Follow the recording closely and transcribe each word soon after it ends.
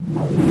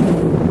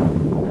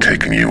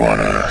Taking you on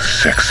a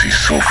sexy,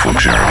 soulful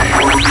journey.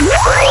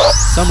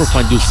 Summer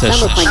Fondue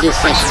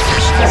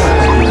Sessions.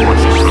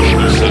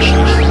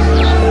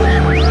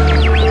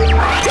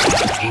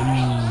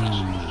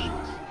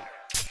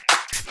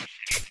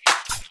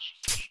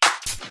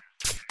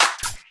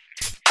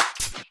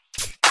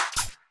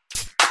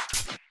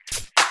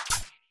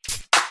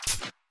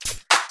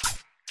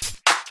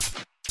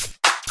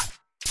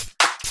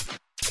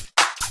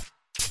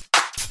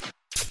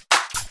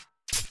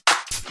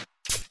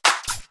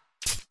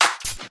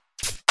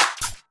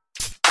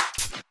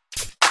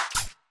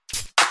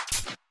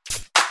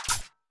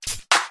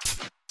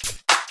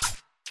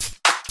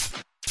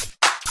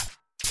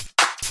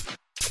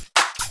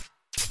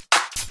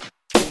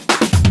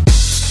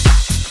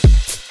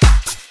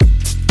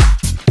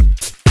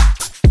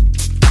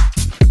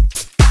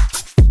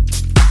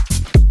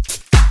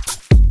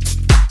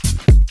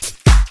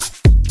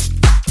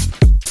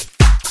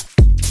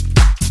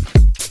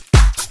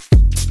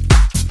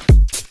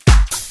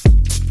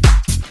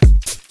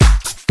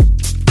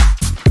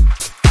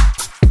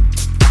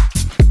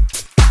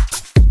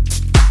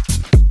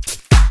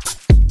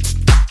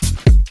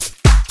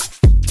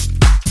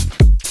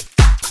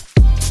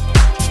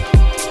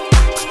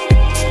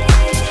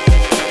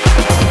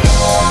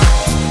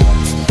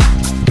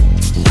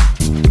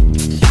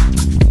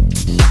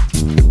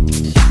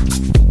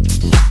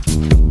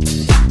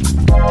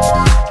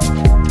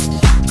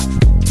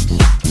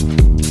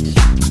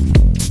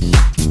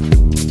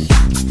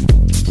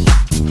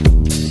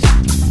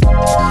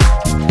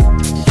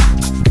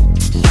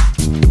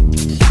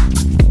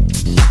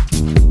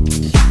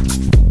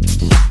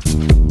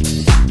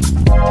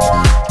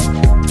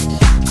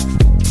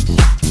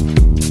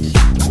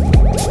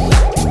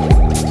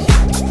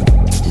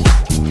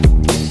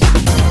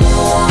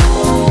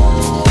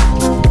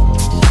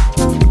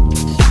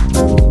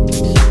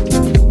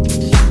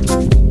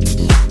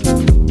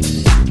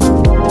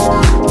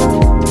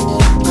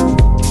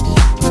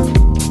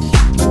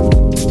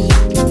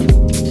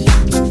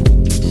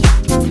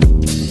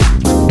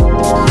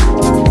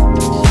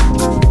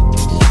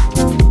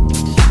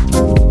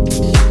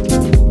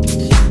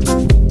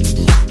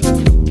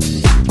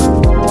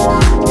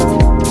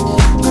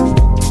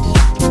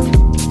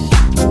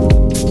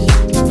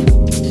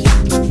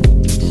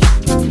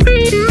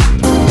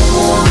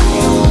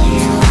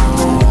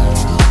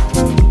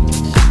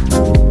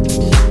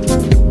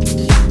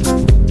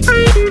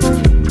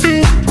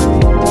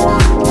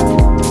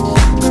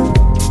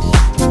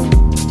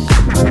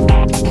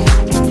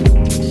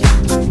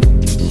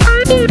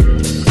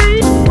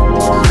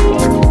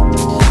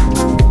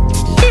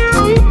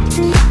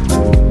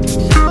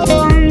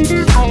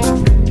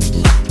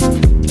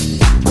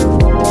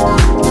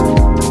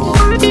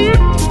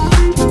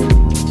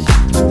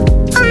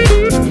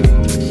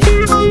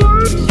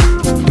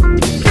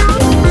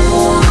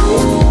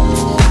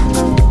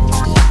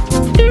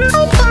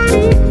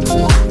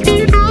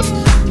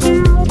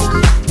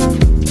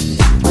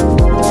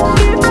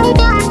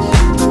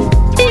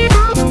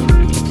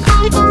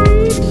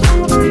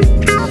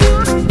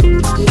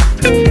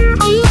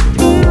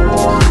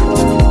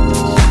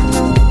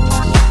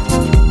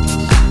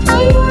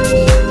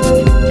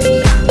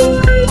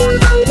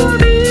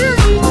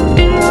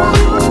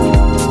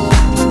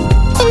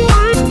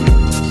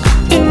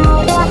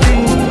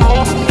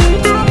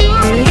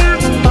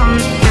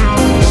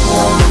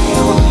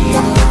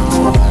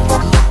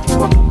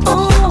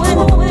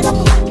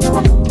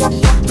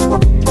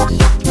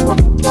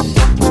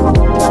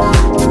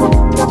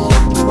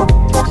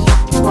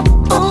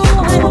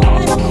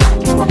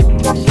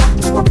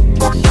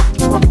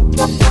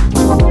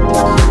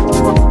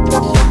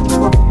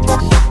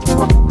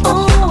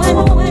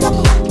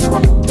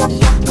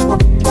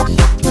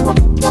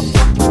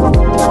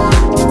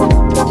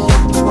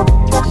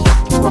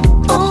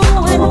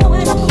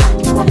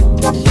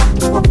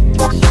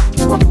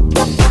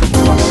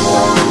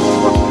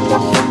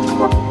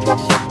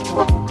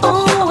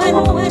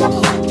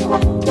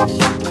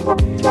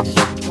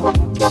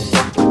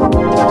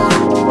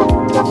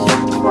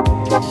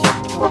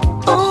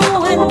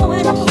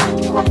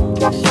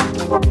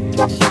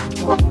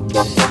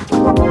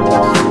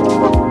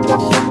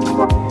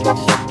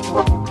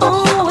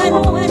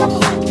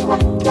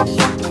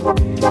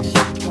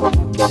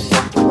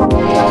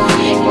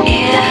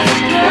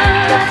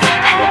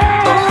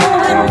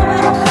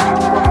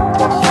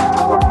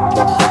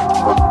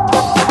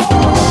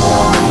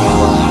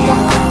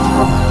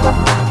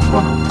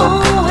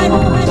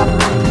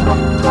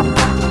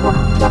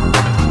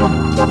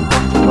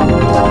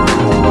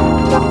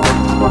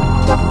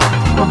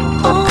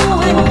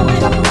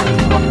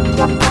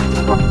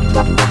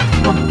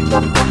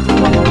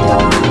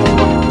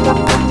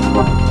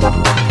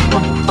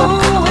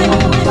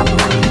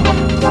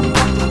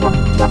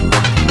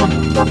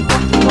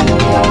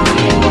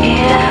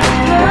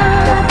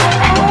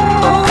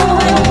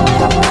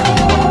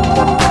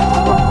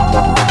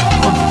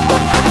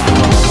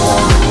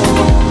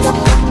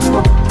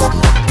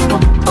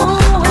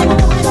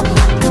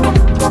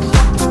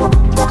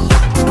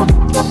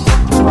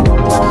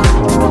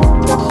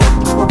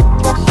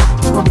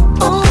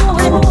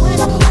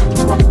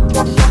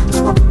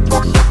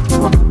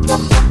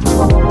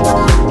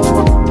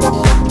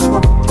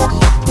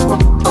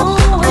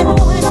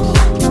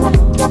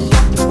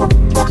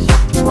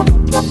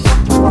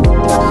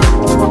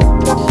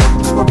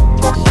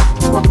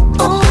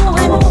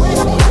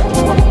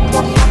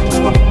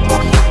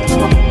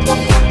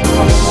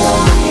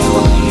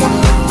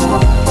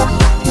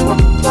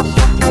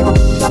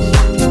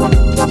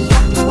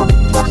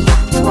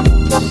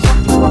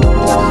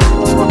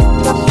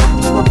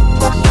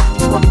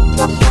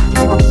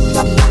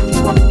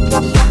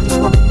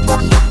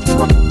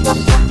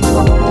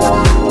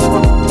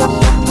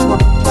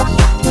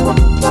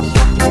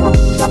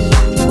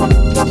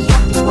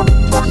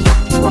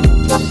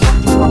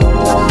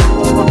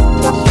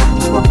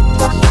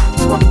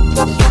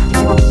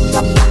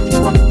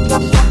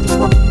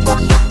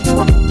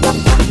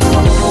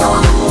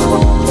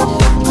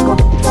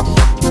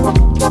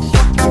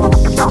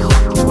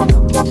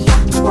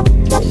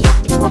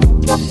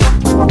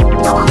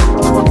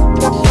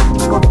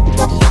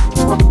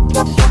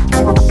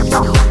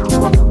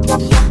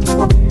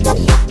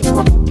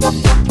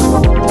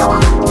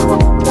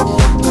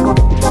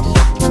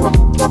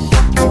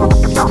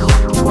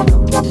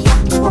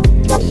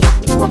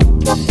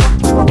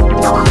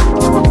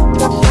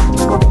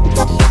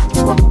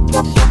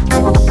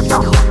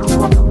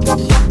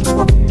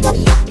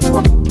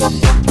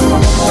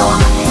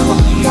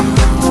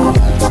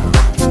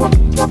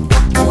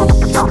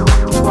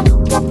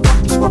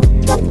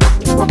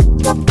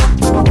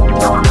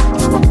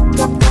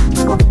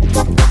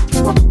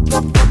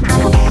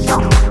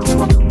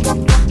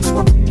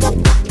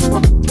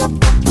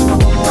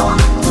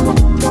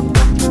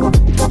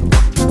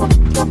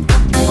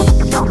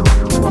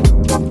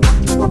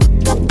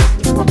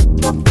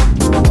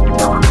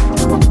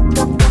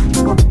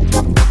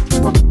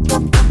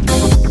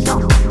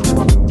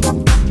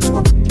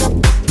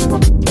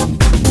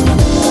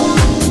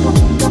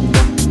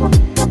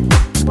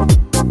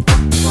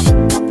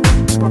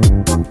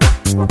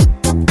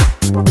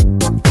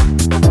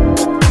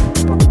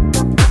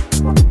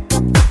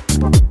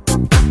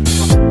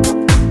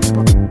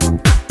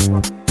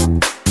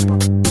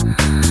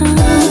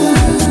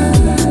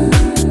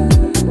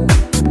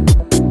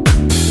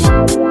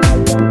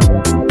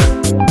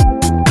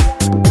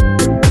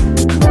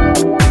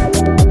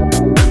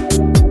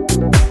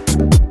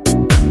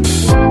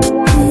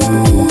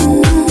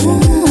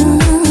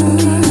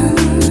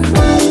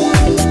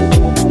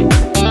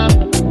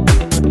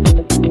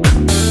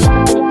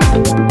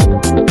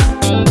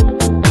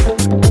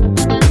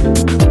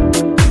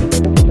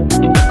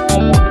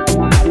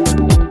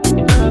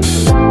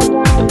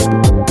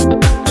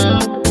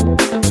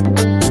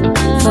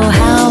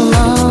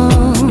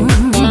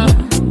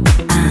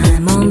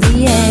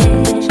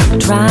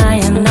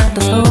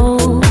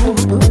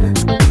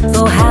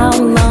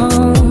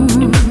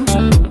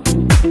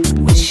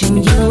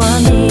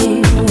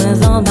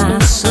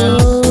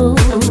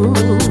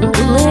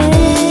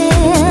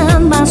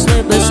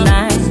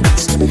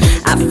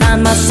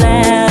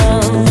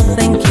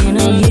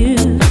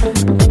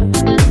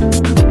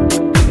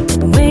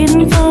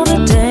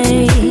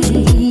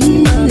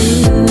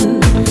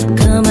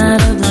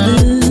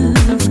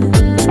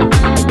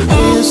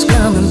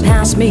 coming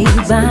past me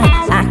by.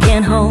 I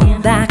can't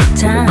hold back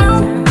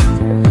time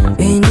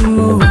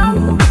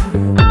anymore.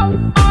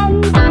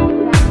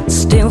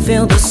 Still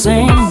feel the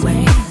same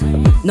way,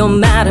 no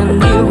matter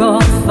near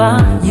or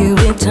far. You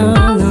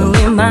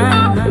eternally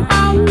mine.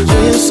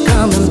 Years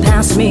coming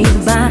past me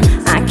by.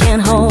 I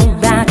can't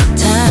hold back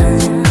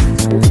time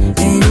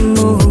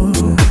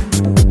anymore.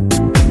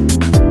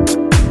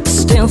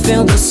 Still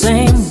feel the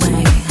same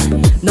way,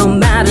 no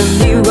matter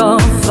near or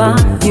far.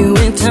 You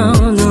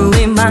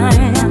eternally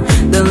mine.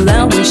 The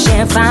love we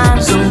share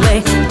finds a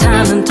way,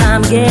 time and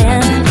time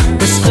again.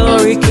 The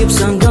story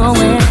keeps on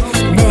going,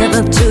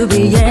 never to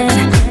be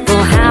end.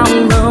 For how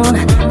long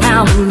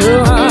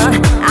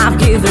I've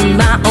given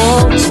my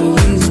all to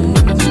you.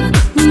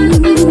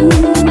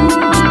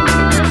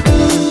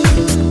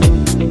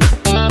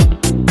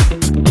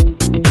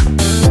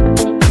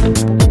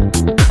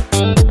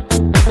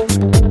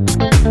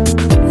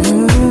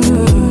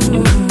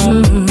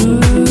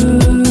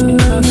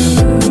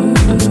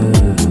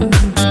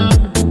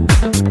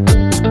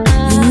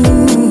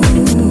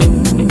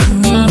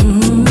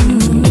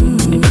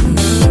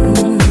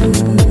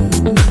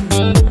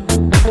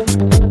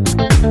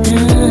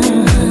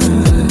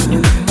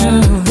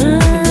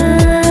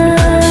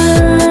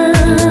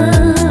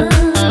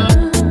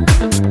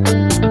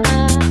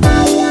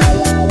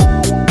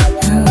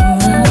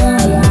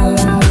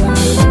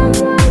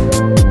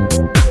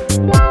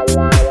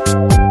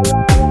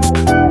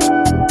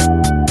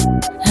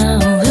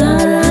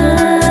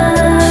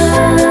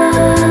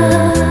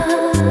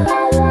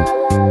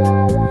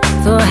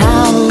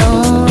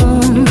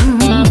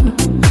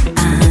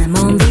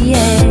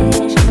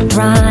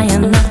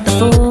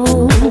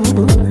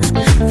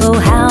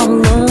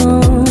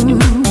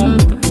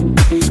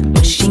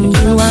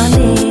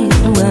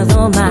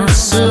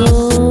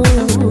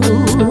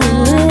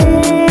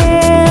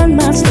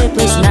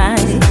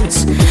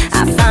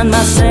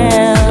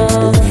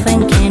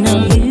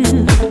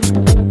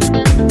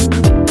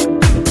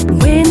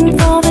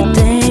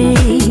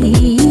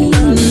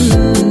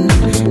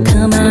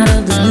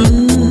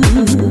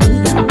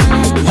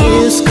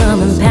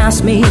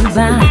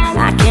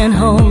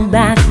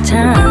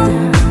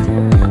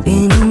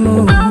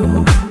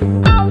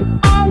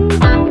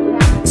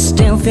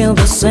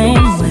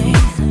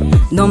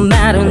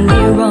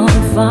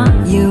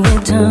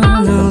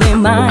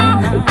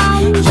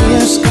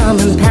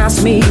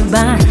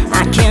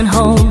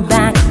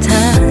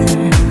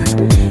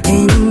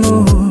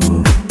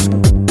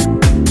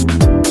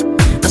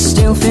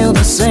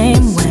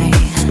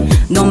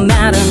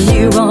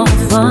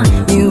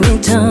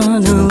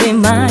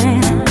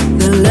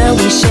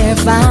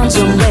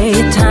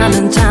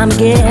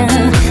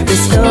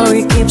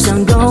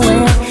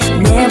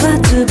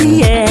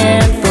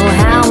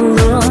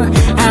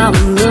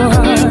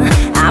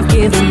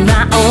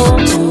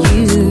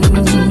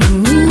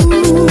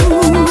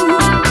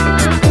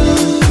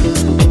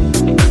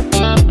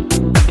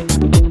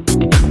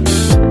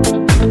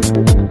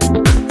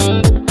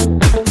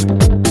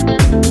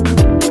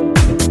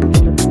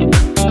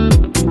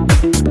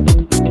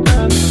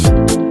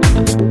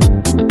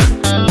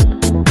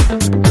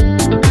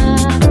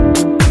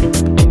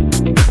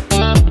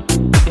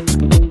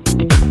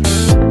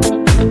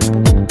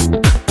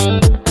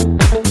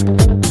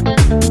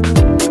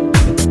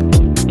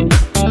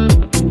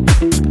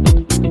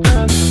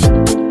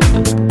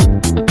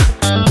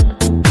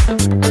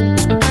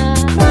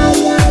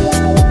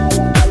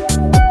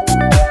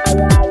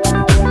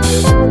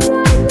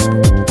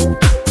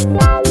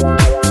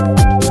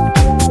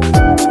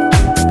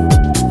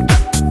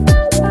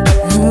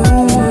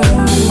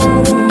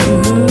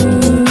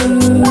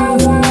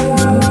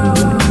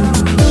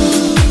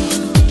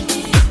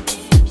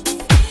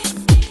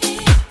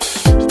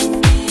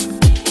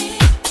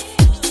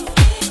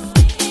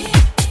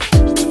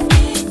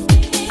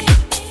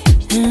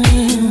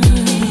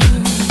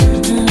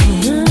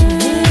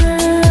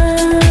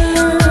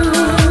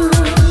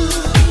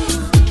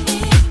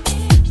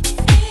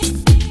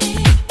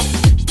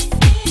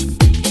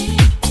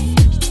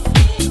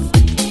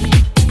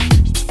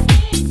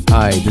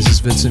 Hi, this is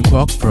Vincent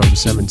Kwok from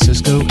San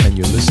Francisco, and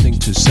you're listening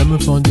to Summer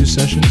Fondue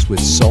Sessions with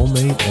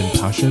Soulmate and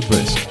Pasha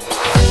Brisk.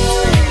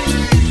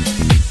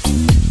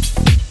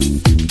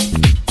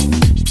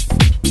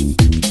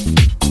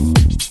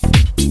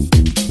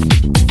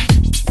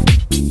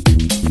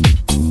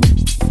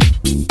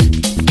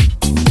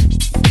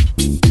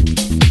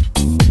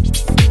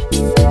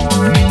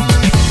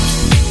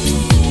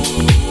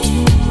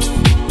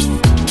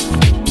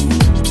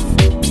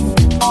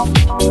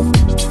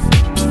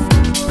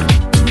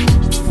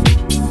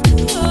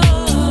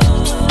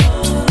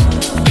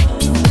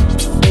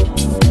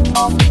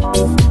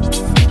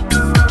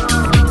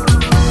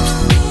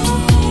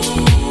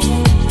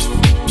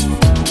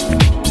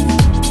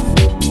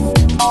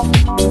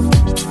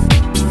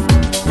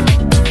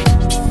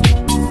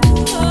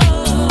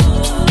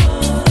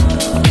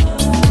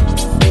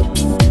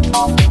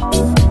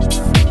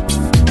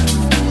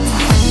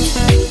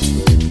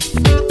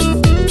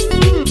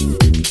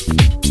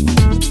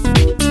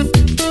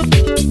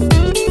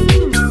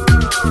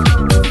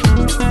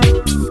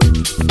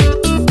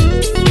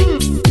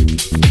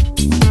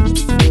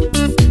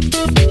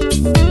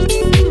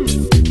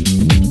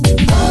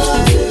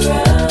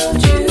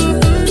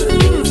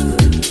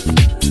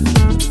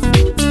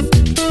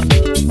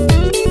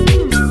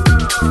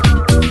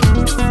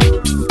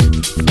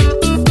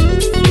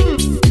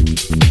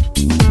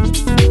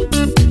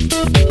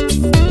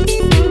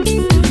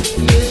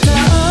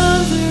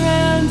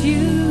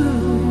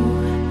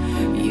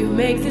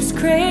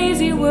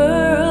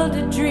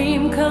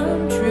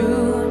 come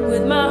true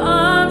with my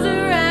arms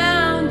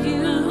around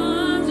you.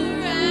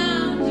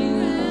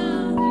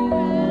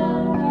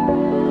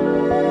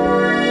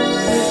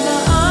 With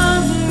my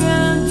arms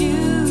around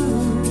you,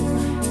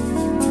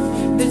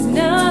 there's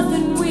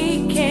nothing we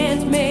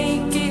can't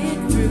make it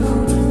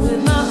through.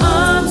 With my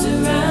arms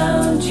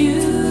around you,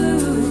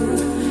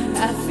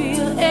 I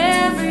feel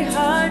every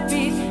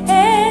heartbeat,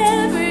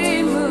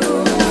 every move.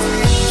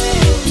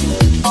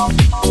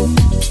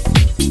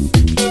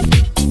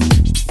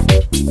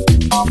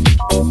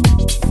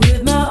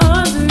 With my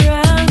arms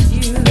around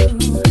you,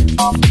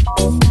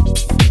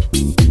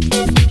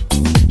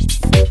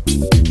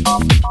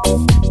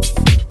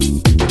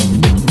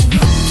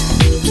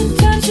 the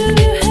touch of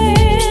your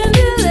hand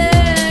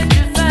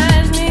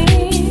electrifies me.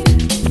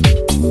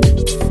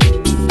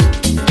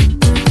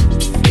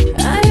 I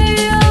hear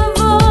your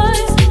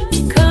voice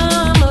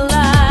come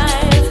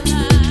alive.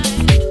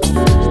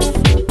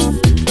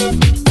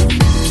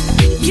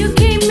 You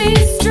keep me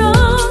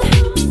strong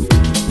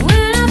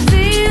when I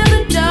feel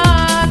the dark.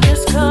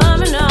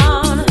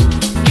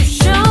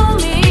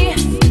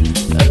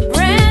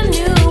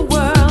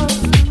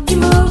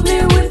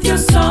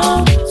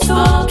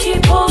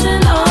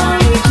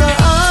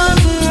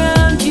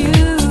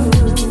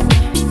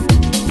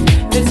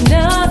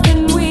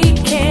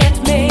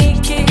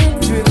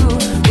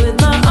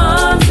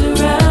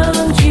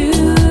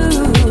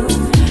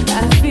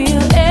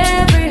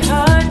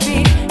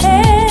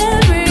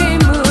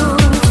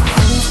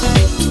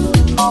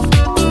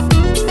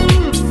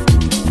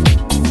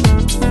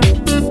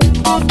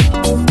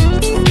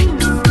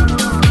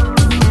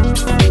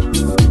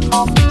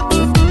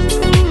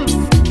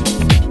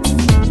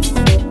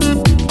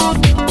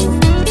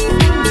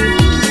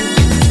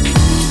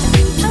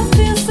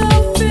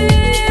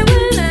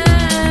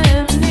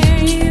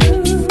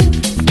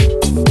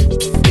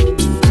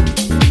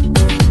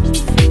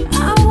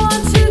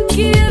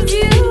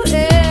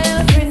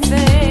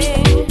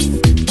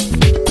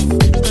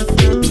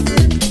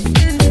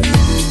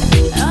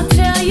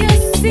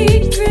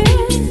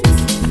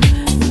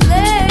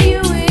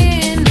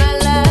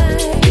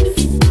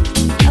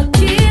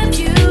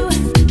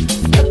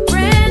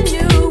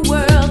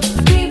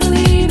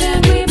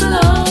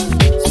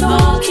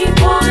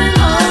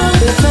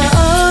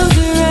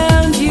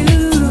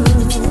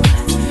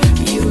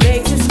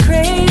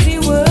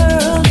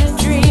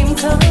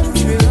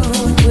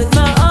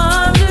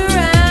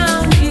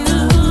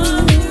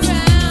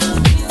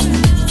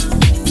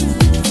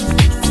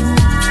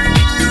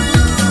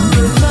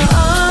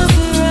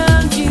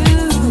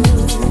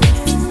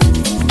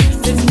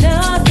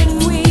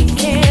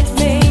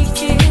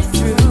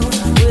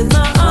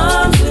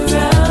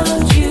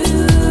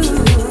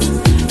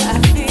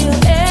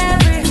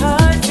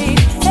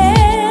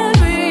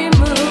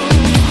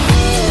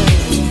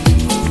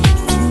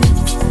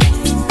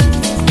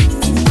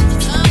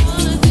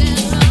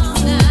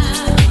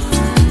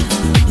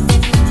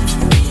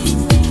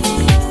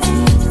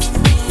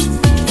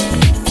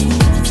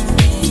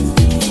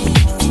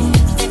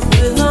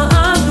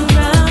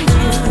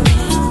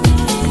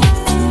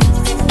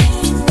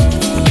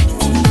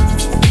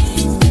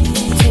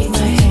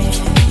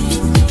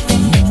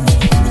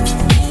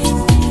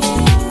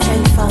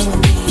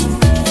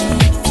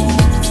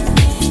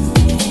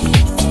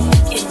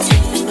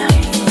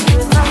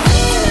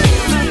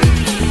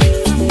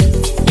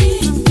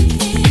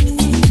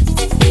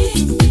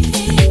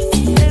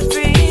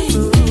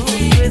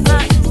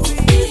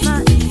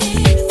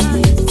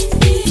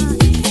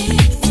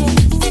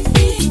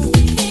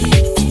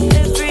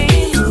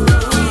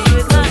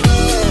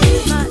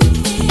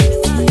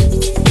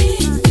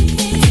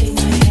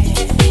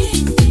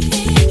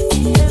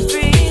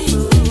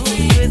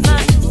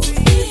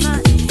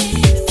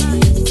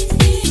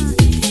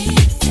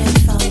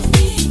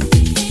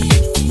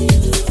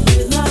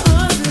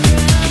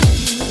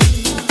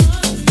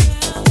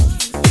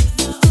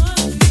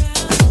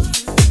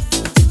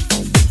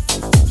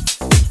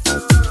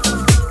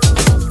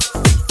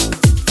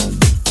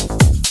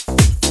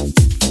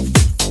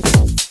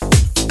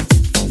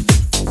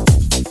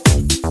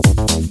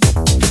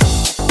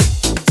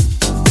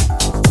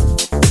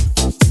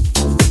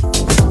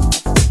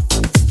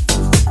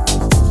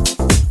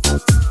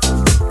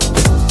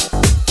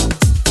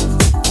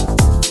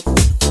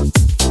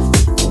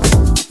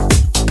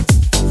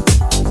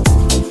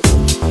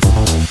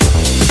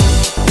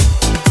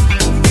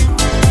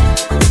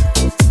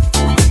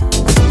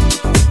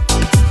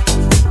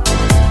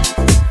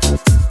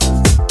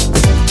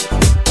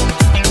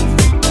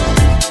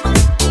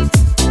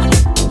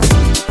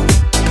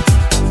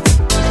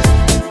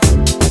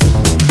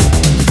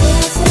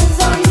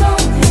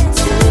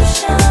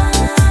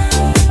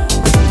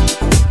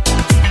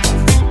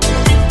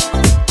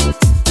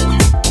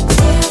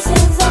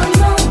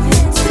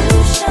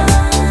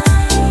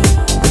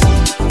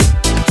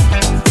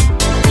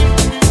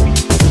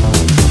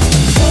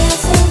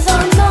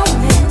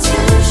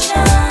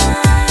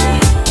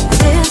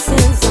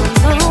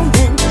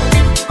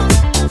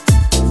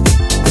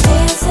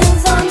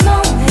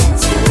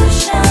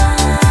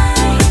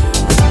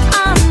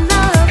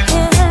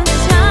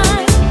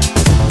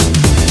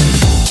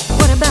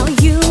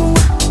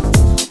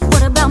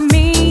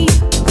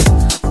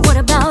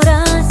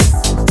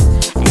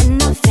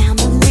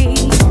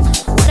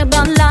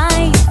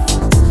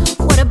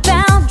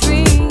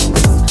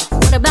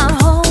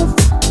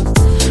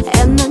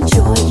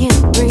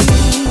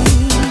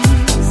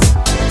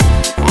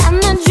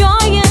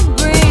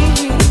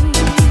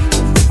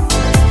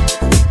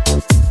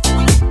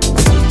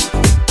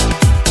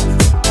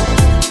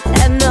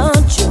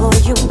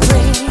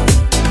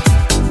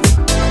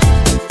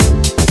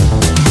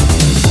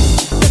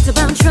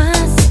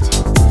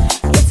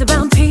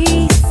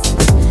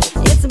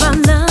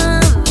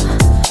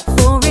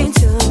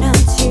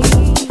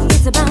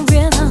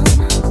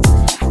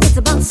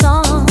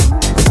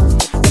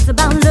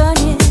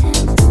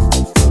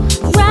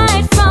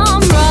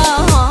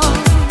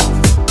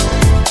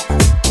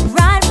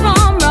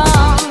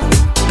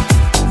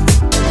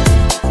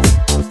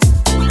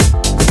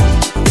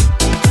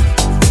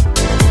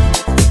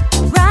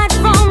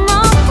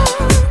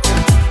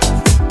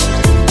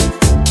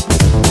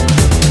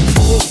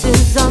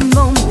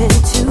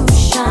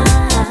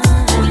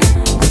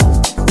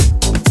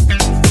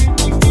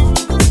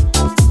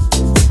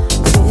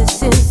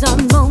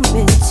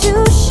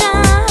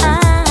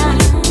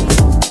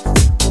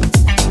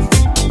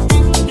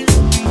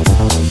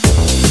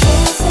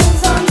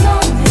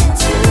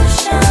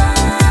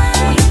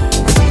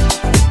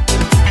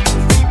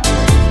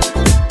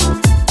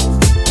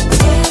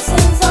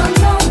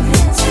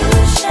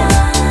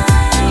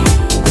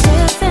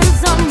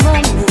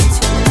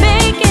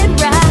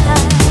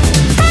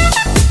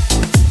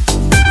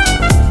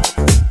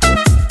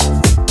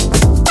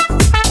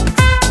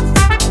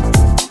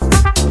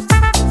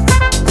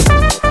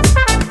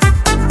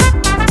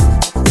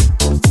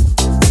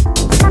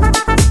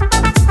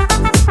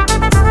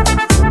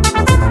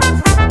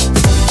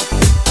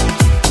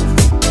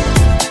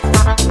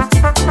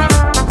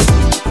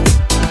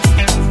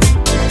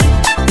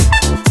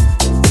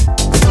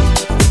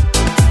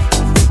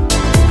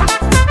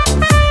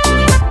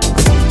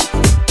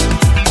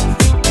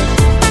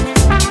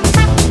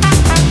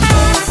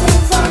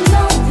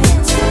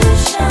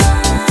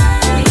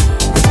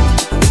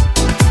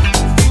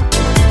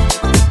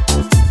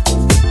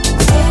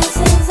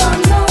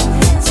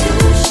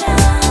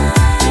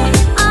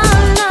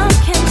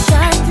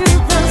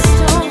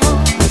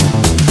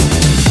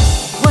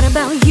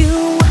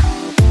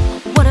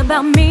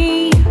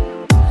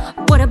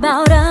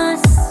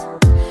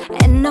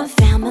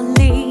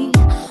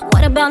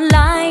 about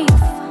life?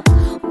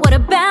 What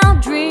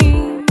about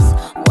dreams?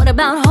 What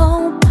about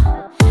hope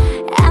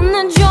and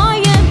the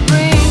joy it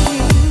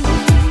brings?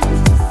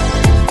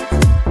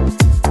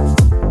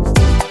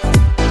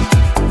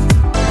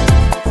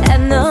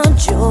 And the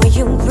joy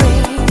you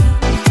bring.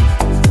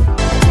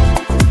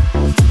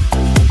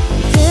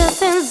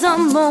 This is a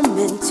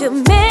moment to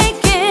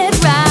make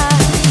it right.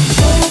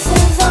 This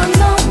is a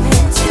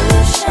moment to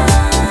shine.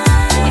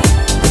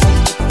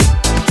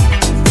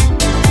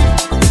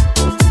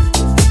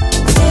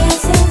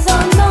 This is a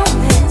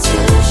moment to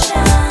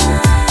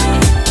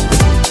shine.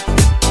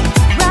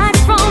 Right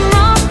from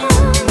wrong.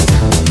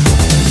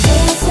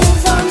 This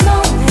is a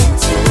moment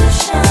to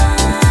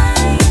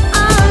shine.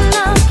 Our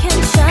love can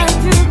shine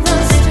through the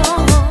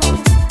storm.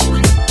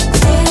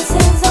 This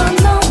is a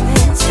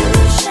moment to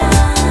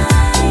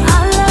shine.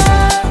 Our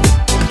love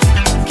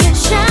can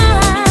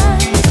shine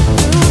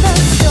through the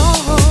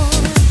storm.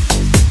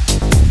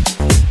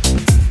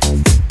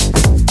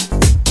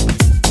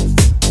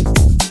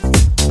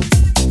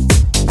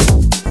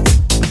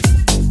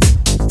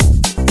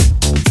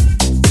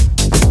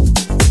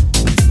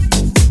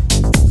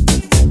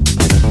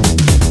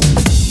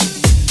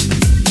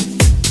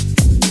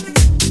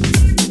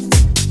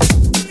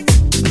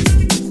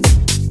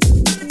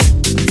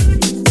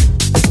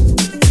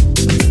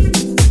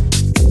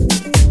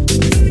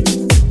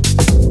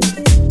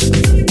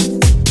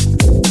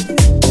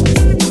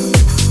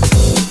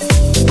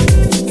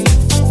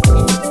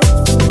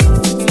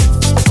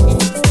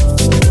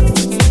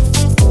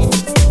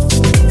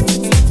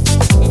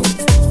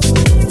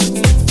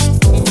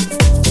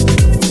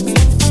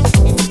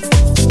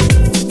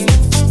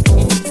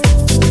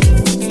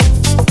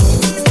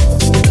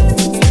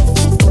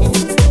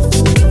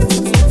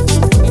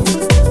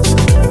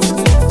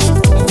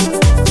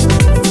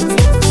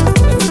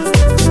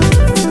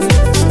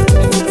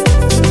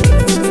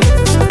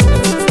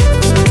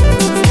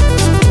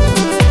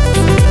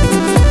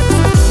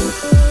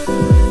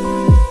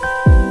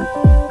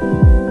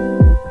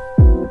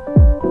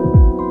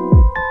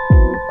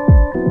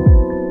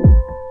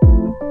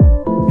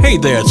 Hey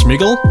there, it's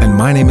Mikkel. And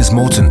my name is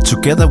Morten.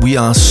 Together we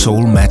are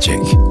Soul Magic.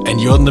 And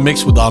you're in the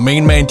mix with our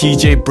main man,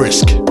 DJ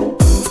Brisk.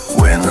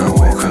 When I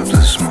woke up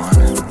this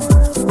morning,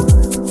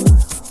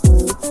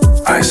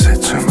 I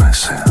said to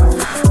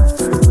myself,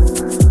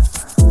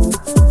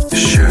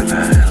 should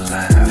I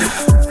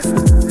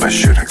laugh or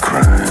should I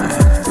cry?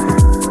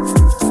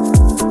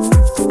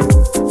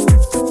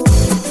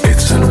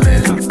 It's a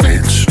little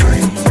bit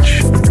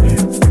strange,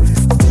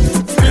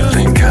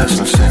 building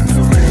castles in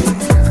the rain.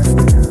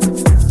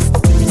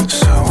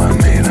 So I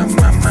made up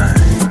my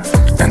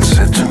mind and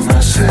said to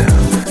myself,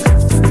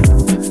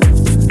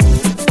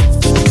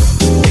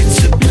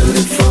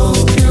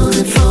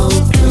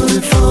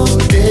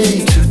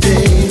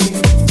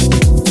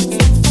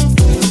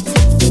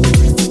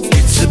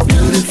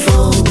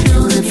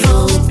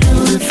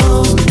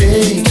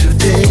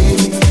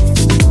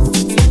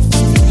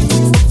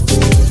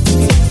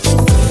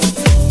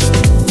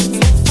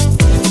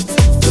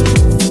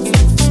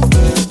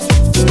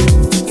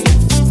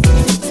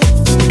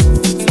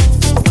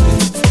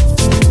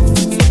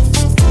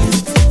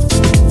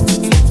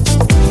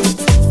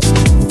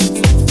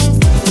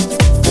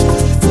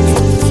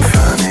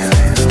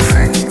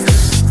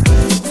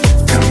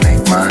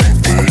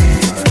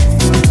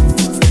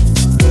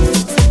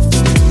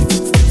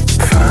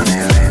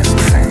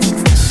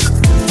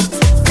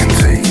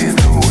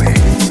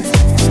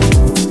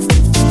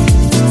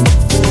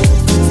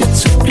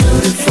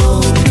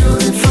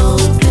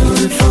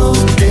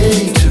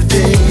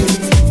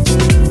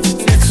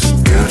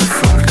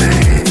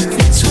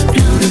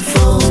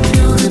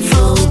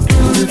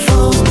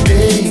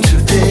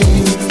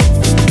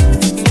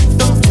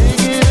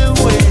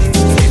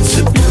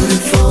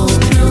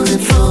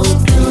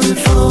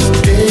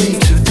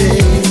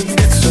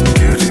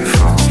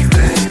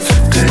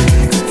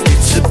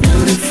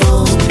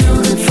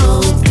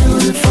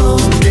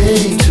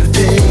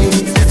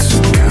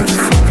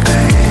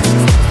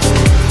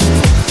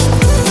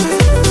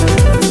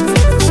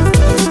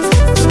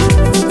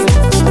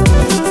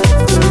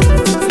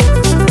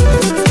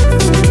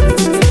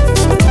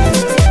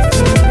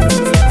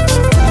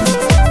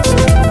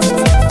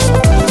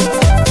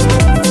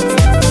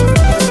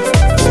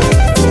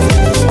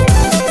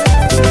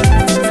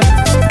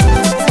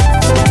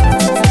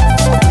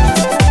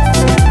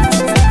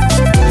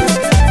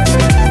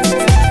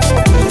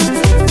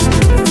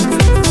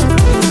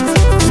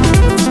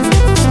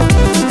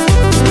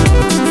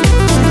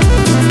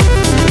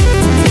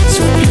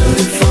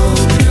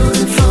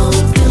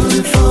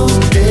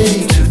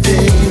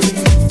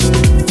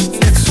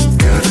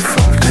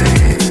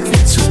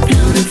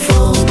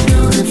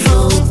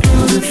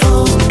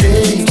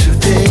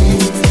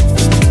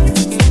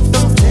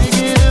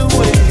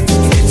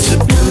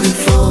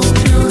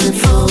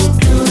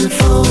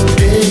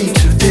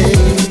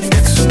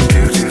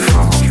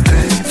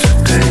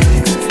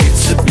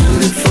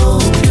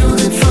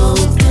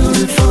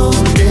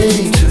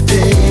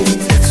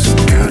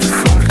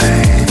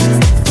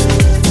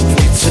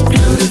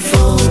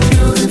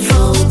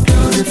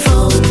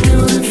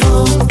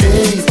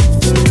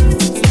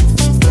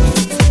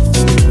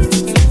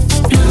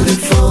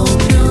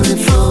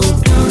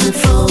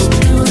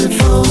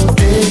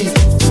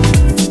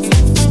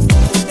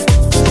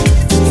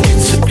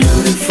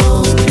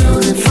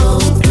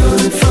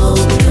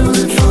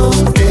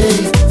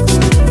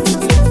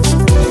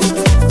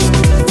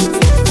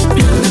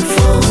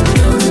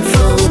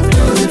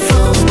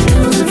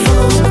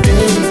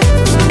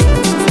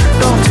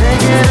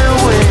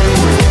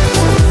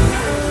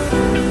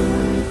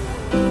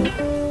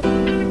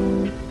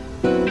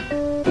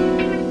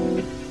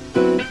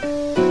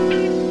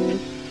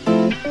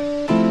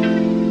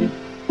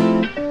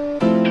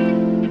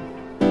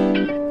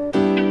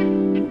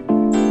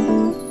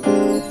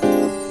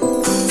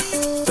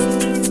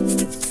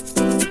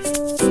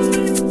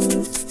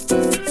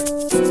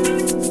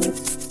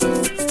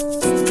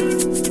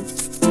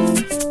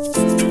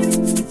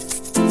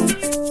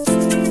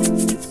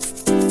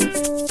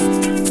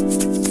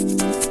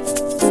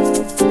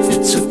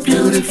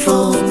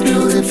 beautiful,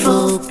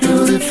 beautiful,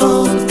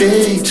 beautiful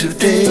day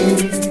today.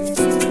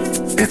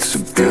 It's a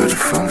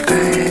beautiful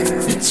day.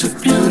 It's a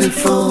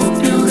beautiful,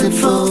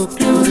 beautiful,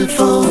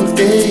 beautiful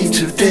day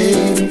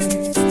today.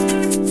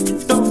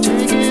 Don't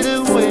take it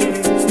away.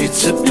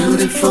 It's a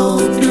beautiful,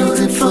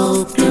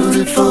 beautiful,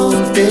 beautiful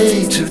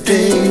day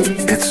today.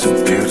 It's a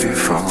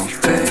beautiful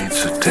day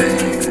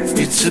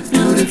today. It's a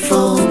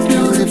beautiful,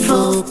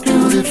 beautiful,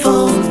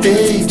 beautiful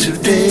day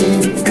today.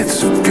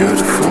 It's a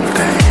beautiful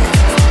day.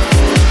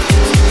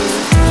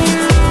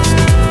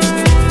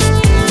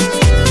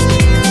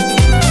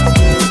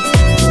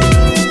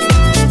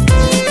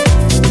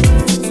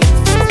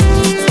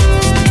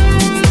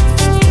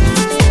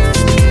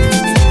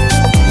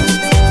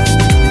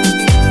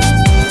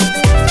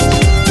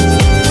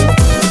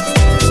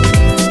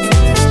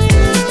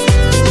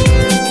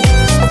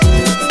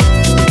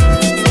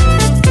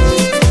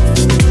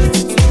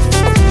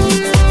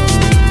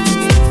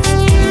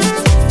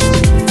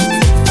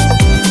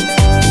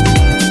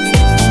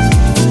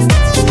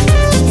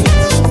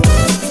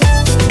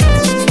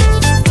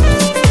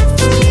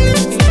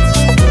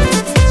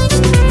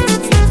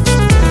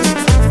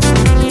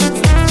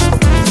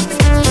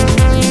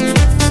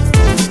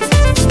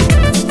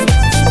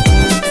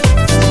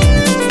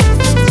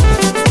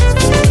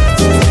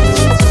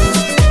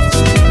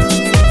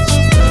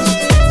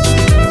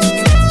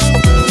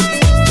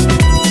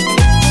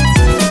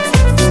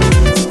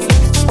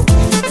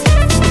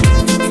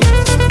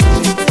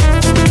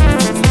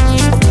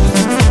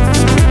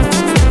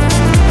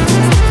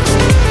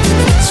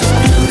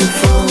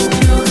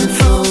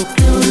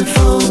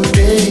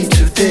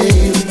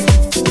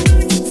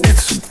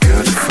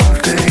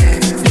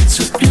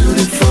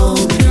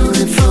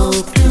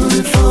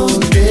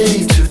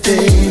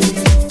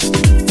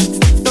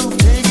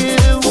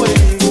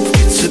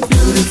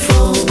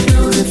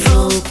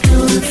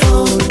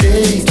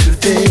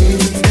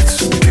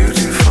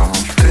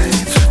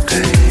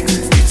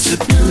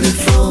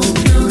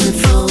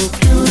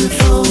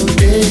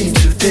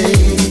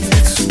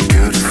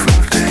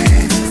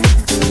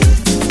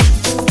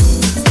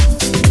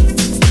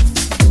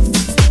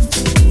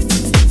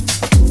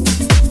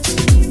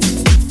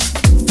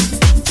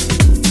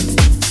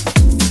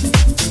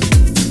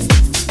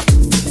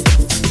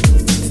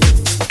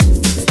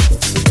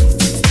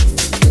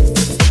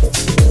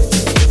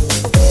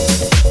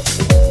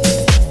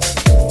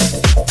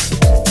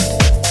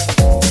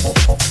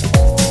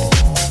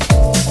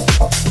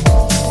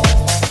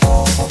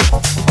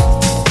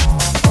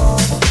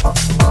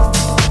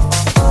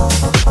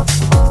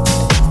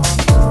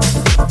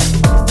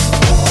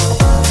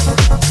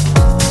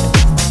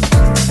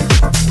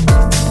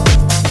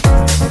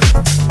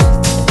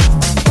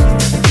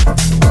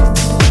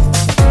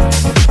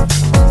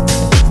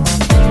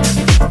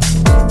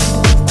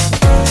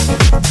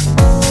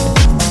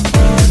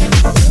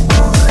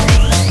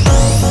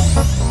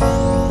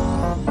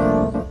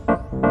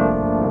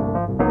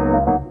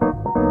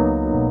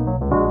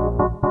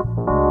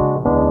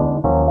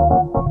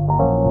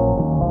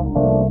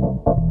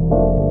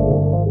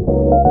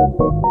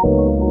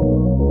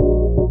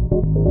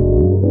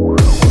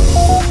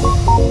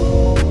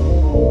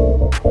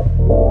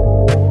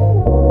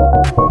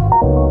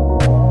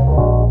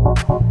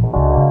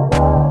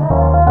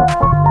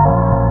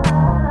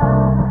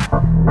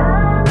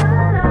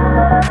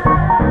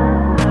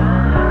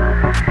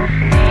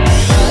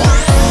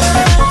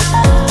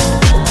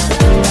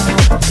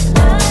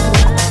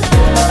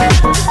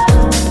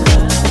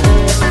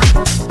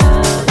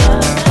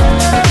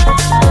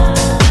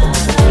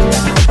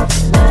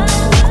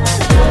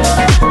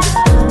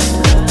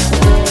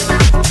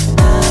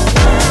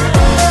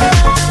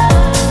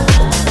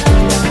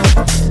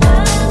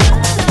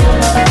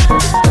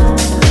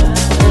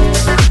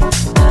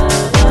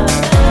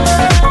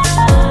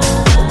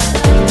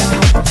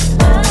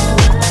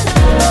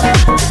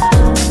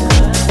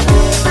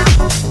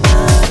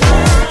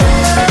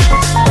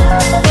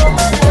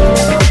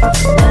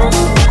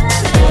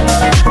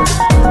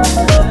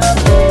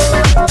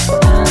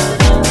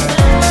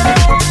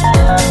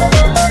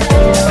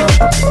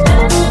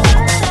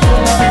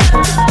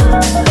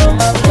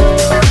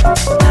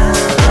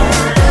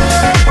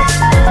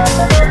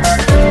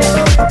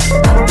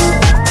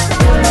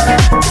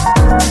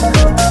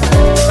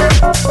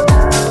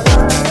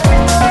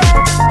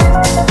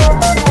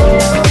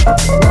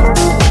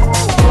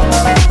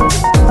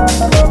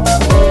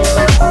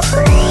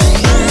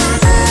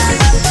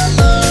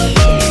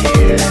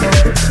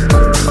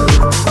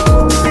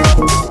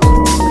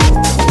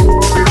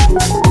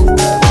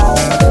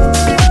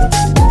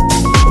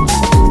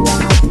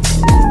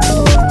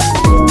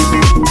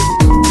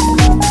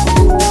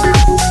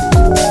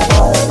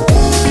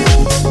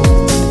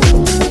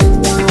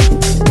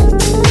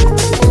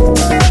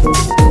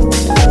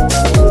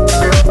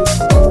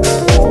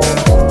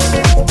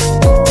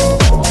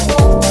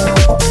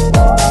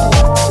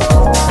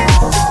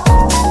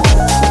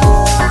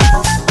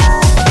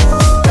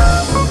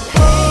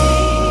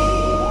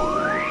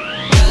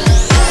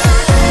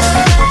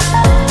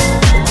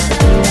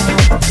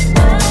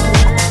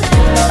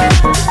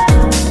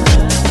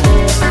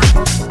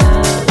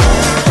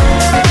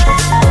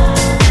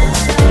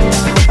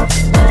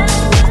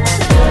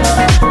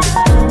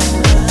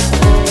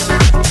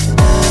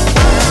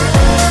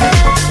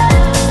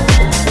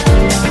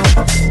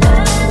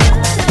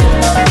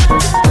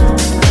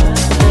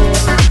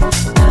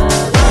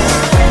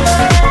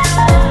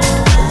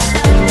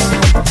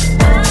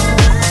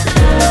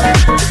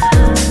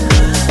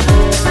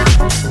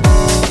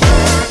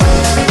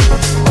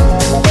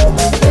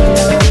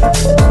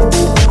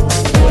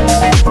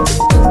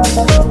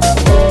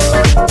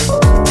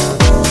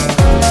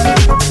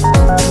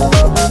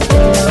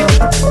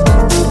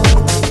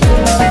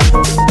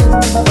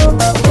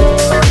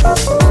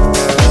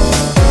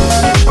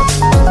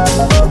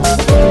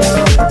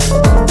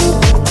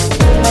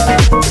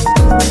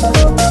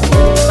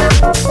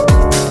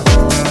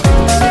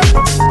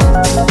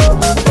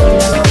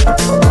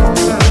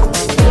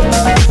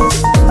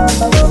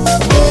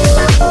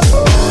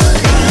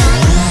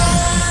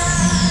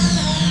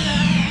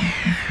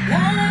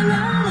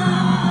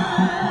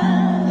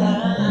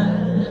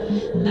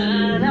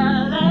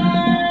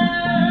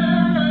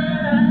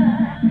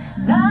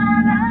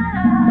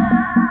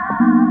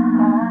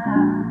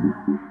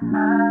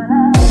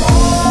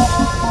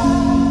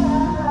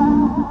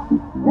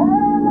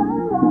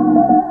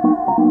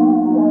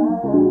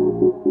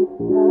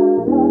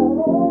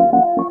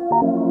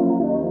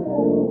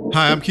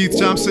 I'm Keith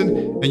Thompson,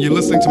 and you're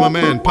listening to my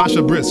man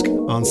Pasha Brisk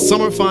on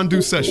Summer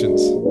Fondue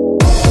Sessions.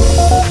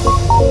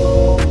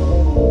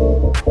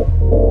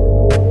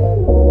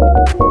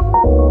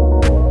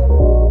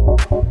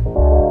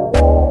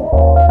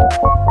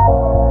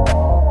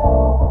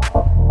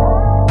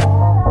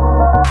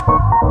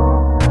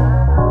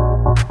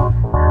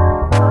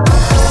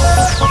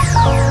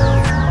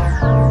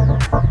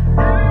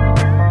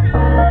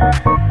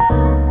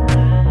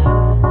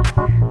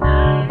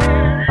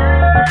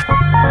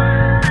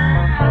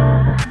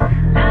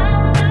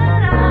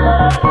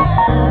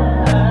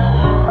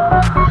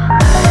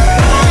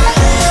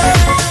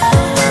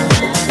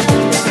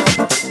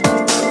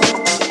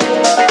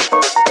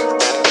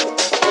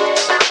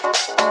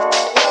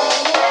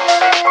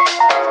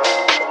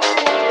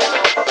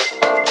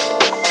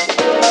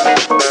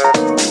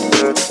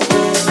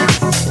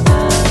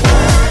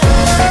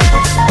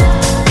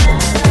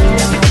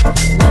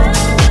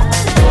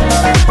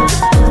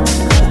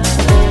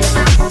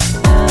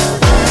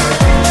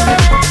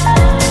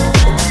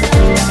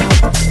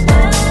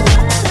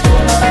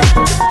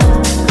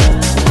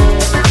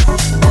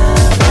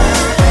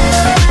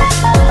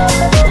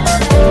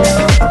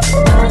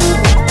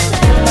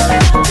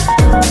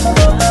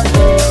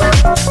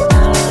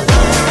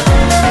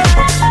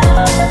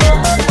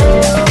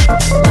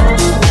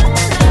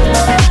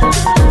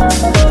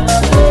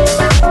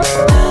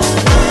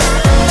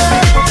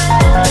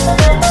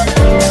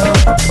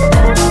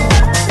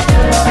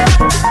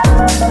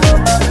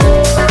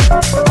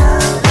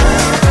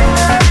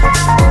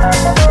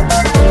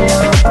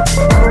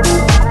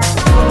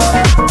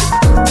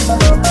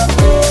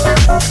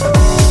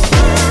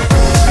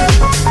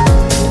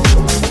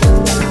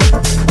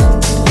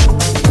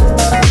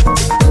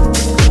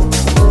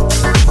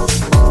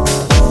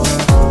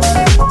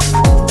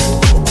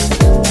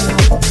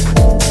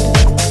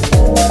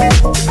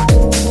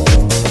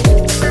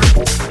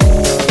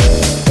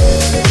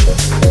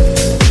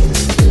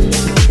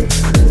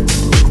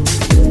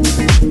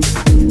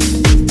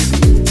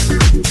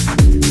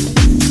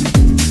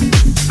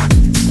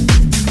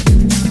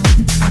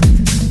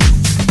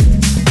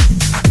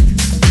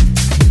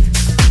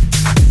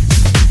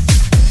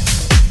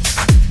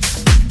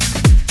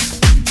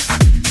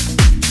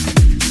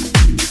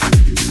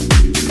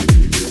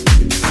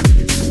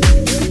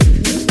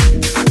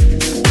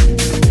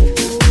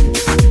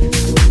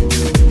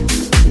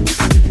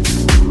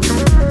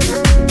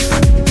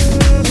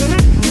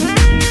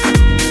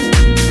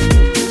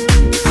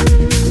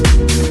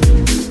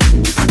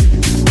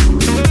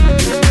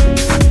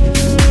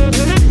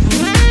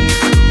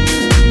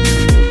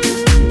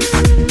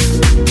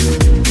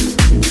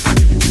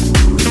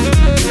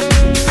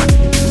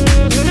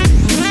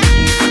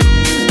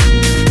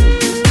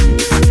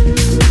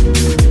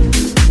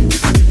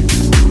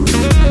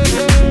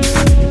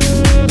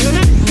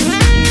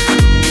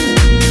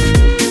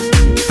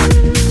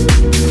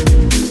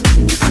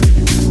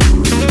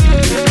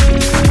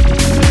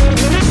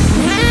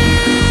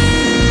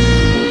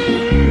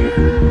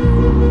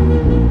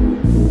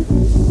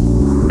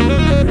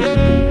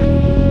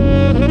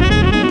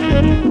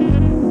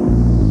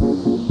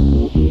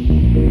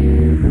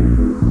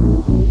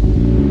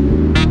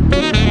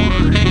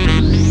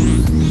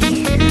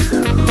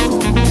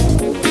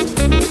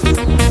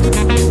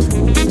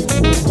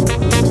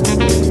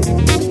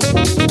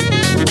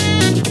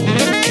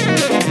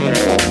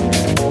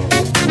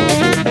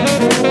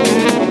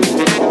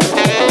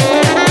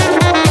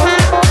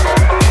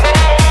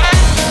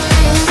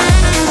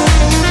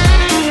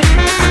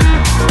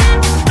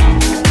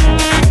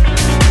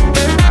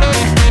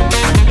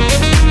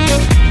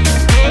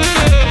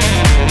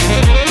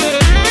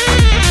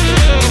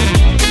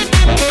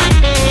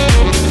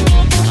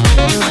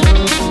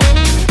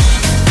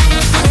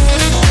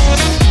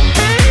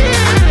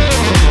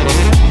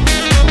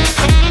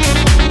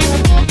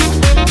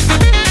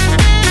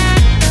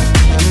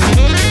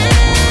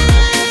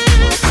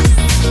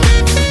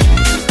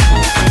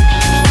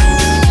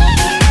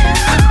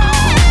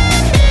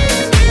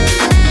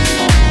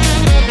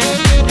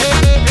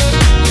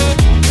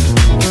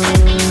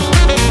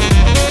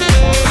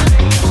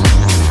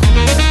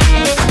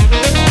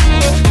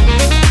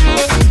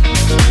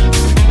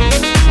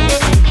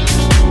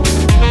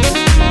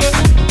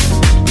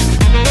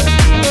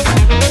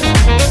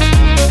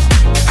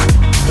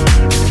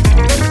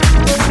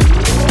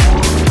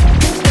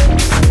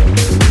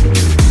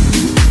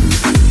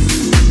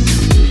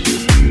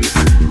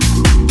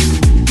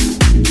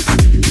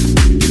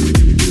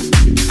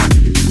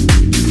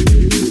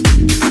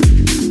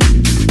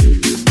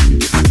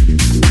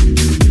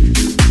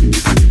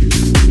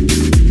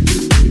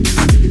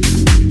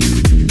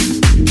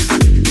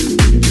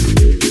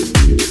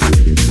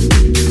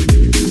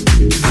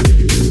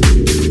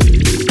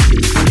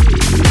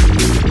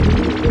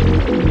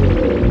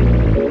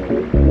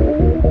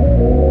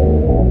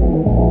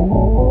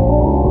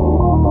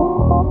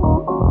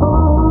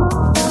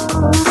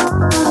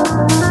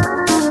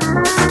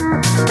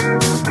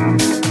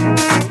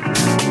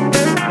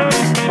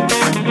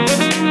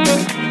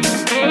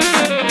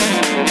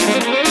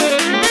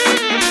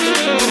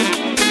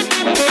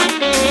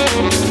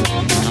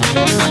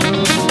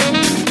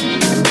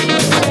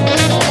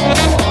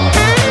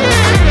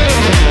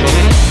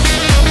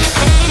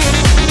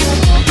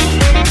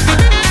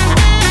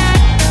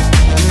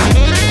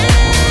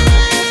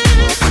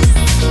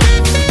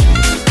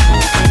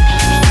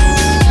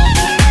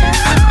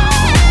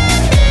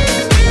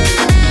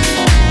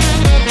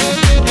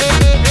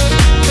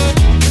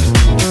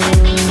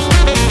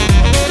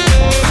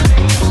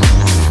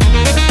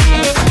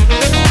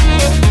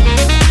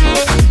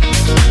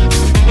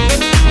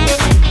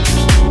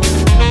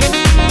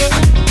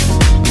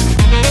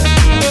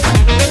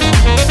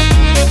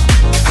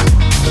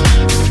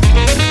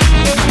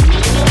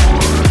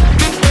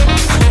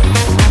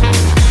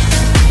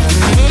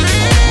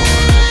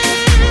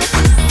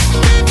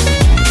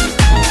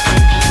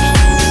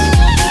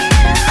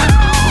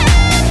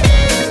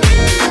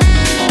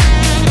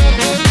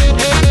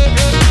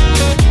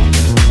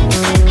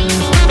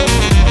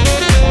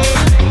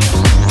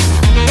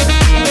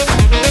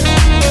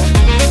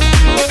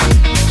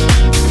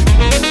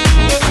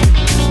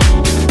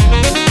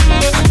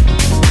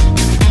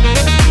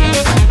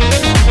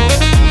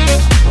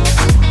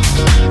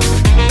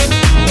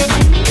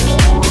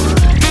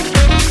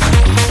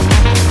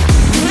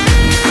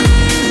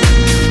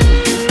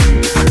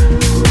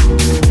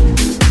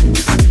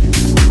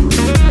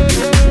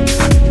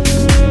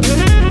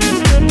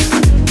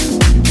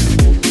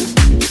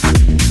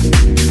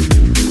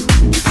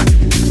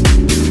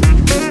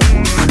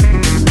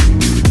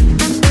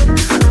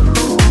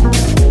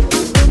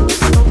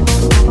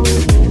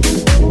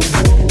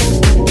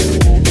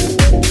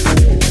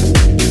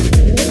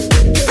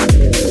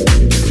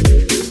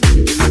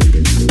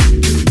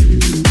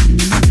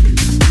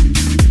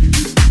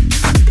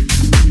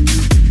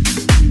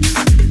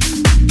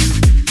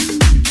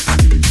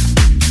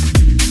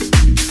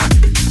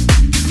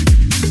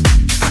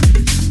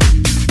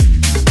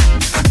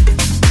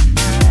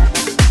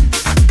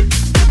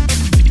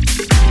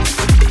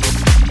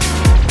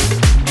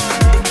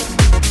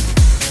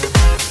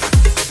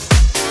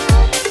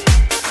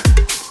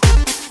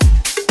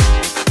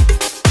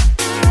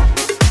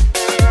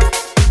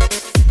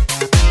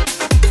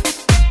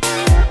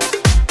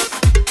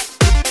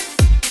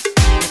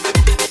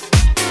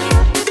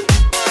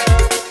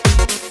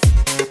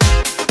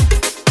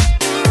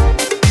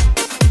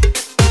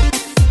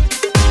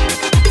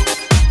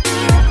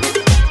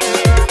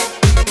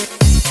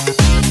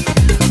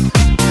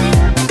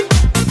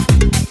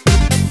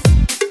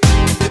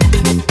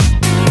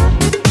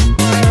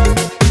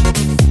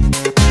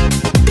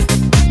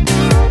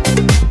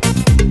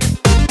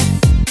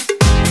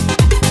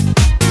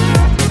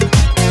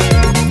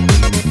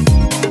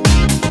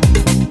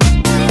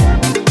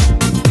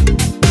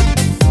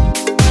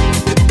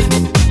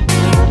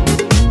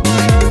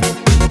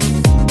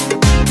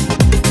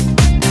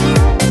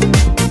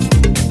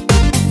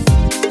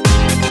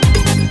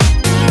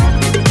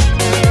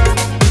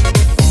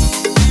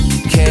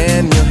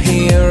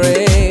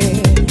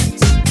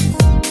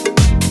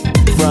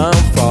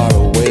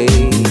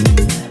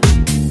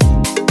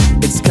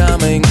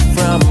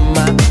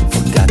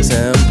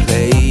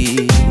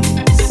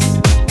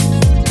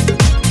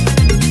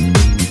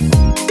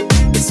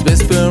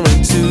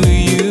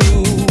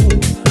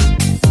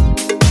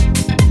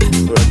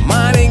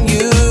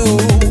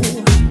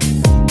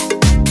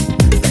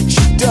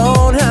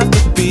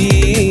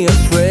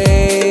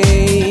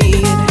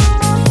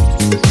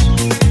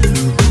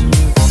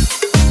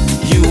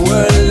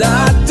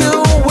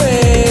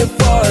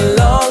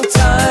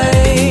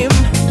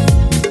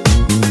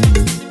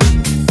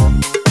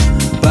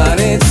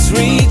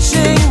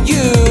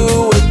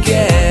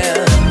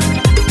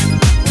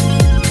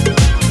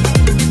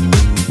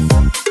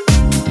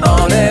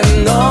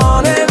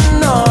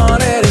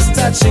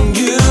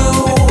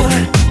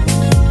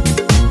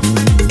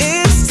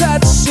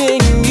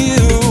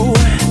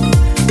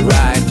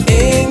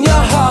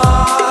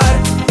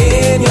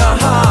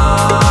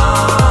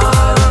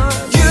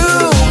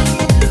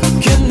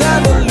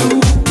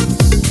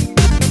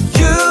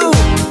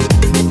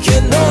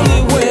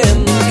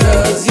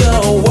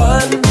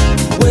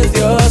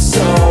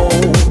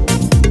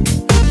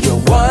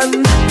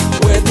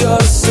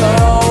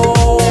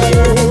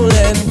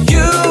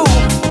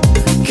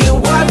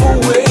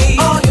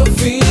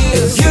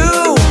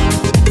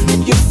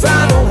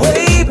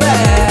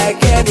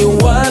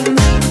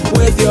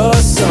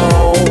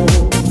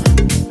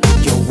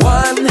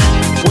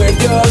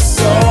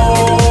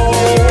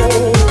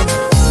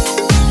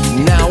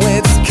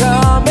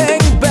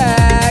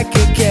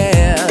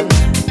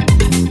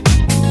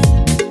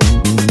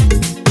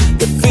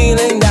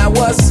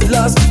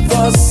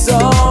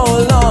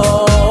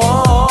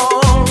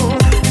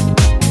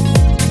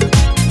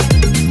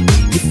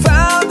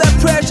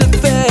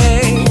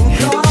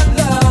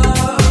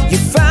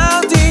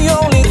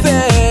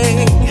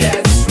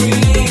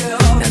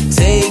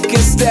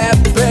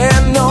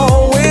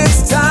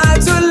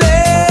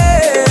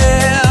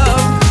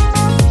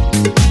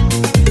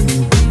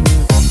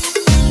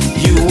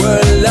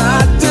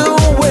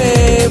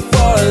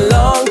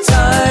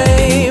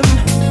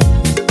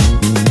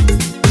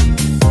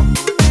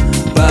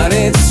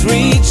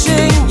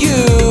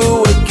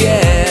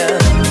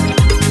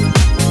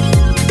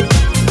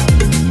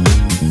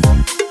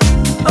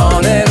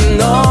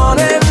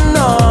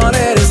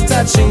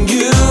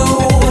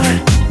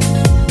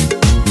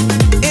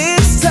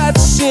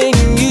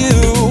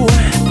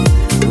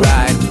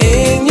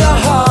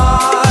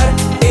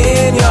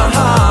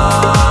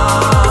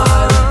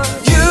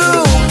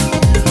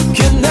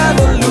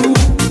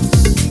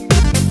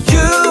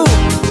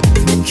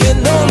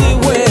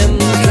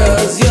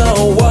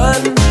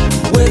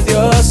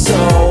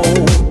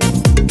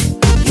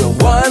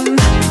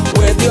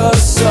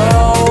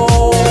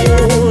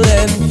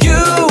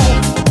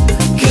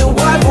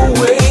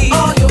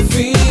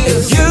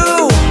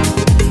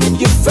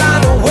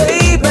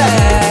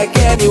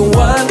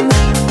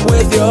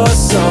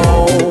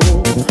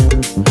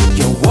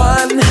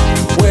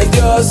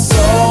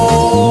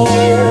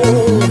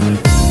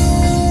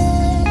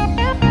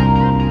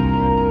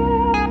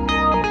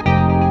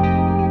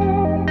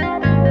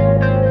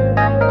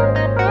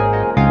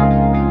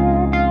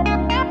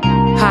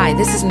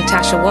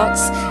 Tasha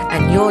Watts,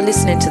 and you're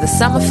listening to the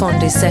Summer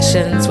Fondue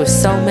Sessions with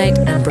Soulmate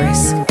and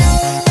Brisk.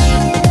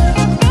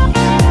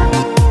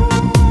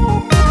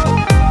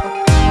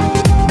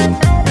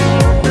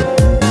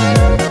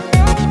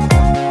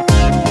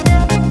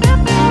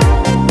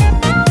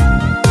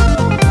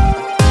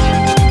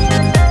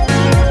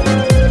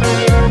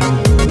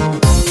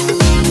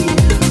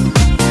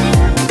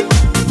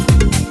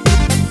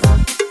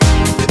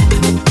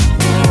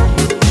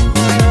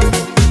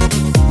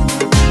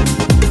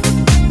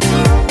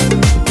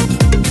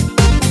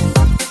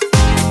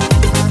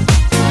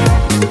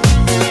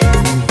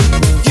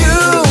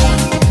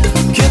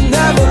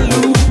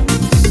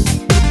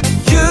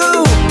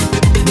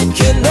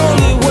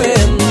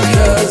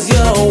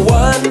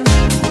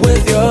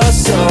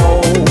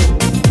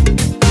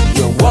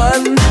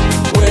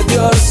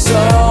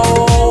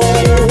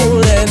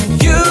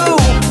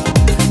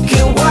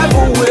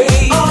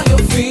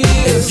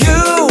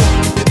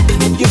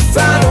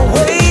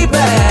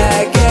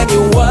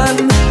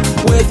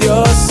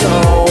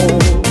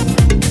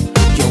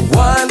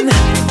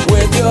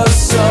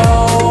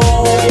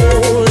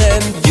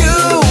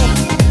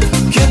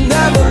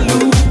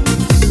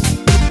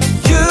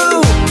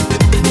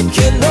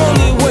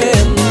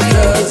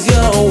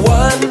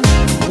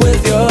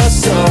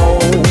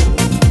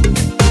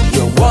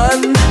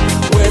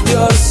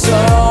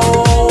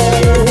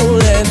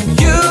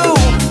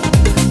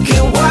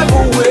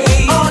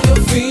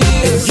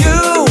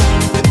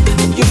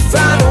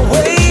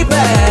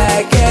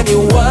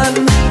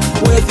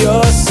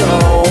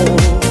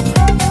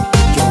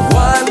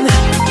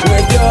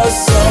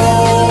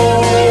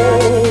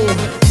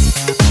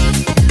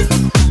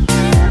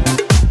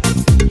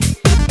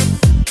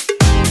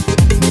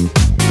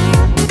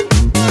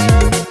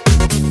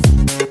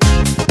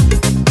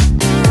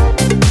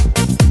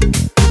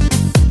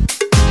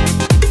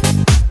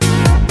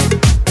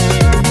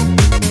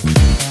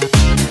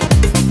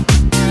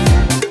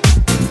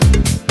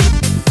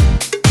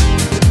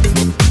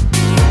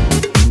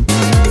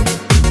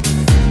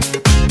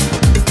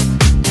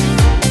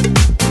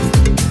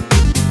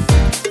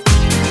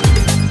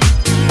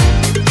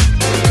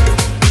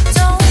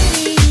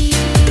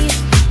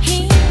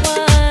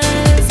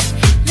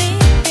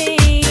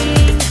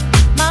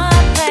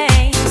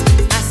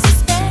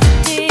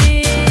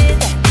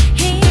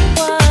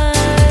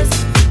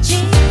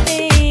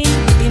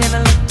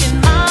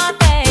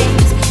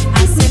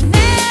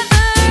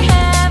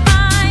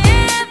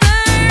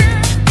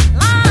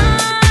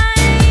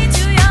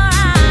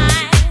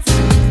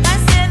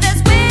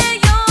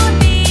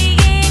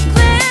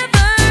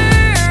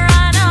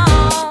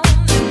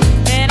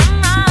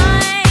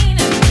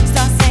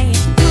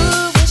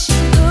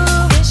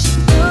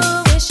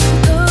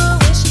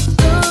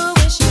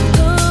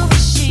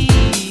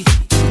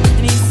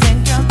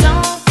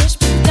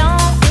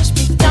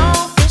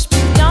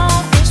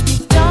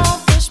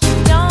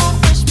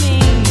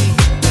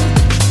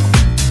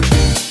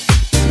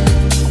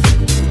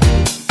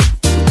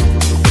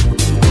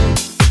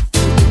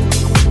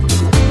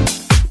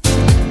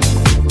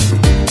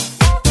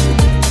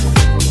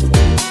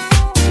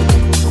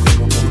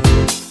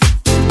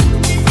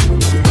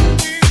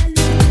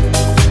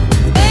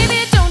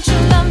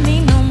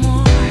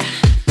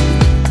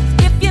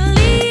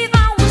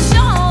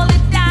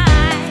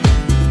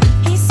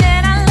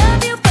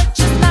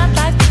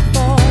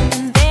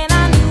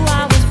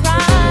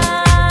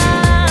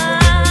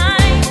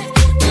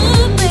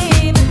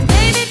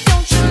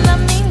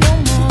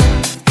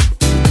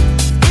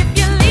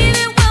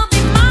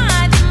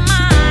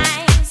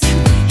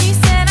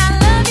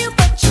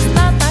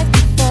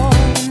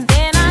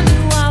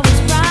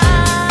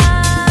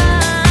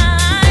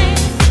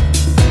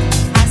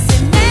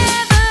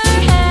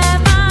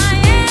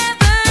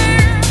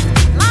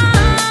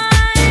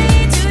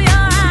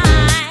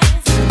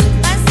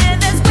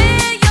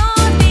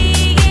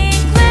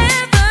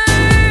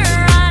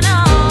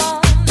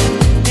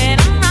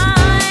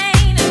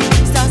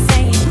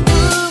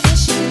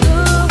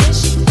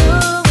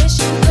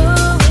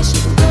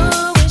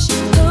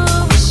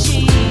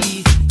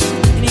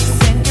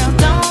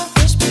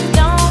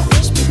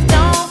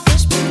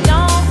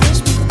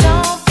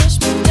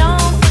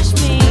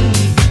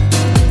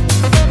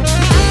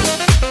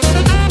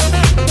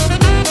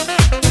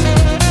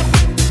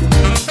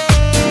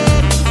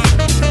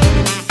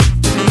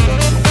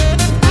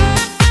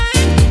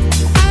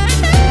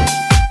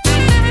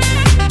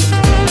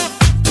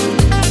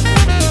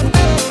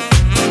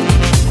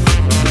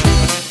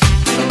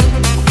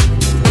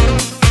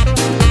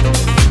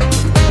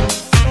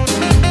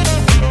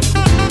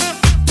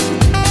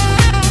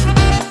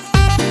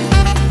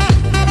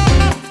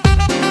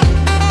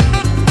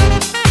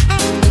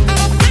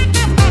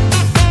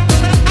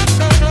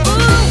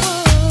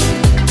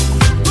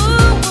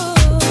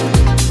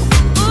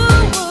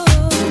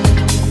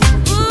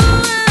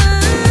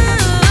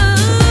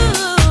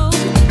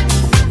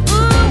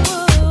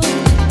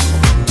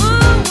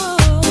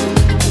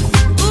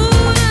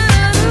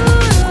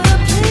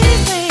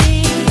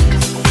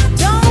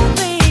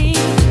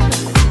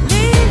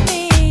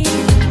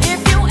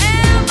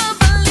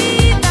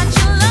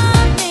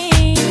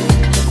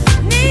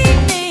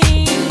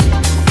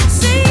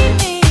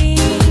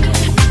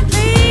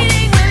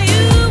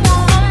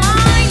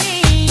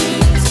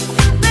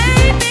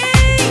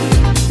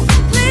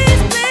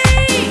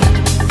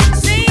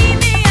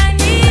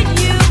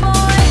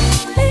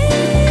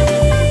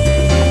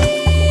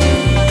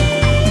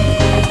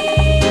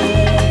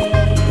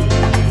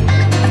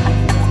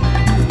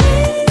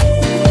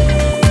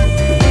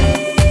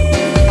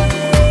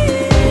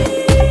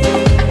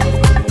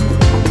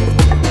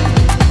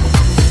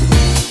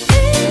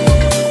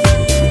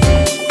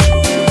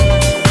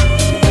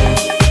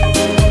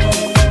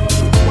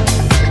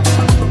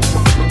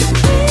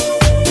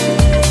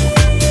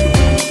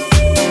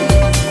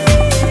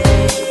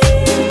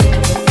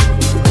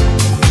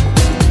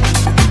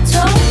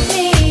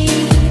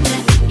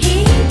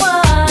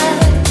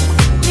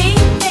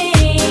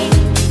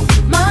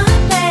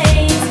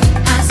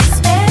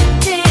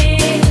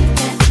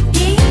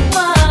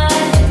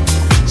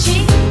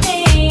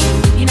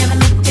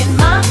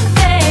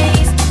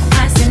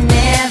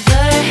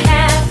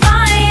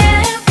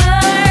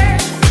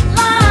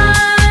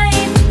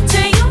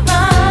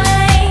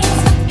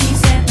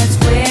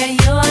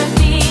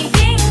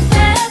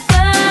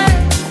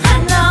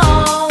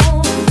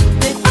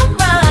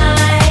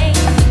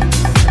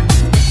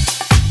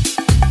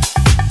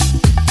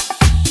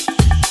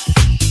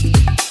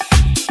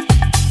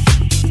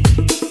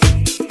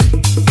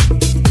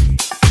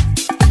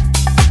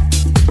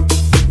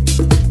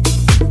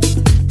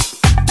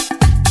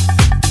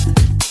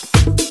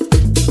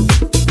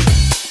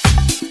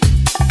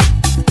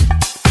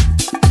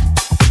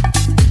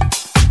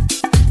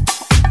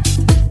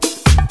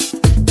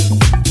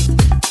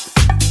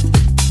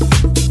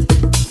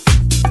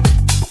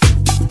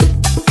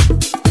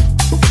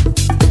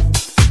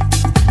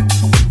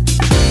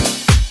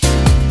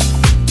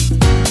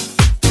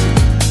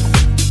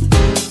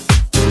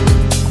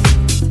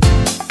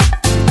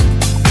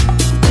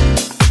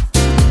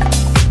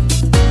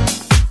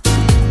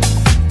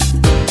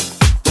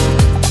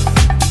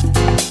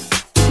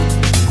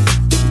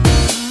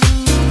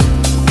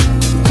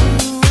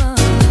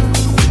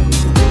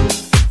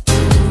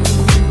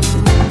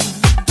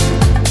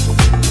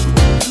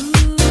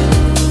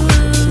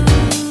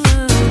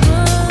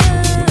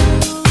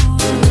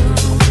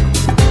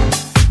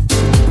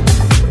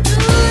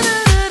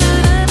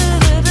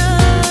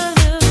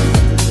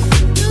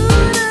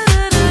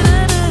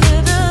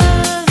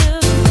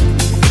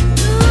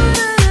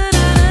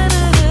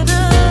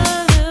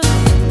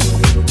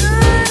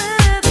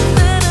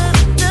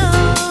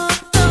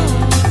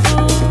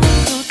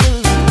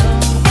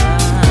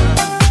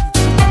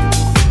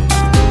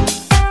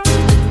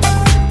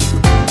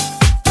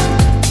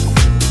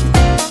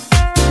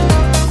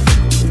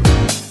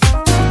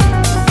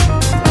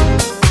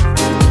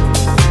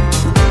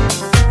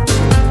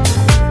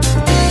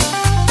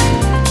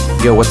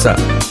 Yo, what's up?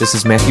 This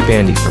is Matthew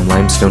Bandy from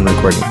Limestone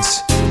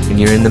Recordings, and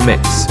you're in the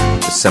mix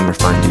with Summer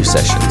Fondue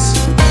Sessions.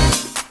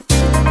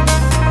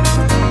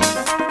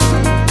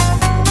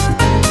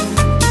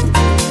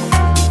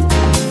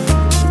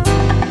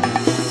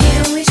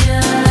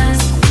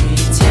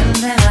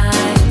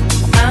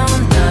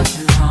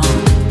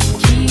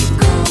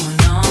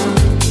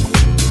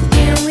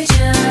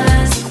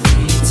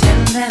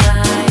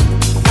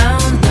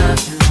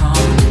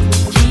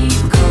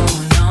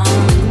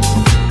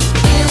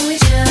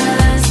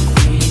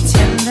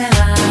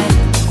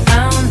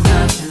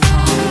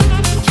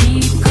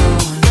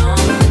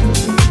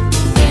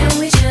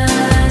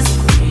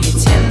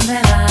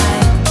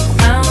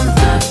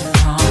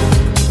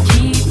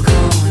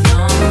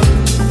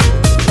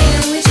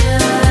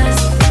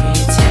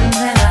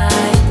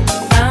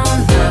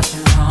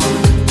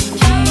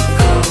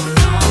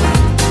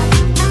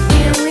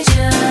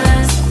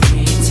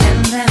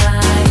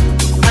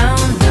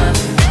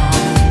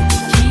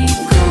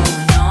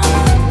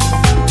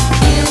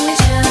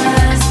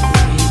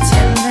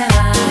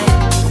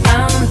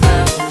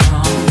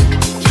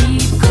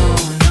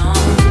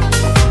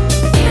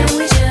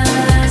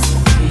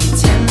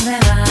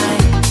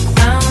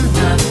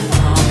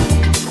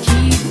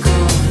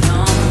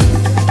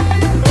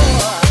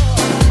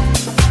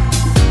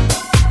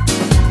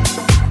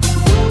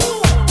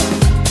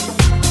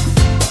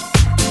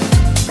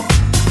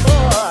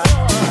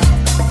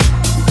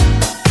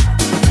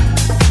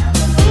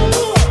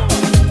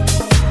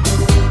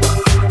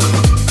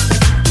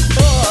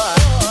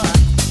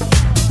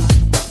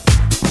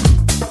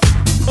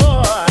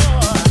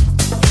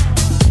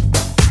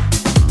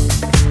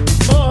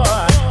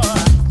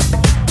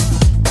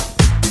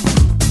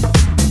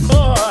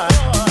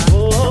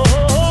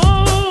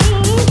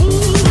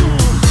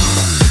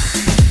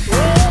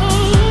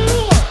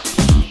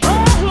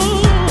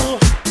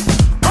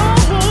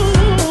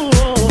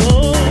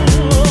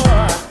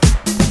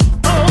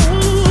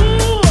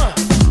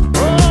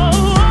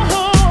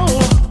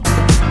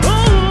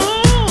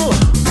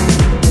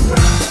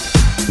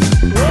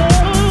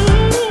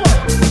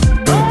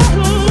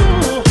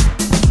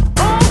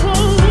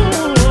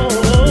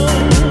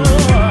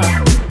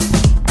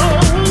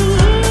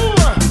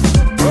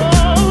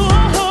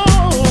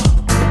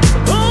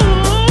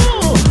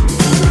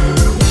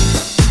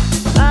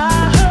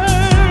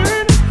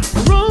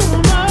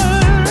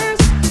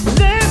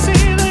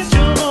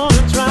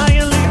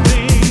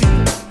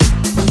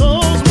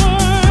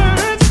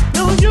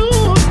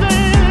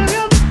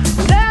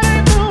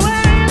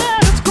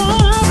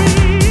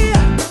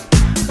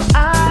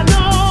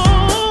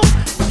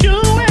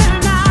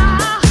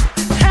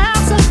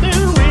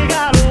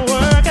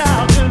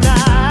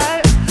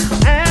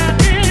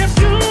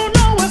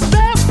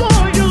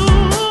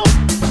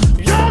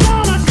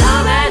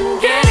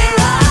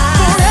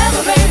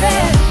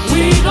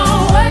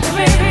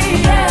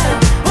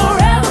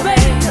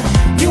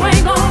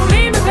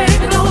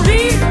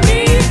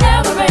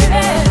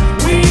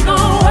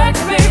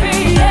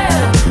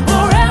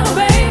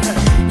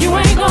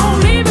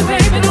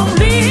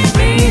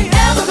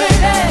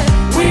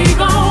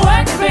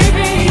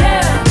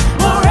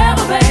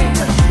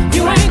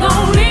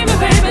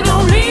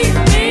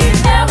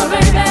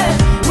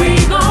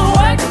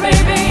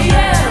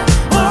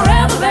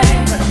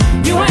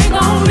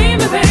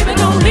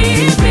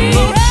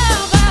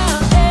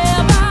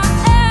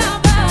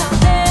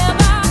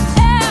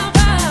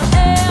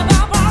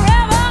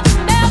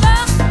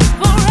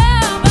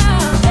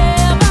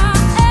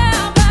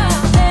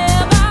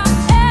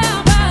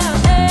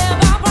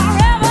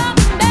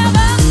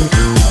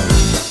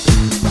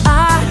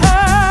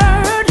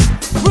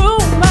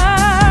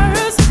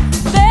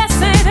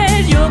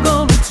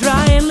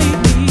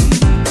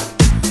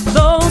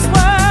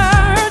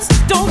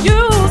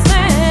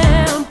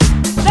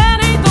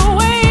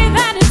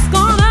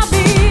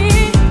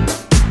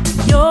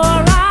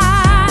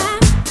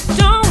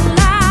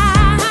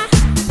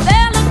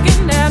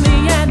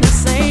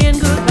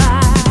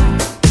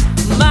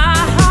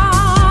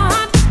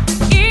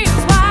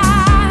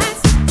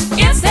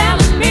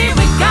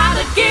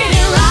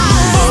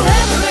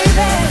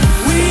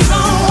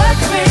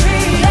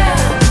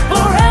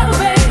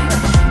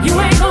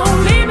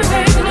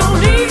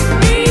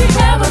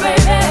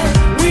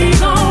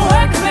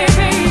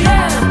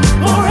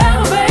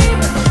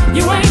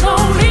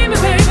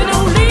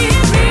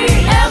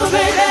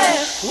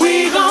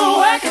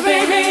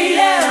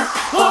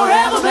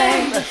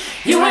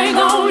 You ain't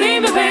gonna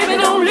leave me, baby,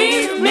 don't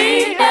leave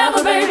me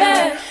ever,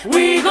 baby.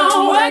 We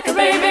gon' work it,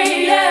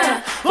 baby,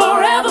 yeah,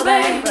 forever,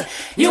 babe.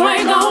 You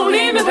ain't gonna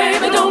leave me,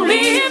 baby, don't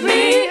leave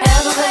me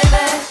ever,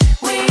 baby.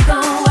 We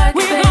gon' work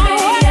it, baby,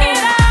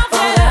 yeah,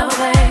 forever,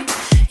 babe.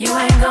 You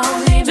ain't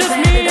gonna leave me,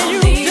 baby, don't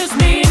leave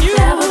me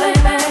ever,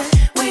 baby.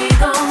 We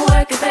gon'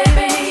 work it,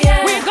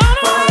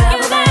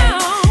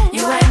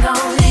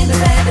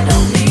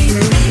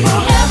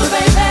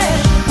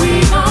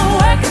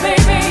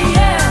 baby,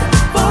 yeah,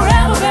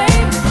 forever,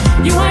 babe.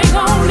 You ain't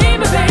gonna leave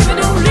me, baby,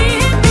 don't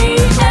leave me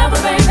ever,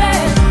 baby.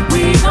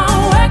 We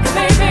gon' work it,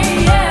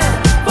 baby, yeah,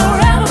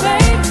 forever, babe.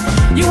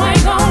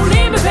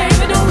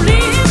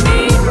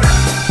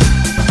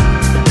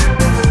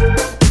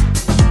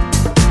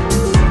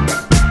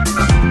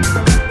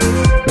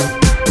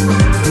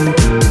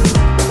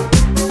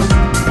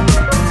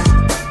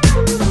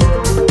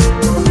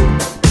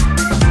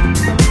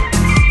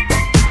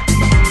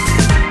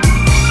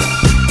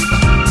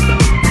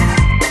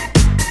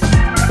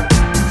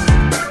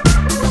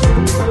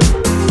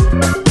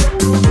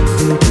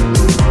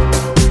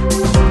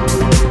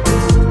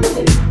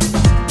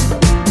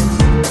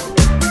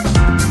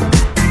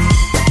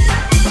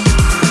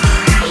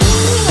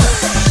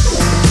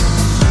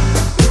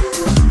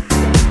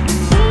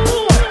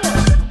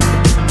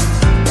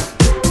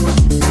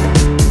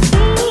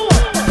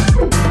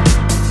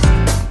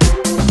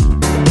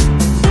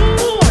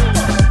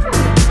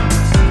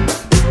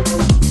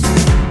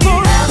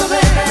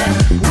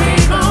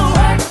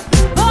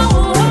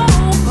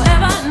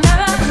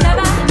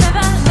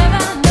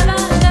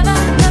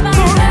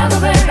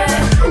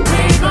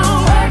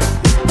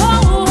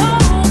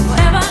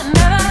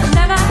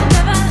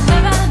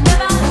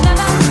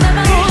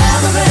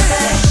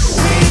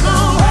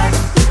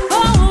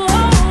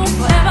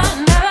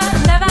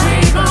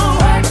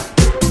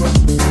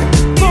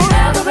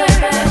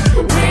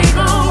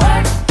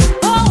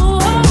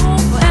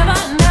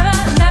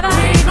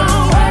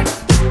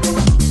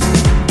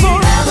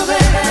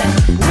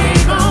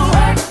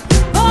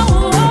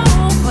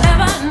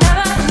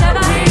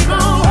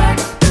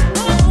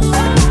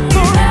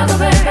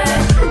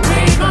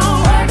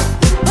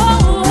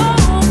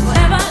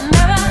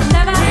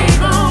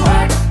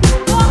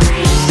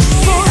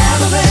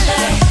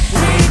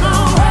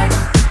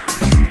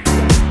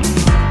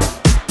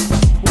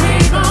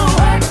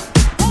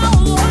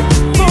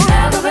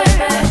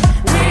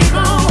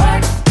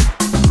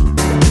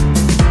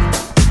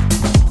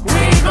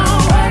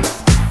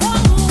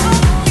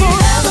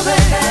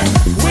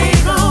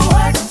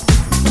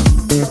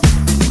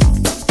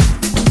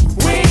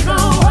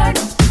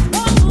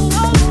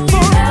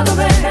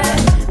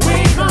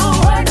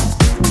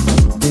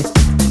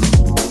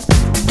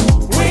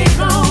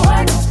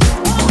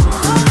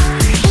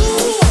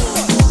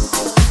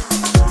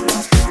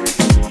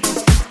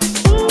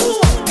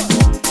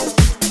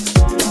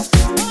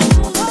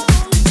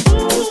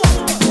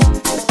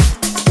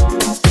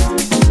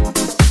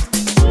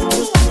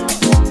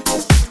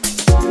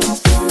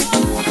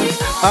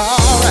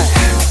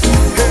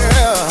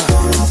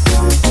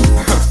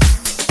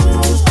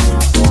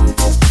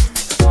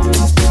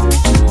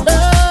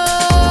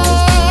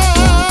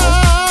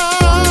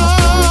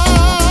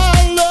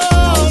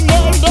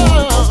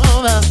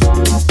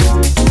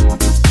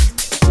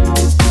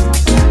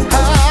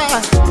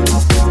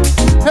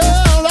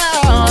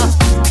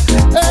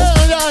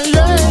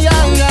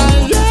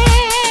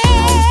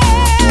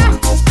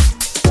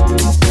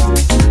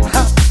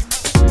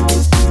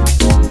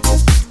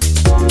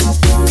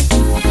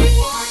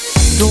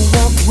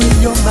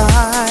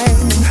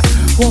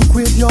 walk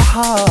with your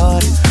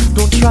heart.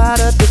 Don't try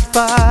to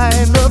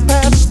define the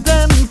past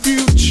and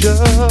future.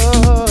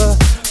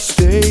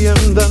 Stay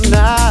in the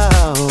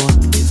now,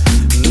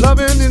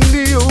 loving in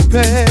the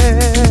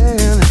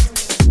open.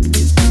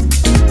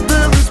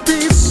 There is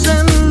peace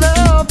and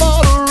love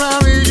all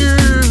around you.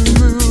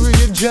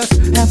 You just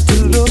have to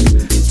look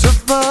to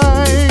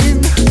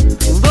find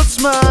the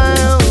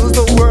smiles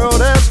the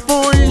world has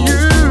for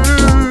you.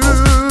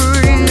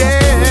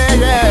 Yeah,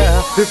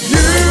 yeah. If you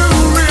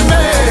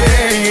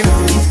remain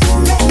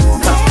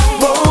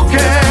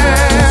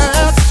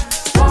focused,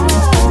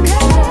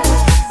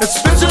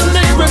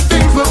 especially when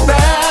things look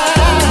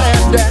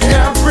bad and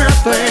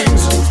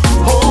everything's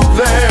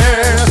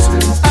hopeless,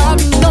 I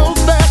know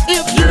that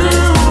if you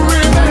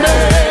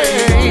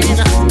remain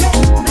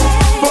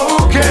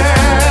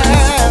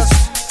focused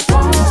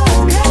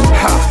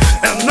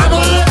and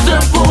never let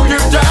them pull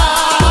you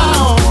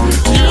down,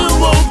 you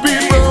won't be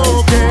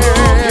broken.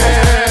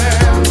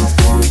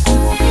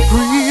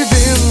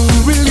 Breathing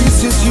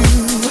releases you,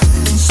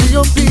 see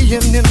your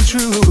being in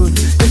truth.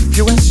 If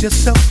you ask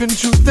yourself in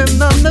truth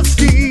and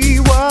honesty,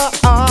 what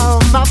are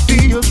my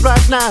fears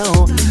right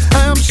now?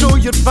 I am sure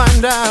you'd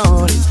find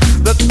out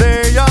that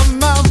they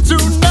amount to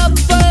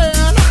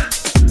nothing.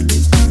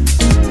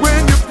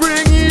 When you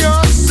bring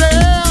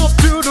yourself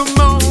to the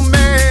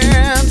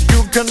moment,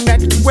 you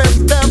connect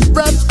with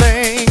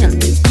everything.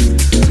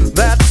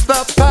 That's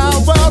the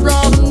power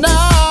of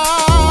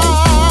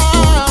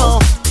now.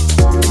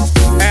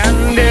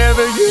 And if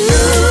you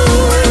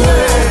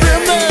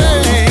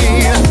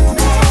remain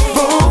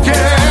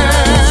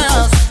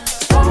focused,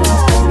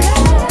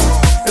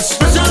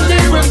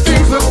 especially when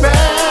things look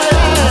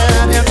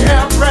bad and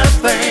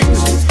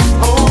everything's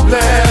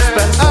hopeless,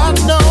 but I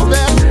know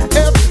that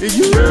if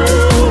you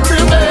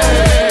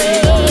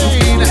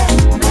remain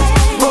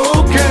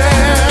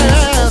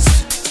focused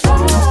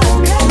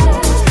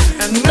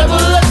and never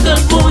let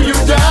them pull you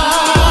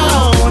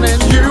down,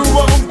 and you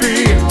won't be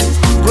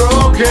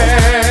broken.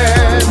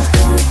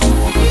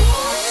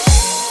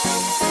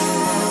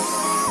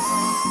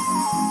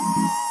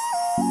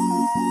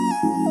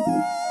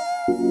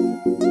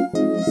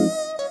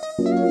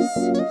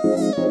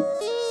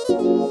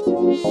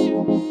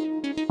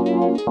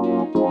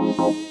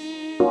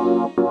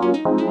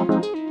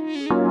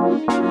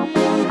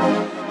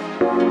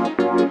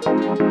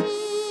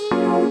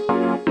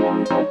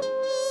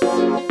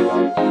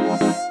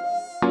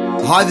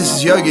 Hi, this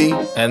is Yogi,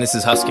 And this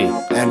is Husky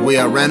and we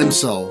are Random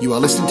Soul. You are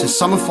listening to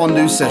Summer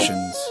Fondue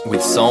Sessions.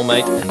 with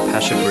Soulmate and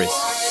Pasha Brisk.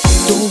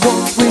 Don't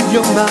walk with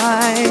your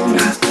mind,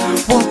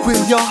 walk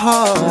with your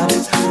heart.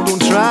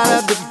 Don't try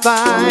to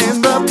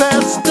define the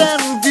past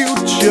and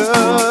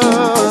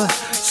future.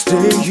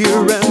 Stay here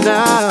and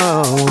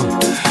now,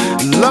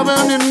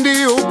 loving in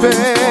the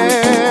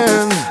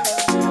open.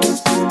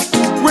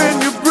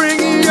 When you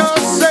bring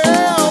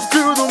yourself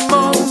to the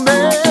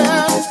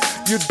moment,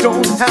 you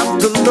don't have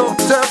to look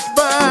to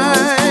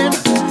find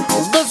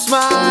the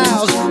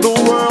smiles the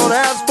world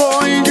has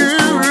for you.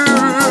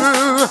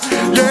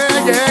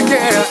 Yeah, yeah,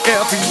 yeah.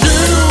 If you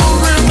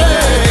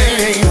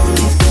remain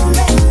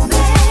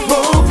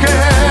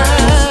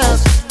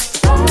focused,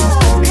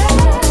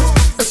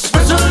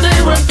 especially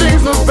when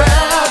things look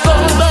bad, so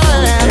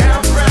bad,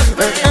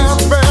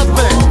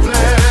 everything.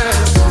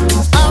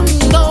 I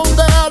know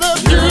that if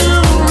you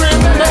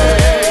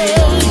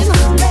remain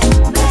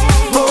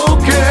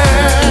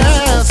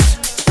focused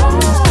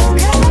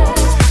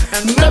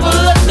and never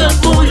let them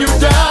pull you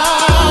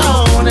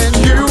down, and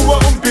you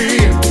won't be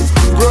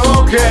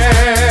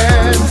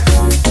broken.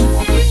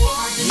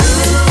 You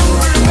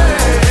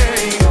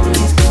remain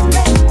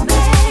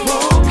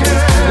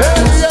focused.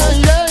 Yeah,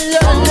 yeah,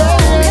 yeah, yeah,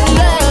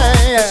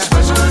 yeah.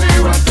 Especially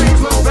when things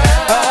look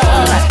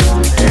bad.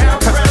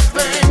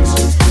 Everything's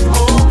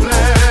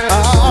hopeless.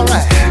 All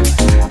right.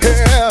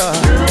 Yeah.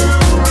 You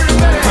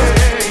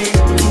remain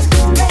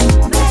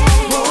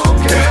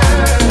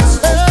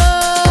focused. And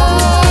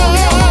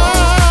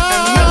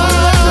never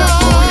let them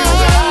pull you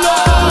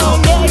down.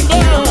 You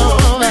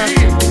won't be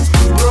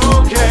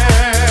broken.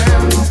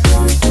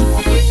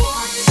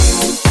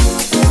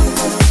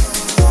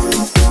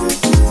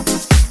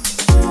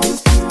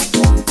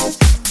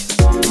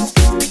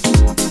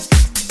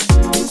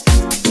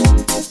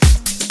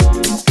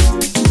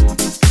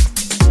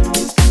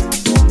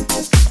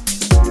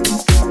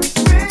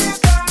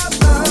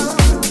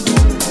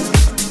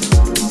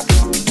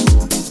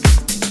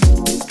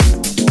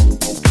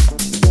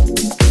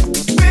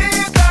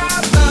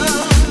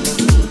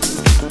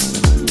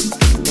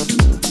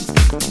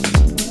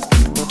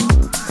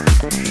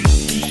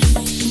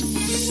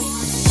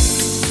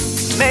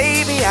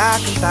 Maybe I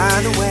can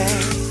find a way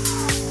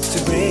to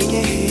bring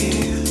you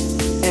here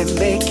and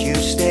make you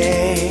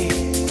stay.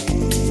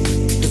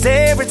 'Cause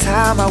every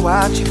time I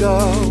watch you go,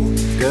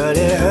 girl,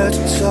 it hurts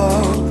me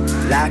so,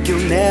 like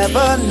you'll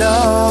never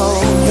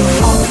know.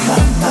 You're on my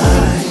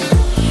mind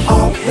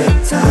all the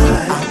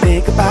time. I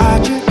think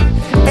about you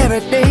every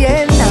day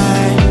and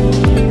night.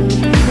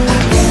 I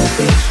can't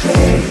think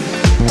straight,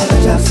 and I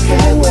just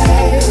can't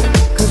wait.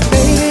 'Cause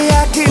baby, I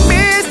keep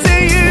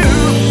missing you.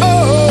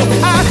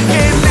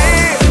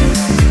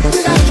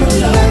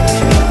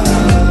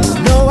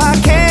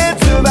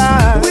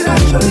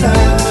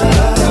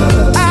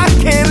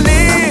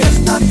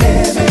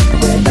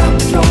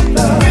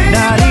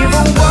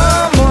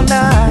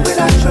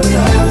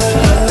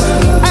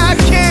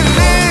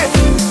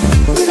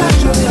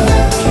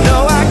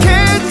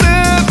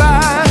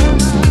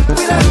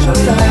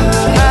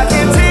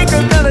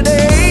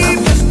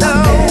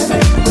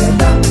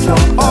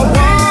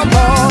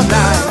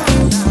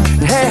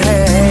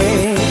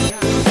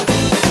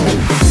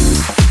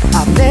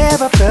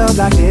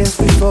 love like this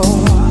before.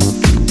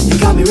 You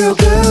got me real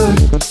good,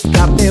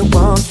 got me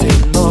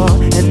wanting more.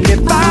 And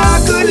if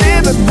I could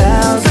live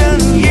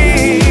 1,000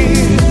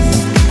 years,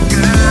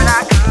 girl,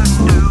 I could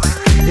do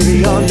it. If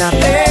you're not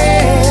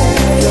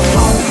there, you're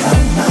on my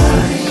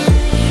mind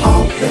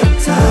all the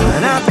time.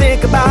 And I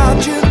think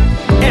about you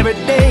every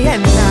day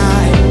and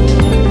night.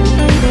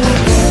 I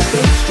can't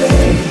be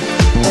straight,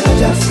 and I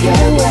just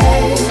can't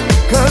wait.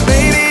 'Cause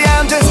baby,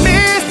 I'm just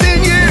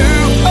missing you.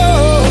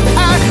 Oh,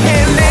 I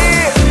can't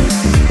live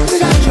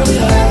without your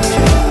love.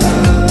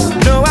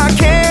 No, I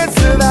can't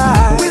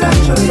survive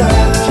without your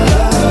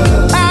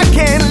love. I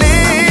can't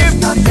live, I'm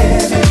not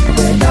living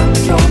without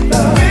your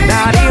love.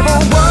 Not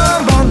even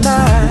one more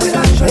night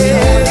without your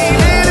love.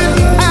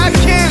 I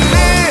can't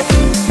live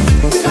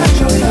without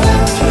your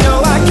love. No,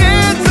 I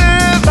can't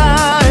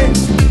survive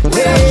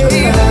without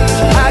your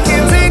love. I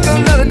can't take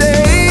another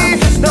day.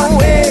 No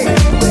way.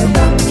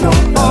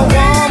 Or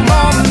one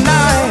more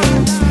night.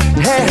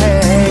 Hey, hey.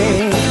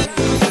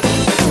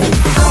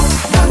 I'm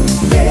not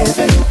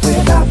living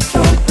without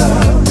your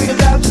love.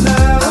 Without your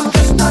love. I'm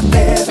just not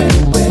living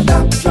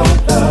without your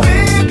love.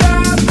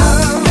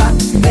 I'm not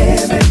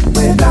living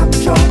without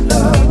your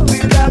love.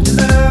 Without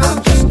your love. I'm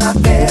just not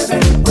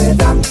living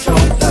without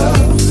your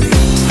love.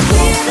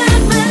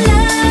 Without my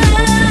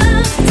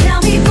love,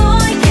 tell me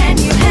boy, can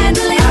you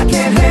handle it? I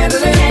can't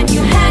handle it. Can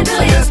you handle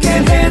I it? just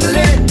can't handle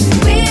it.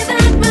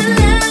 Without my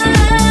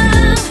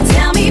love,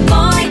 tell me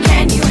boy,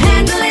 can you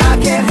handle it? I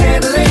can't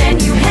handle it. Can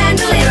you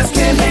handle I it? just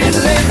can't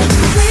handle it.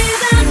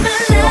 Without my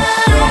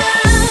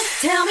love,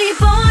 tell me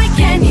boy,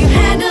 can you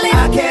handle it?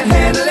 I can't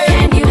handle it.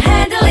 Can you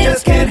handle I it?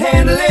 just can't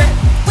handle it.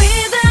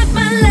 Without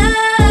my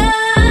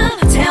love,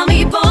 tell me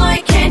boy,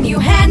 can you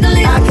handle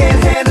it? I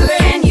can't handle it.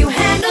 Can you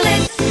handle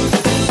it?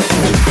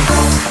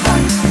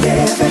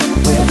 Living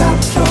without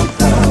your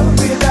love.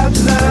 Without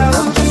your love.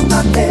 I'm just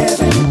not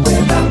living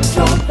without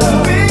your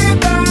love.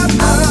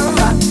 I'm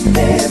not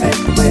living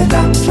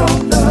without your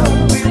love.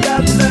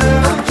 Without your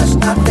love. I'm just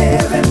not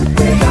living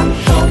without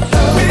your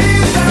love.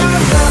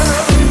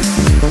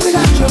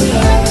 Without your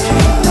love.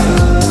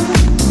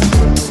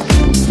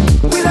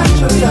 Without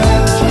your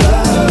love.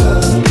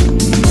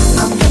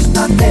 I'm just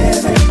not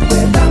living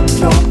without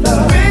your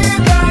love.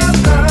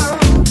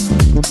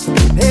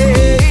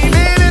 Hey,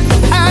 baby,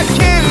 I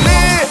can't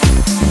live.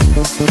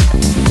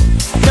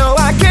 No, I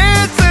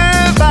can't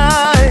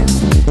survive.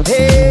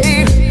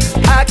 Hey,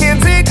 I can't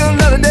take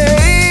another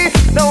day.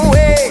 No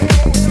way.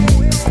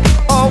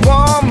 Or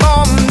one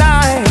more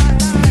night.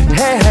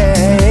 Hey.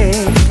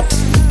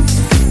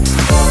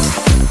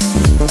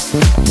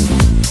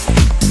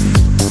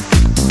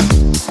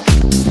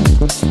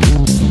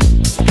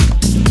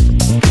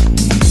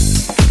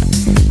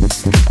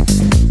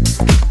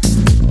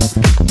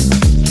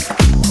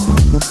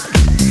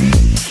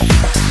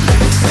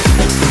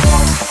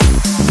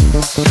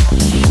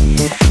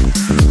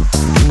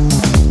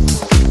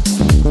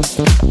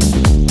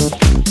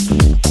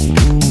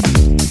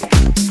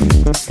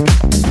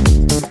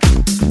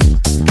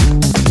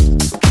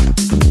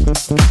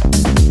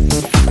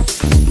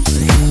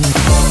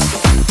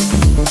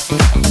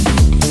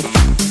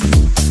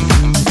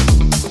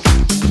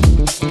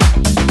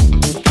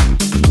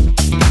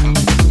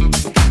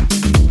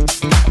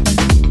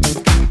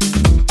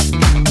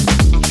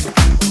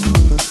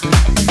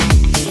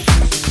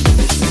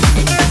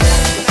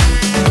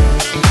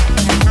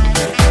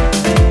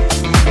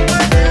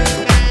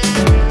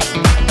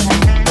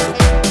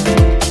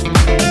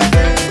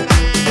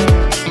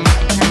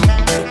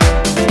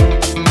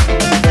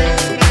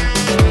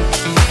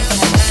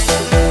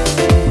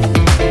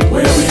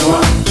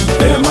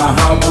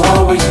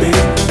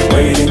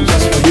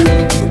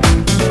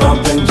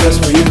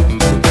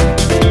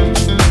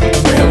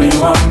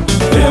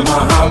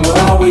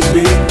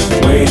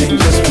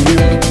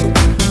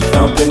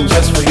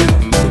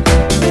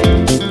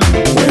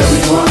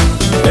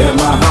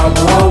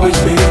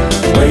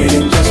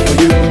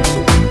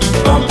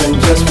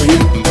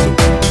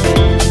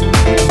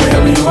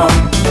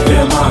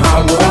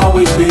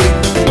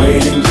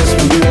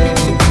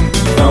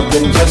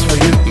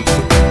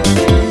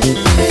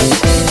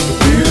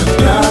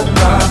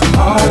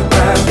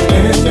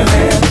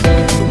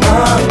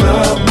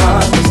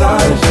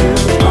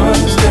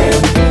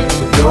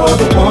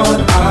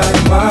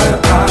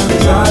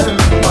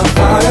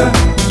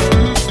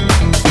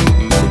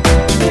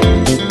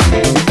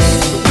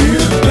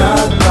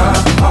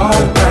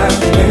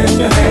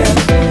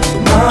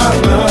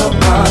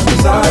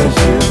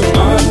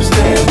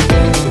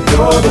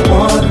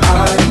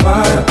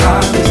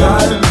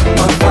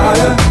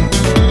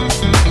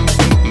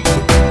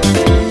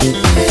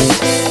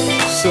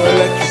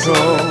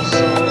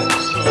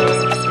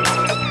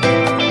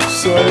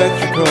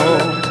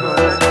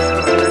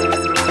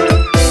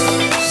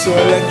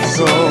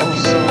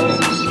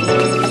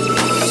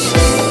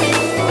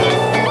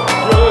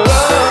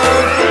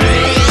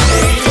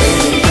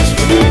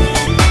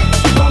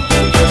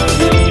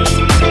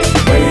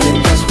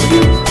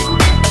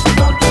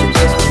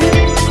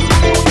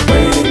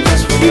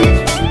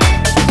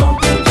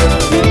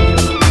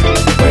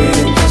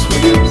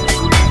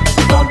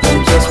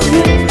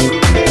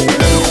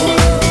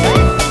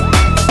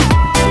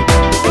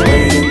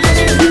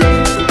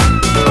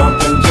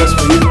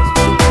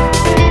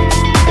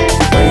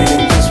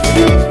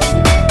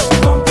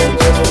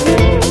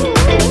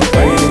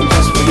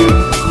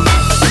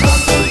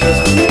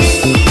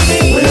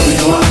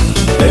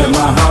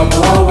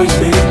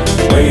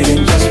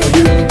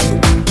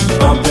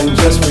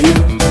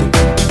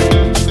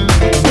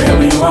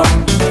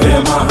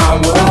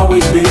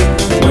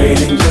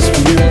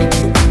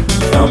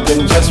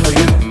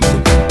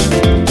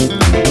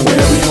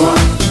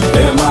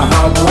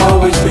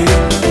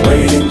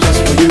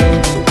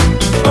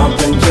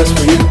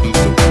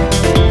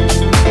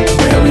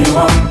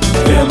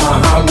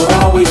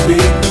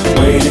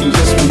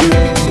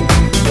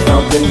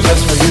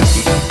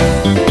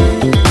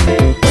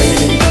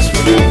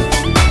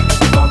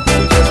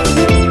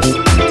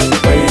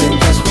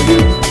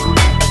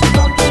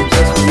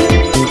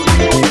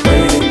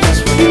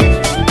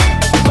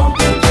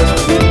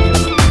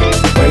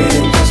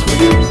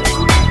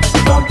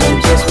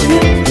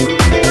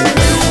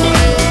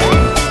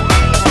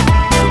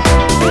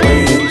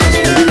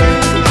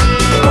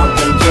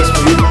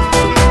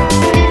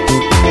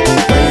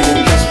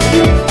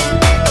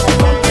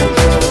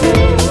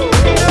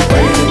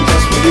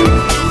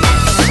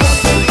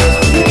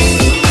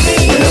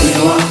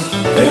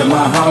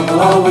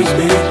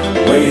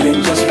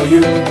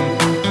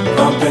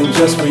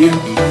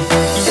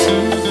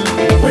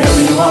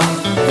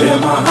 there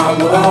my heart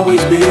will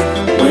always be,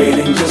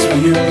 waiting just for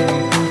you,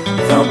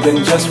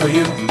 thumping just for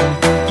you.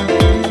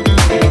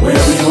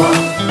 Wherever you are,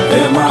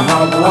 there my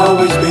heart will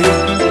always be,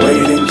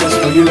 waiting just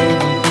for you,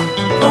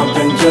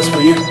 thumping just for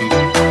you.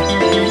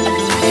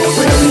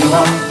 Wherever you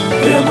are,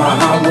 there my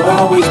heart will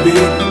always be,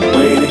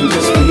 waiting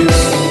just for you,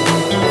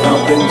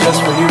 thumping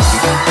just for you.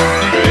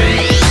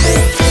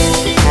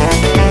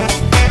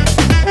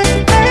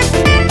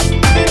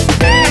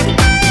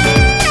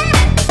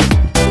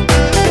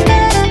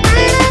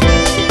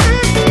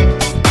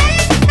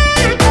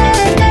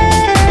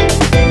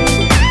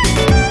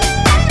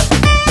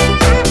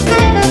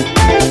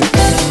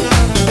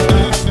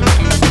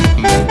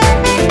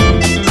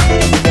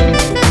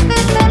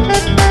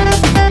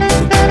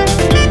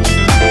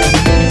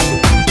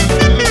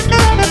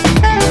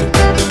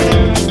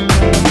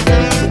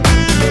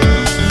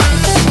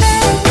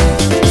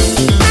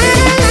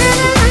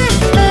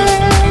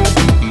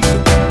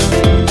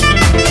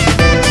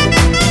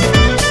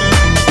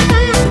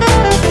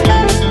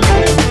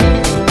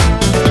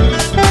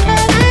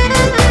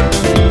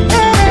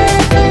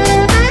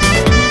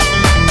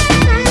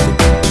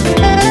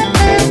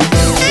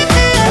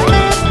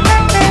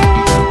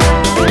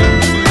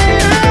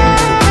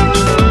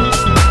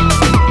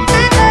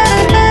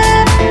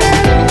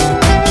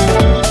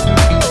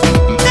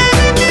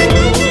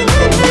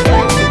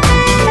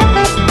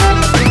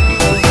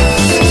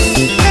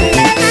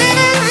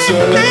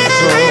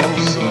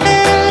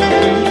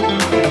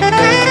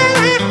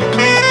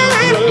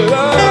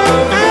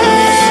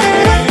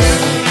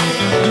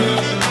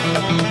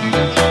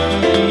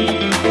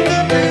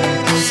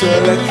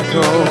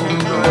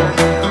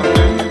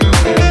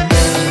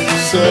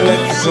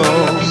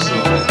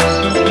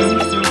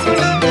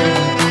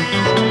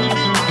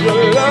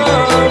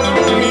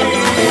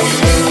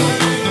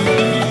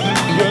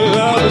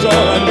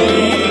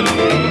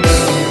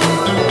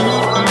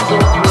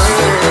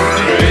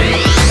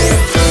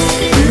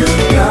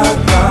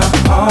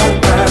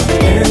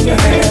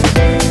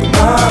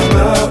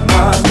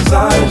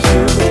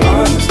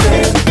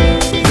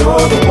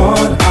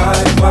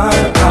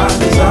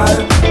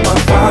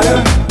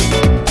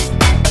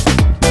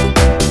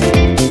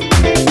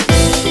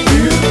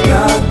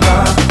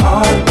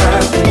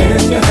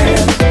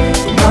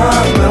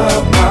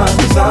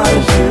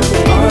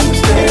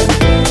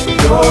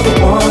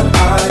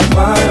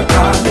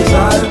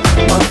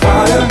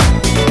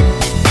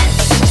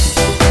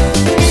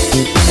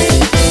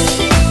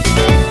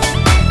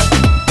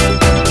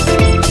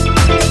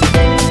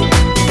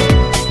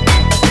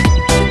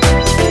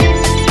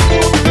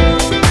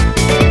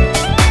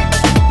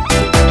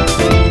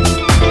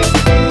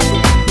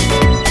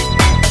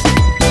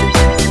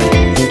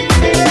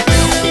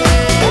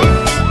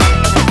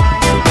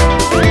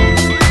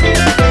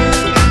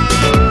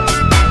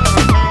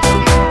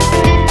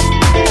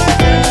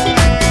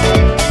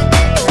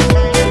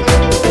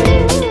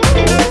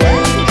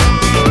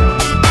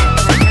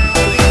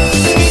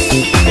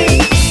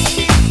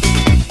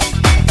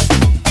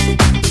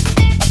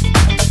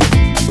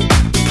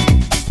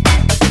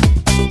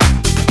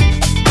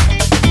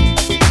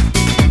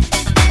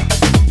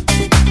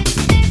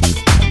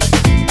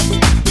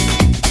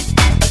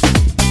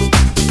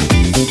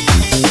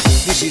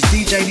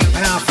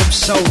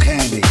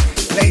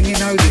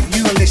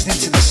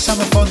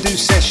 Fondue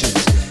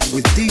Sessions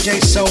with DJ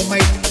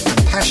Soulmate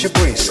and Pasha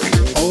Brisk,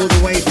 all the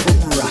way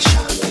from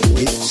Russia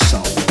with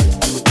soul.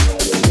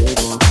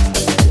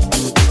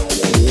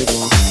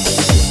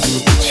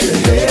 Put your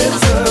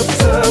hands up,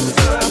 up,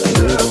 up,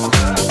 up.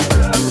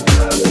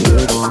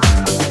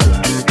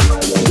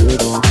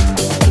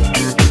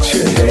 Put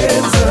your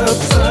hands up,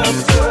 up,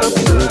 up,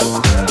 up.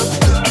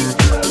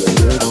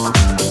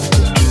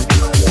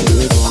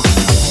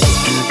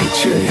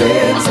 Put your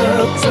hands up,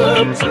 up,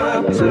 up,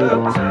 up.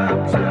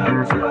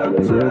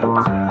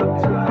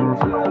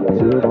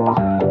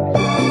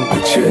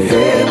 Put your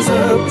hands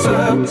up,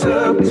 up,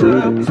 up,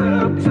 up,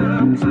 up.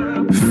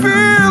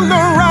 Feel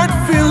alright,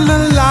 feel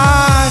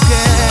alive,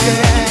 yeah.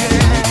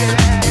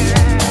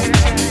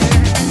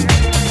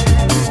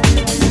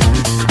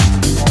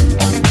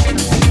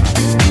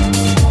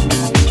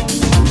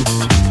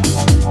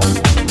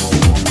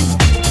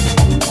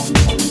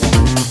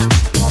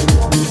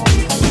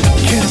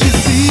 Can't you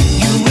see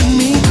you and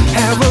me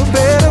have a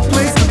better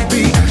place to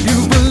be? You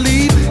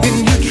believe in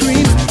your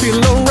dreams, feel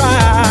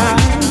alright.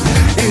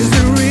 Is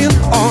it real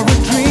or a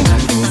dream?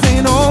 Things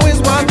ain't always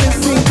what they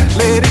seem.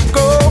 Let it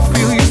go.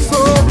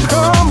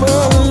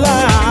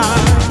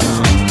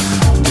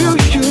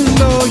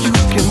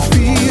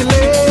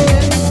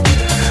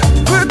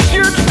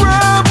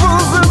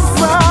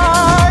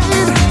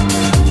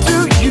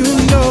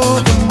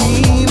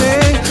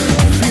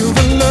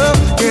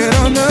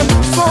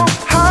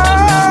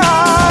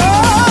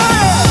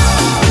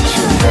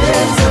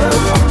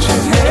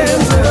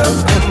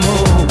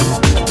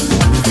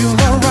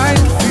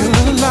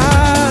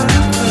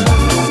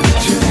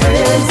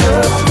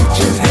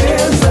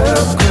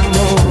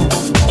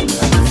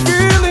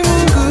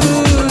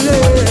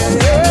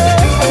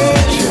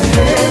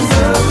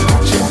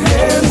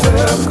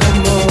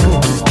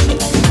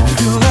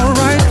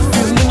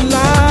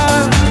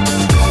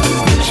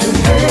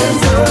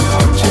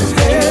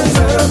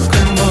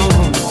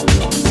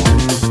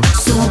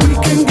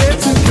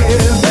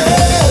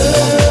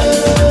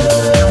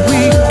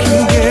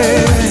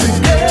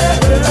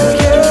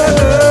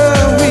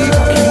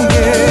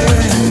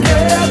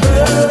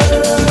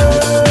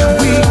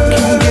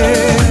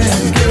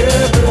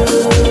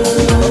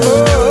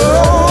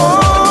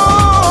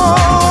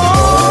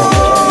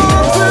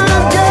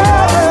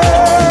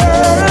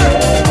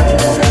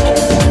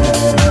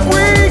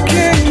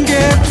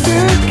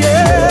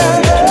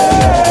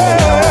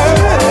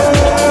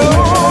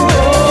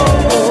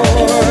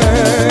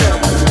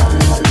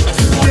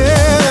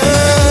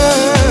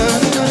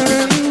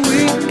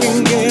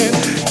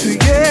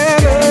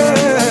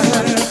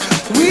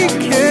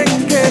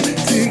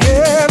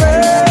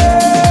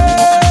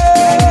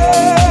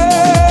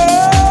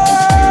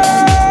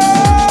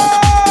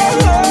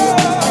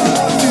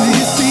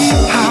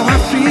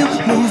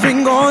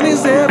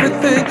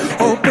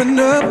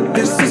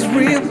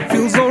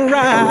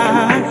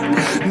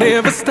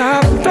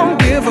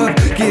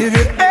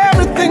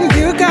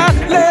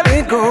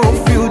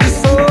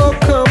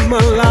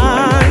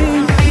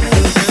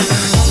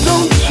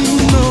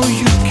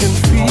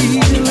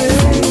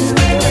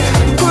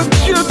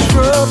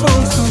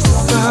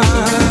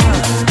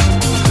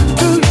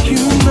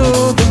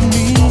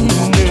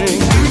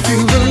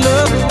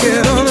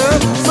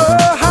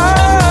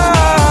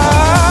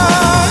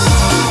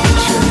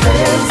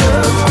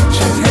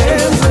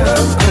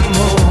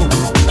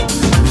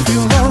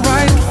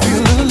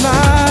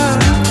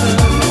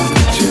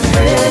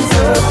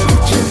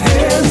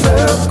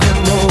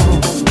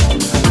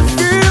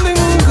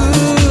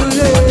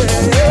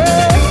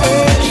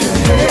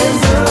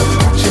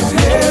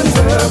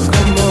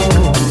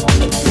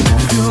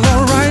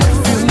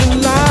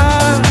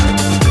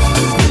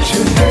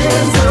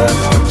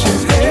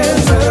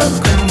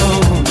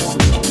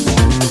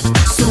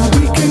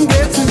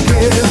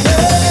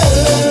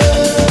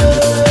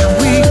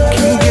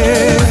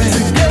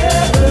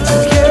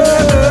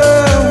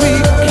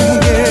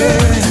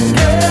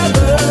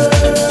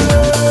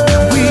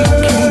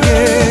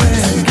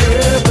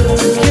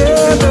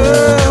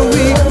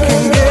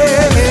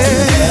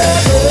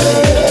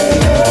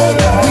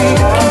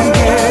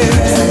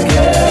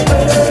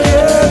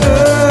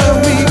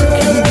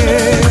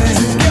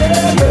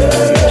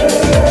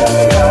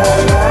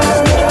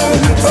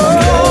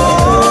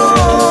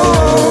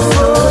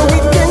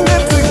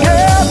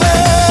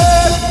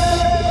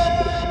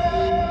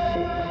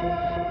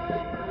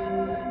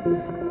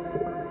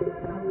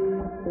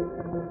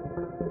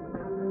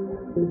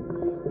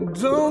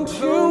 Don't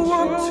you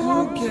want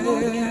to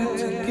get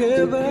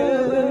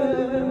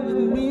together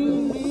with me?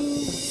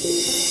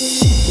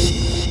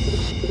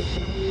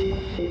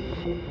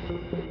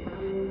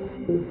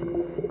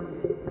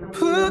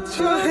 Put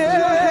your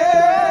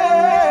hands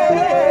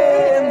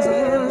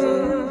up.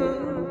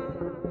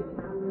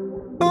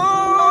 Oh,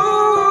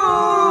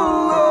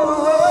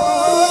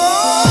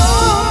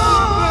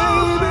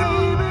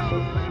 baby,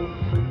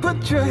 put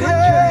your hands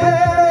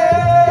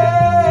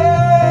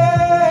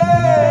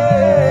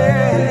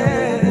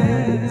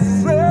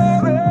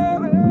up.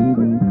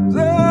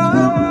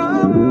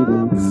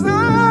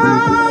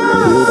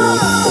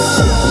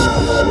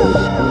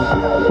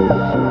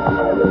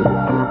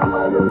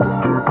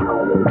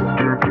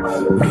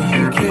 We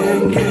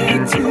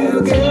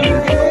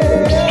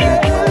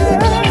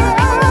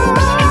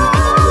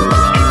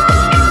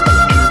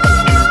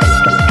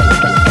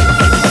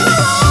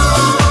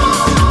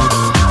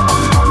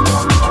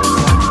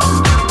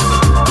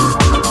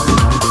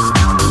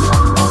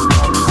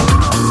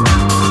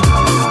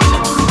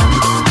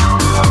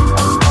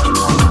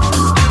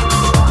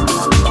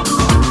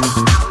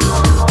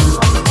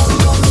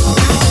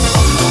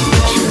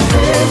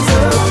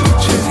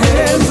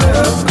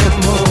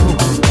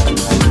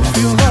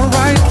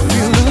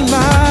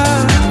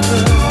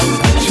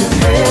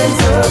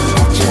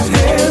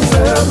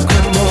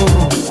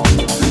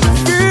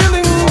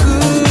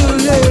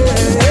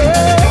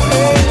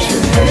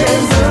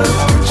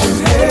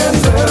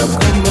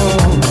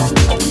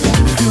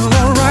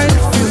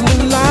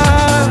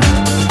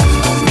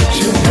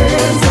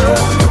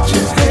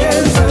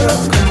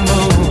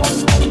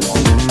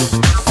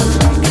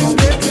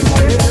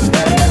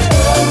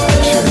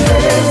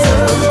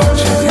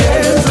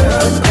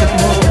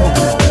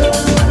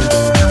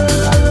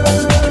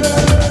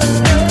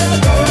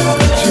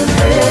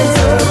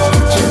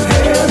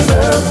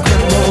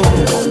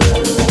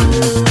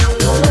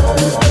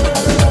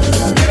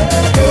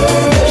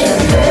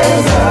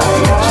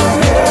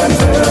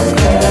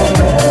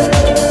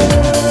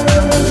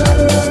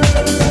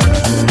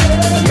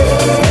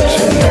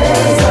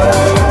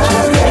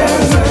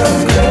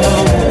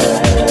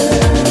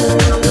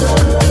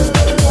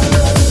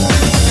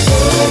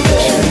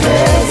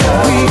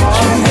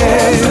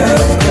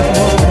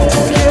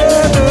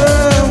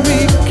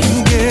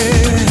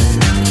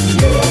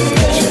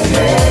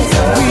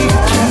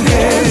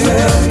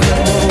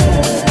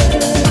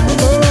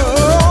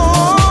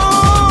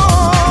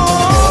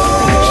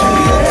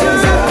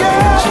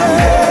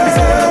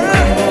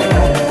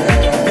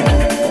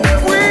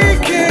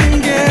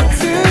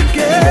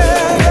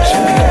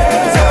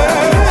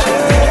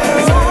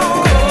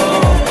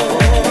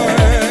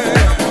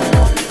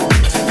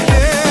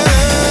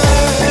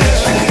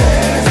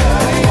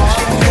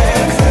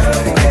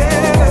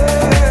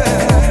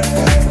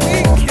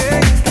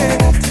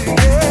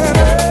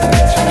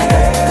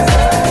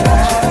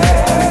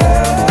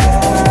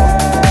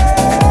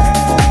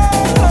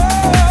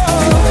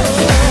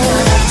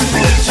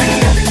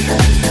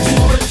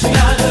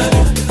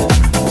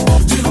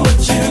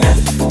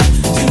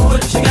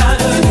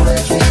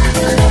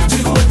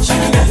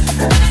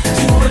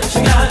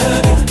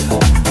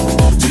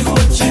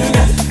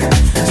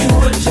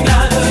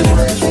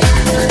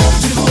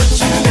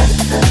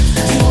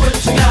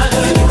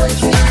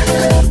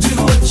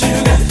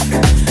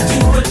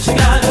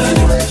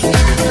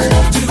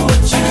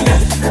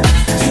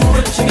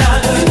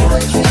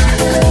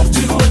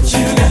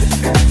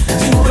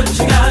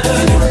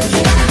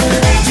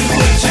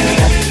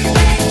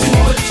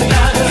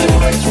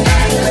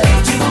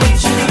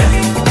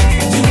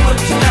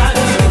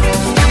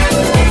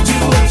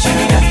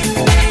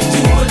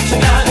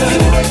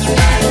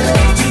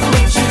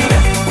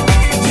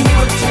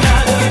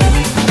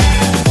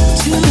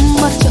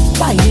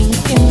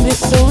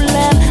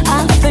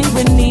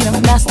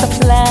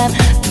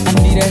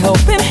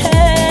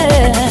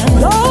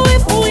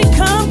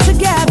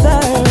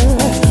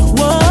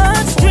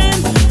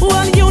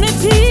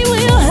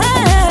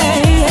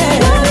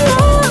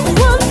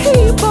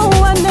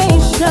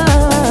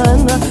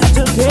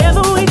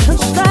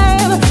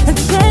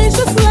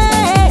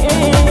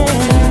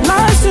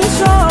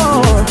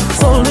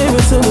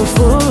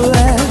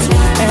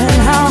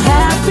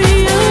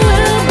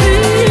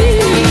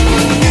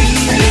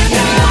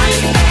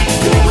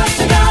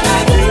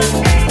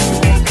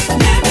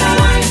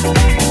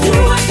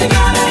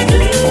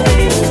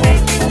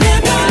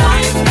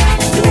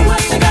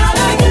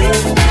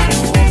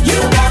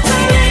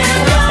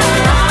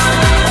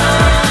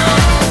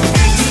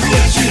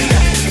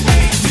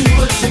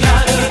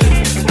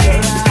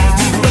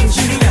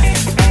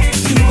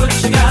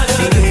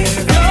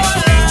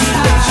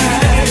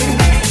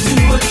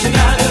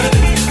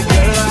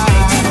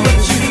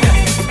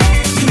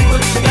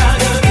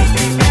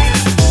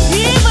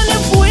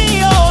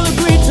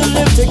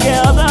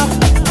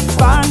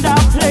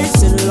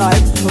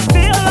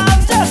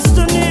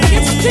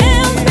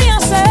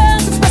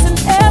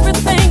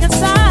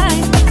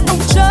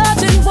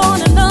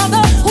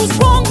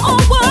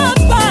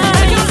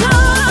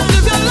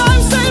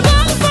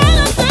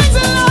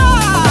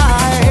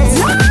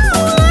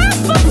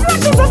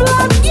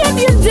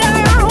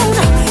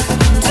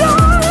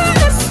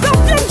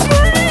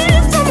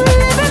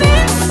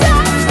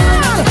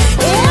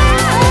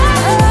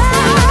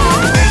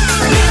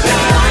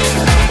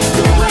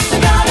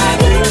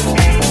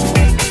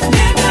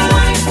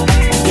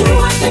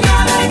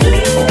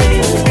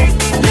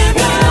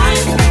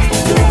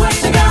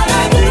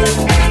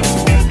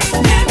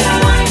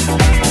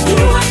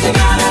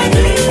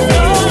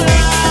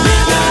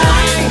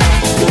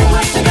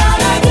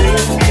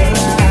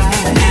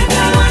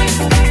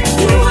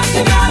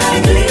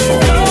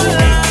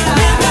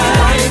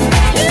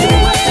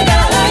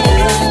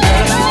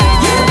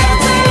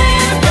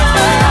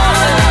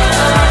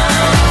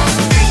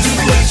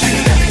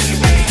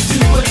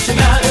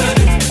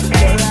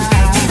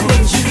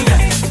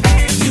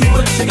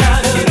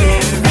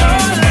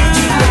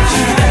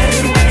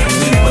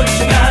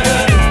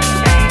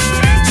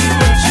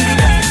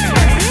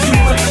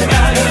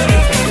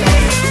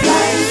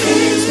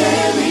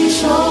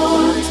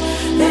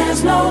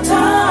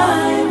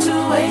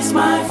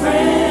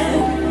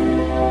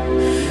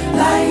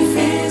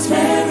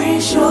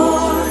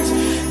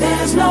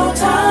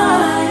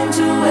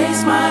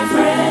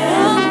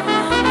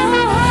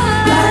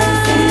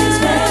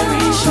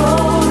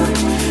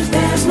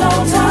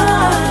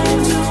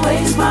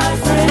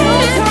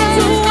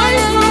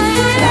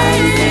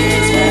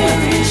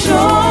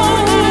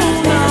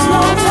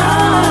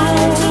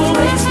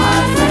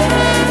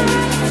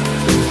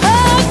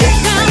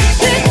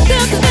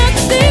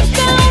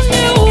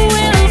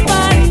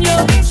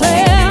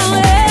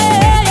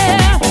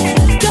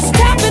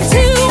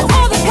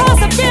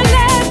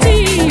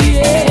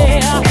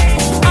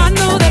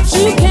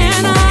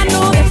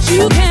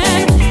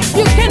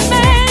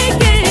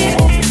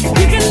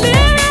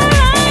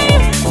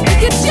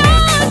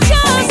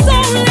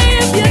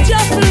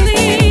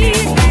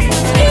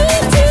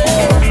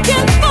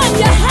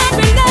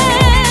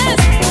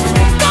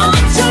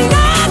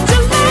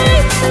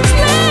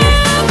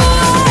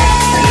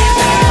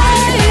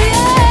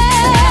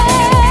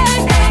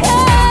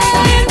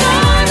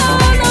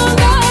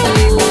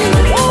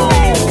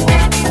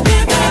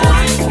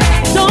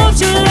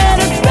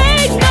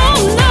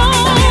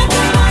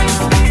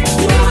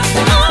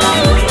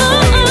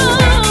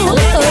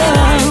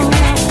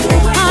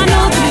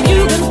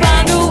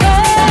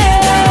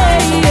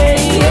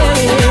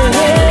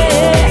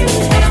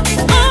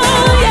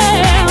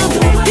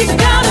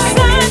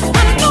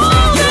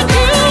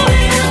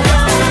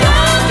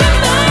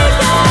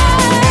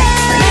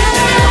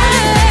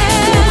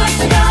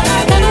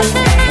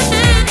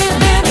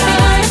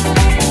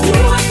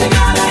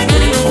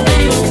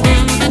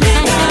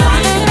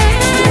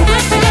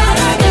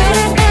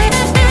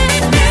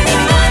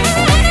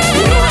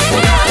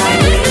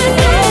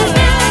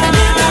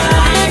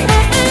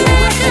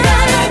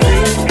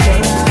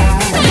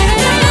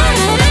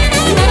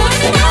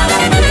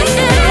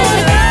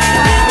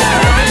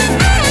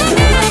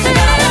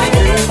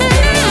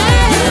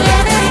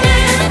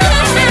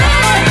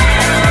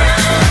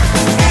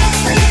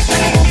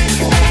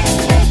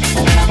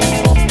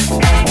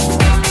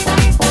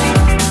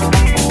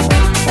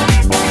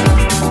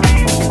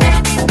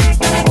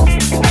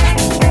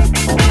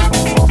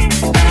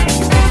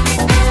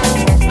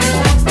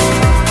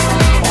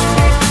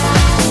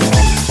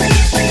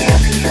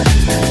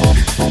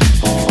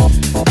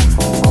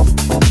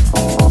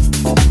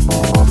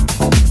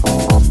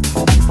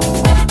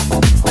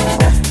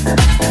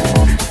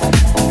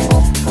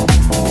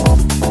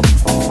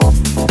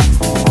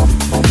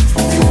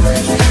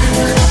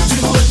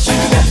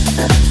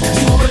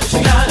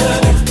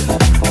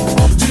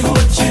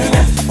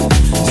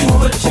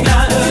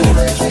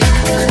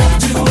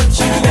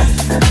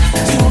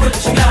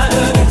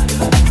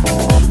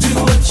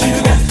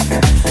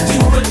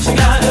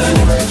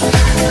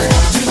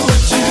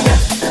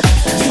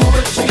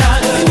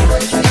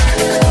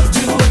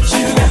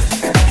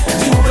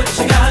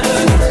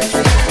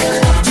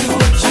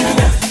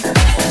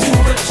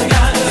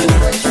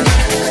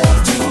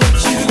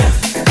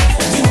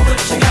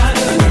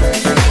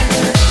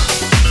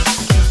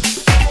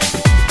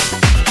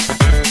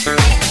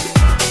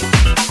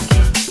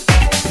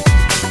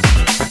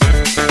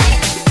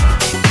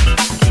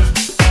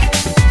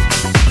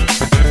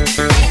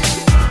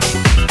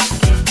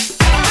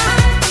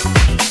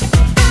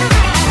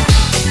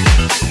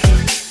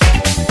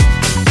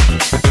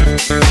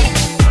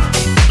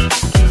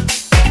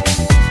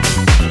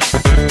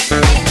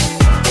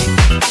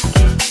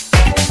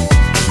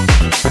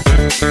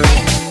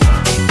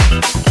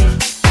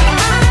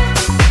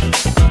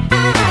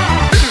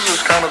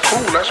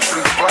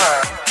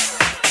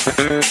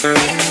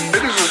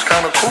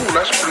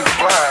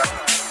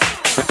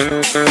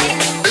Ladies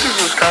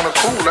is kind of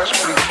cool, that's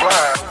pretty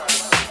fly.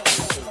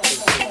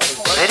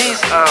 Ladies,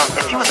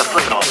 if you was to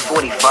flip it on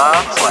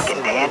 45 so I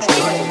can dance to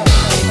it.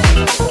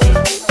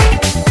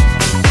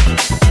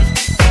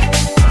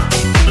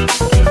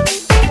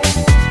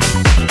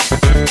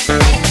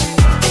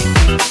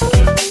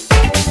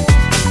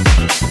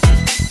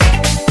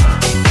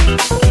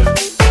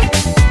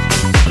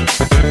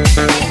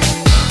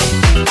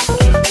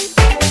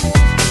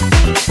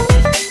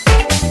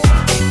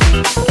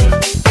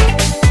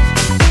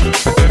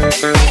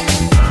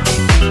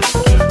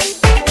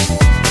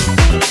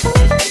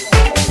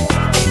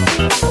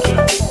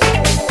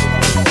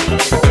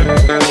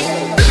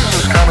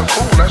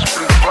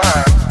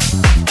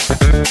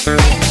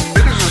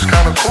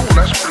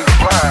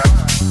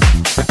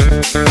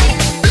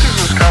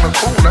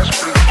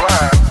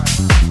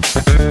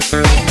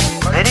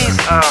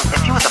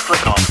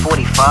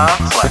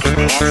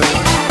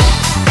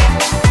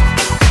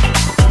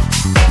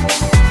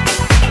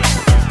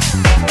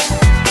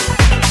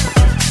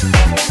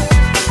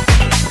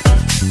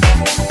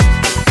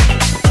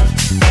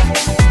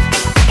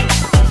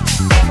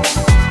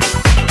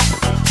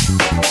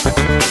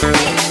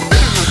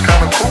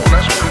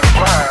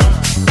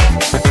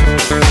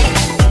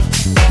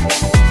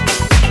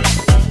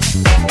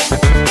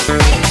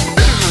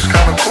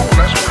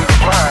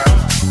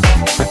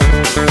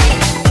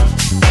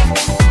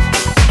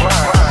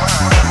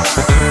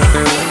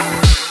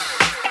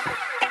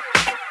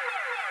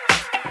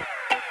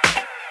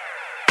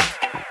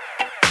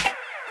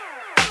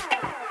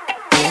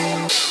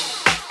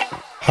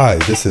 Hi,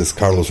 this is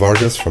Carlos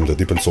Vargas from the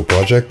Deep and Soul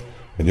Project,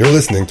 and you're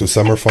listening to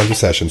Summer Fondue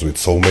Sessions with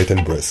Soulmate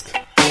and Brisk.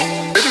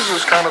 Ladies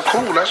is kind of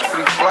cool, that's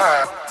pretty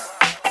fly.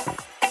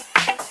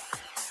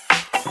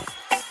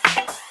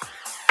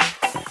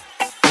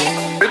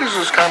 Ladies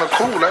is kind of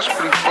cool, that's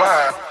pretty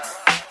fly.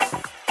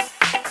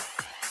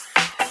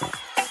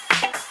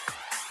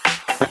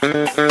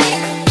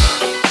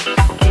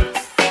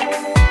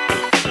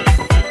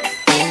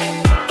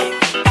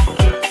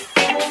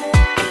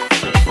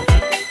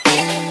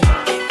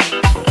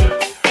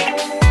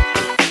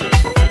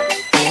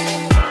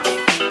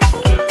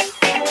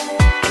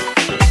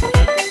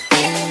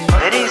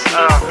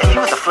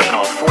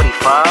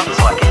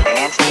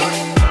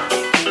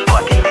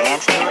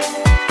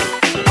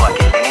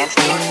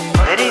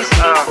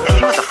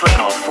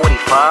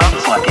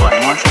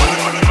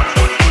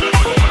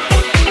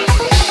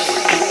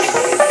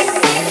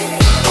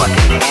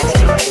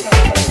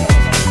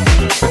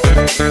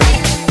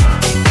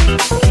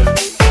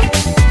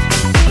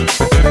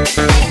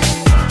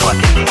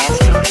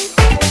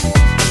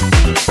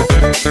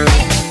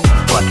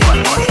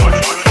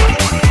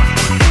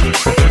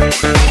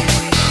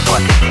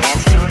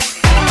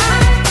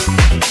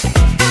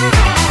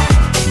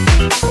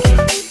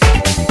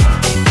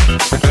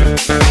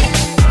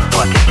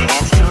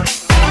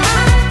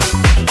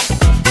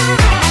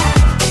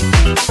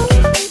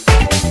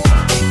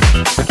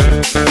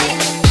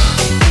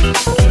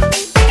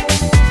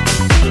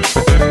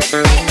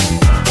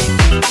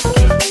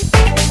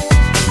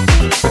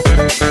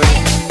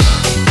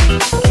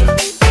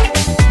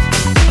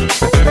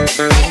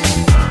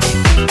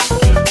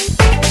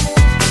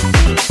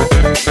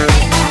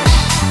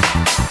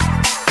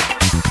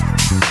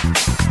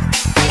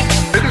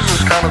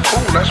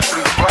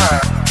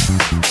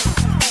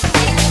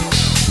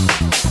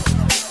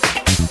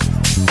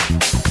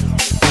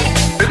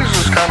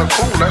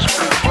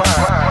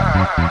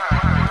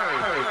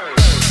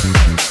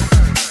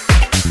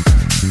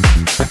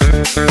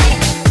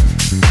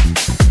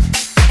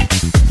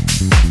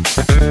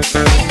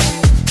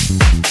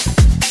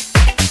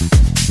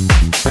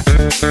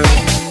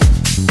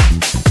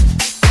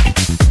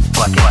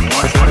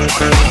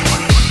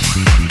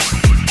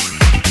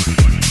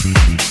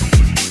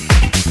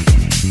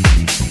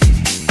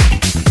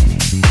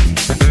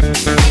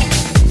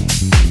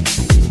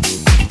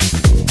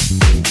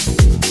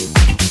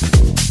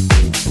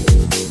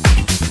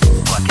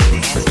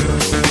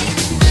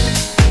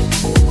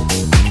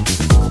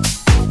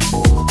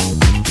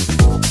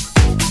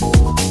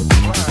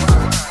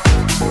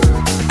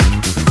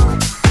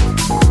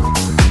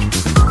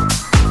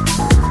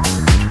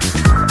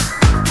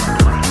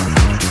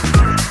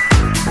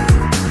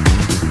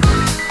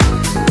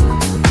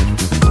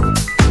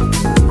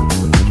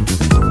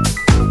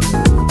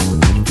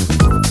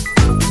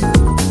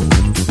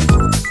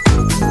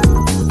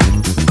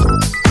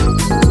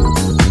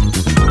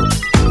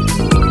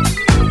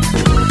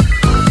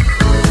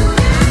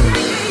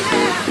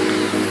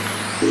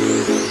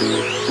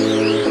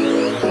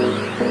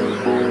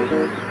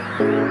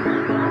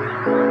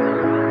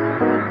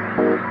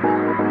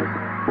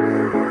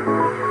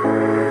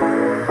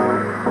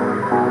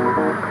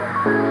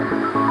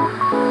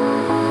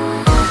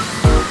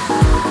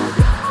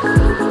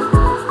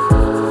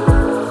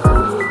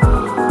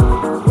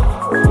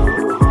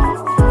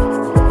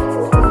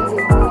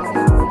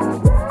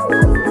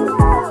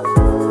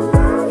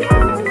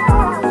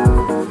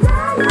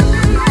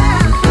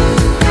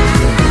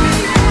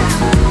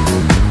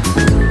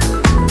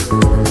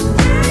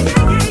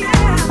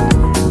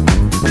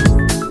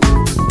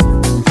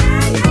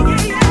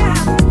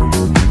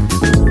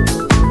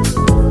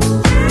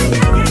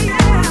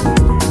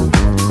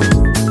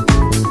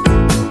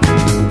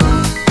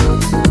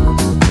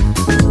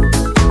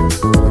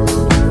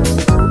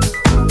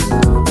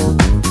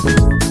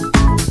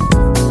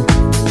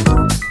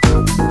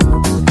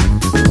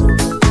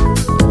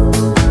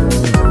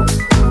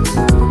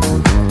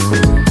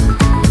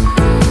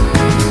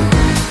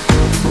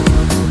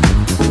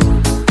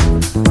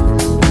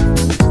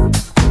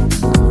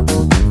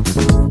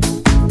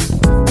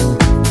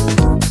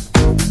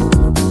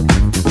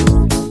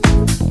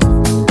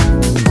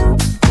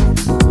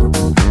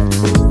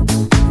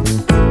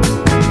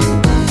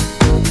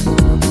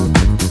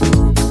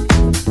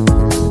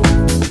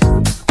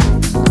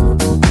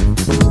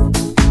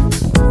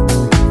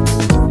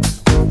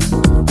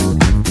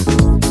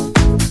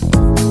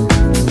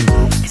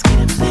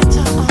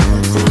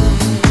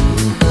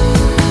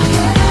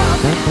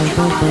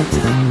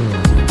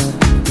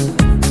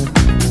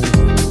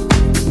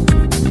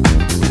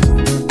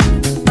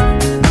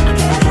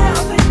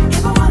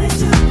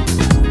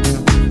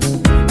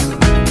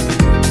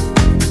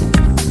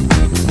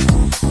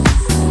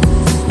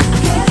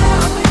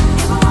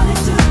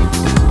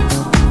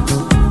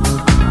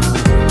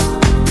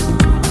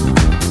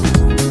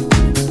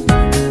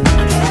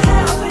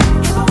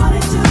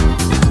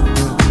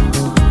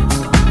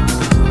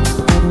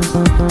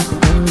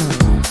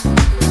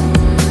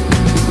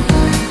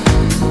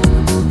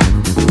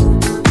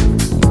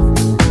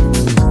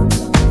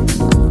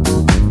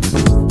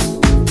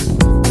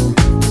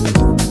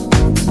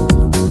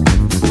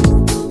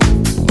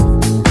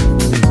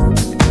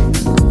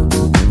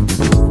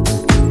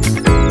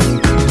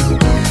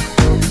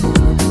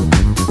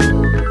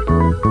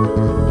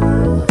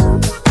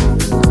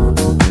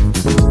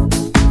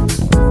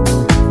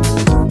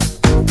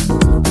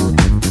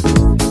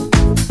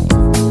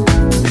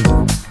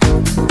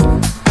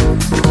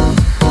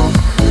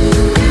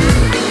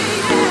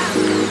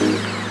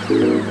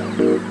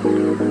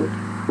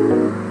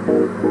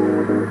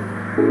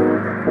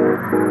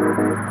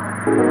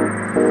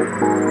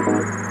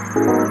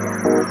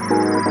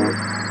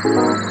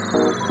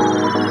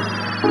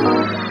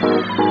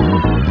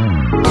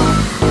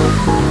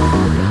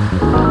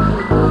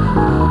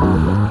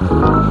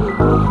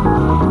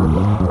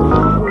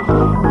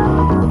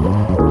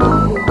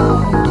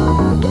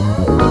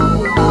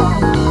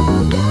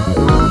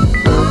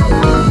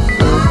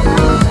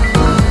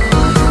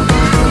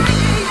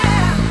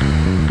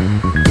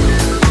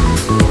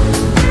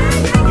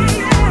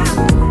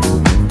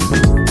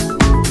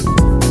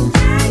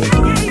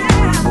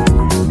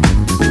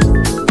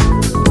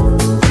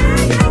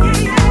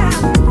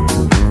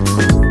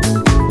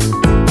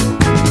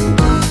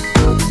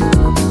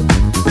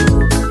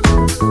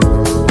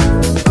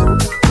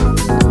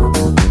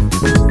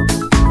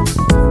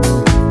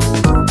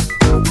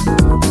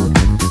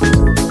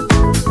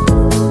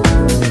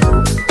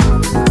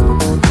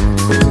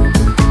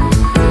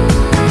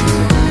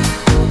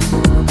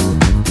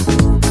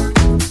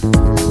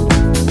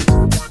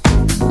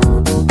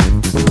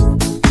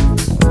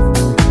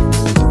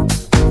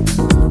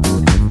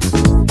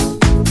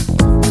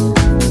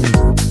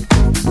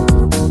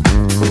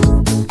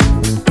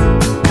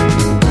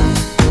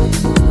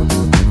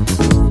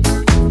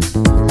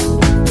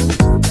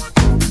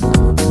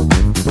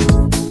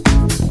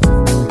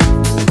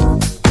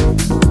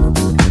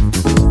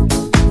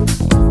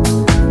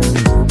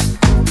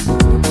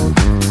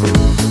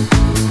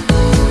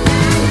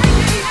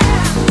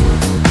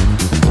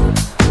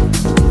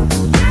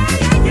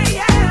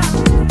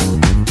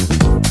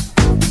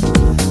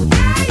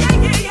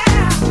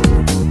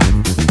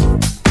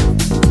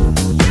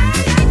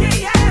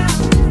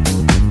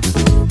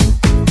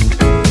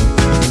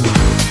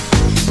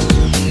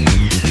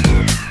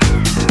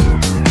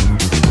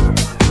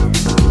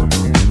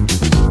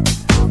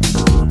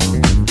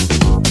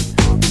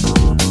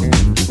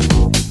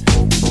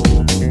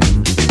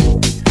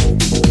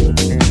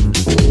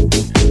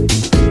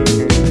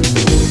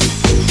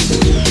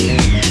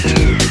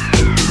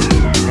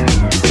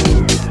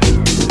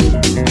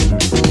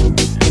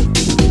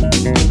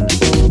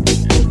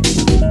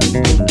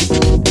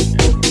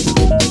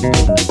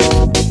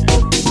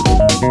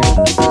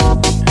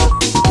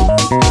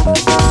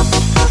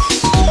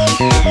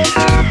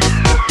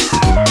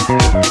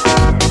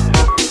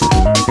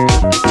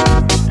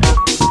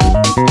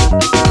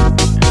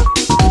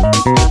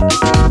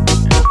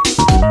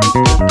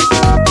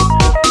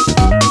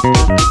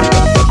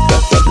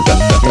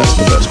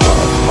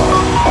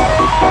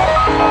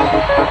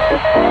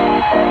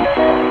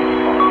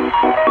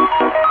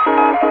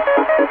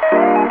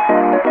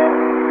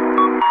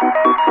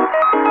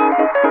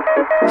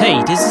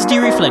 Hey, this is The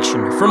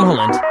Reflection from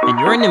Holland, and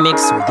you're in the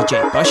mix with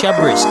DJ Pasha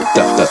Brisk.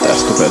 That's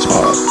the best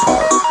part.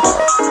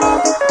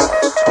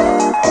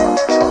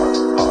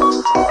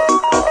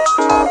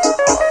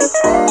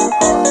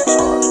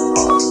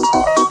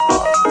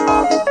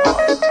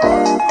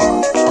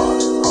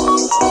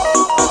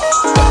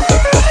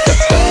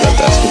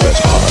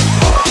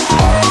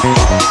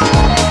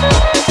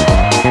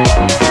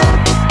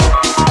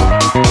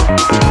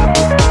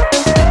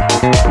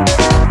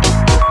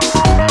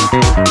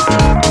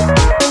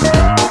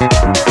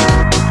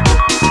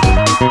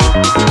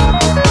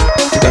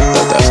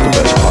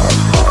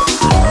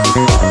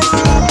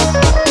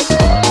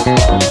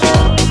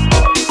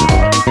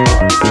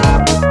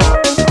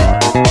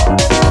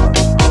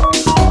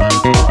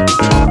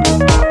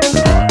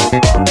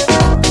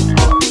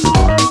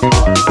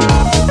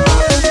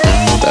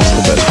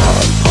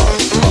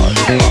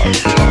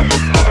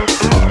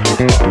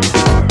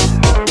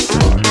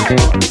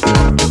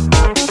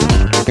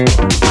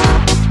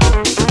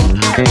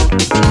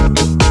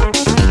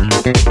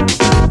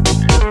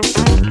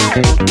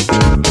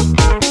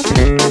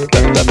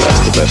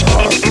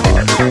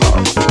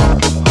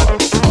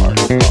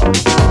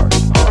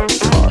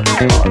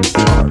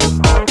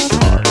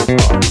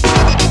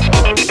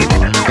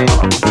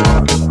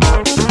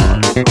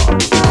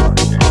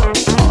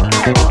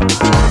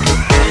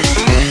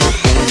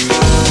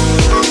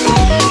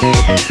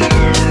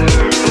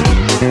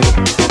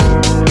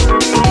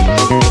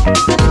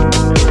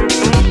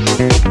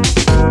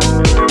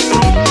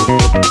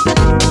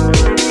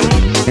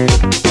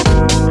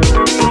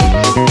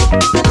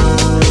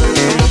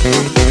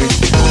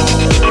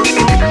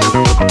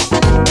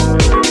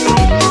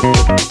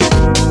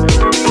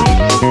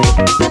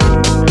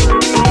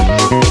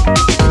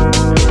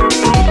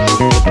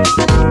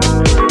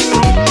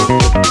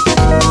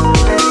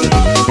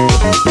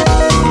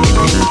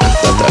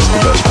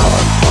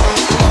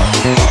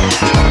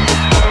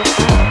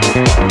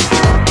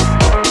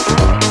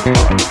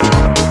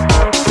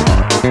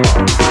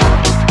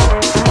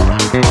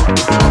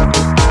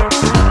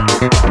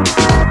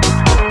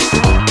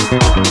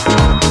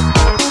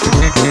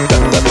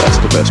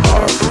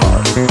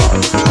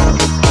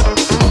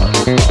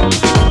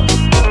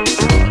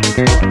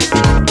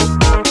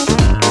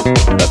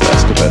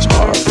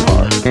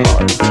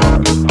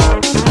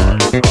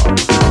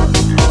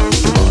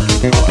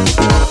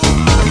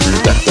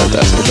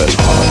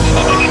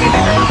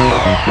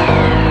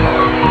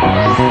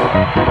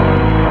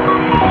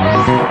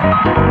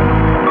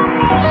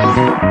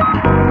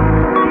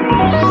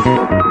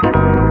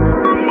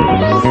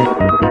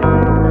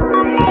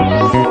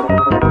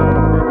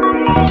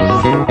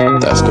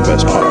 That's the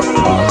best part.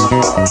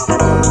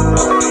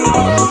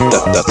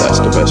 That's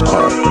the best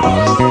part.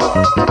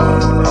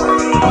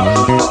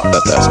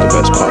 That's the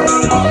best part.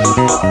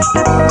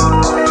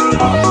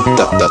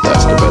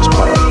 That's the best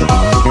part.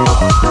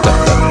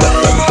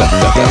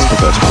 That's the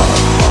best part.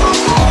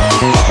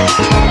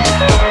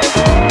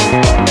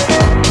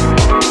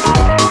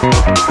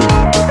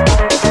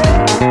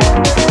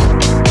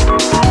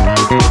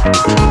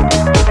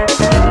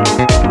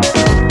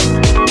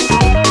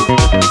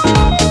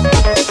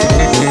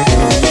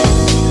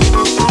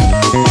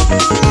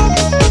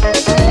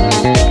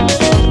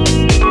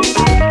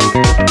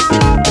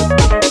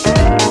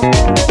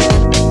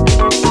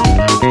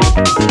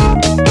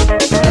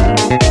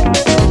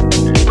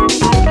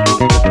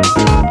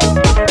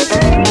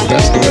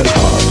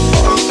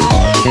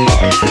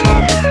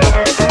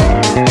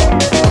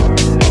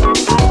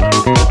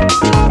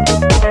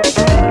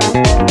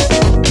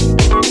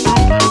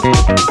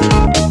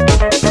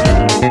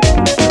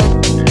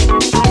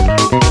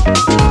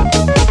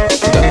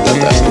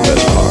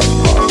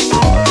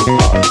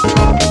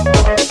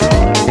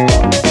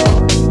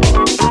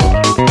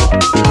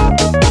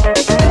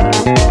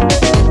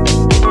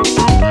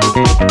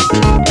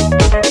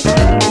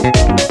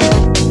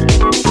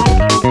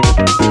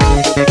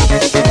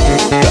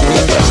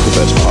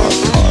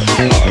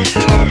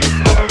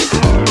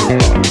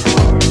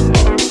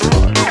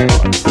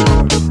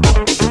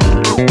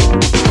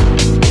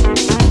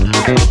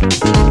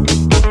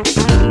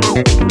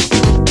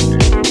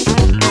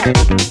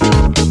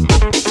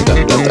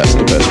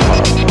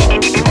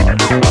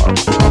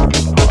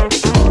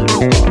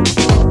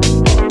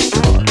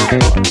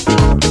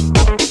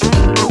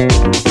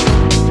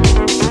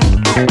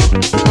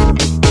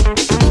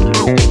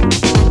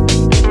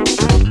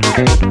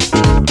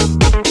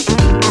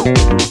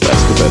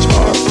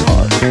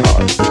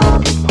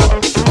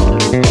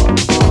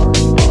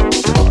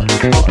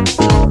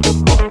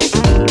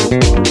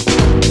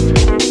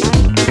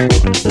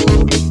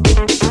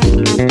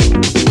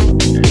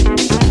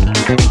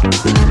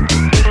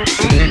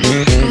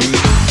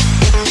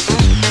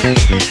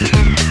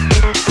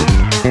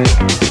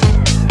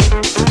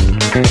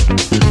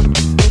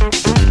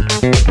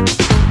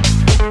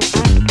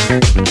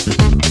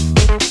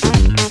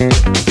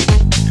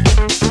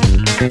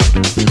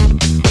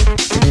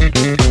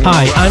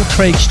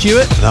 Craig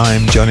Stewart. And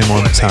I'm Johnny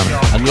Montana.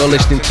 And you're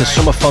listening to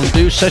Summer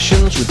Fondue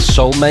Sessions with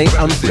Soulmate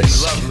and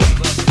Brisk.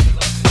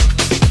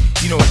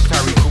 You know it's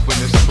Tyree Cooper in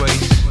this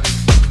place.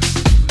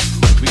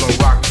 We gon'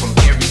 rock from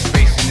every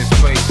space in this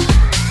place.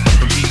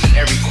 From each and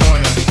every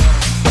corner.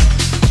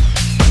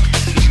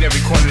 Each and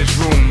every corner of this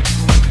room.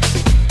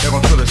 They're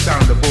gonna feel the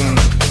sound of the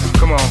boom.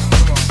 Come on.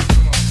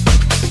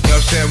 You know what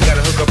I'm saying? We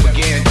gotta hook up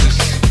again.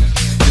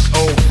 Just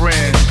old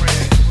friends.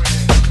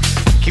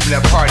 Keeping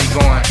that party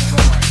going.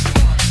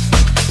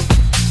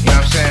 You know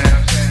what I'm saying?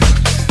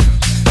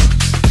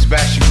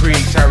 Sebastian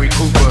Creed, Tyree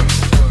Cooper.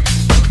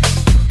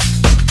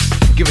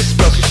 Give a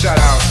special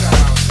shout out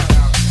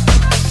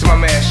to my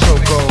man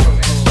Shoko,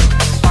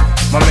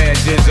 my man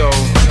Denzo,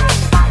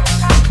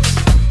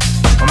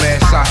 my man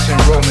Sasha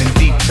and Roman,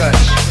 Deep Touch,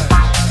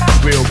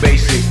 Real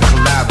Basic,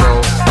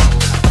 Collabo.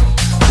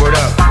 Word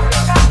up.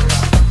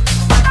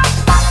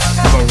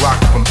 We're gonna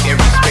rock from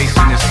every space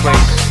in this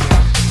place,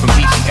 from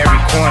each and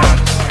every corner.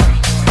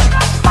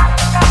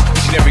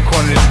 In every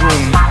corner of this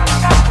room,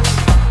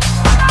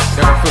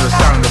 they're gonna feel the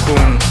sound of the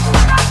boom.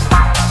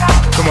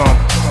 Come on.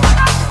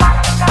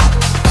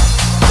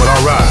 Well,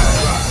 alright.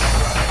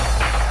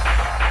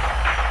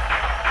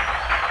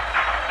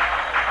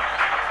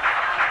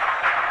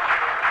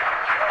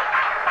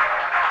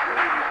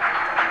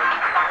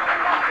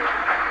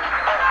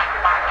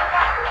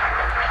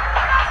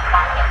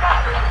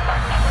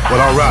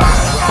 Well, alright.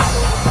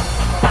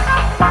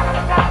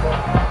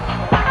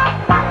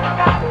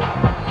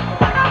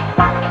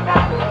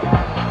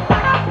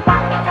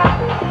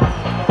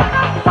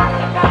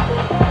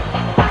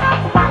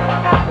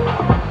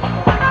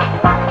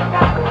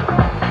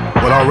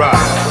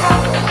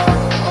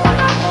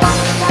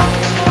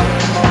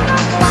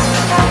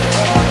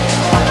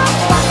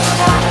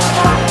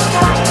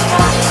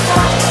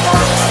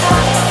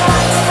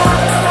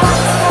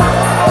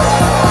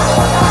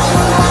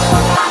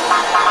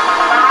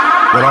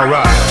 Well,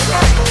 alright.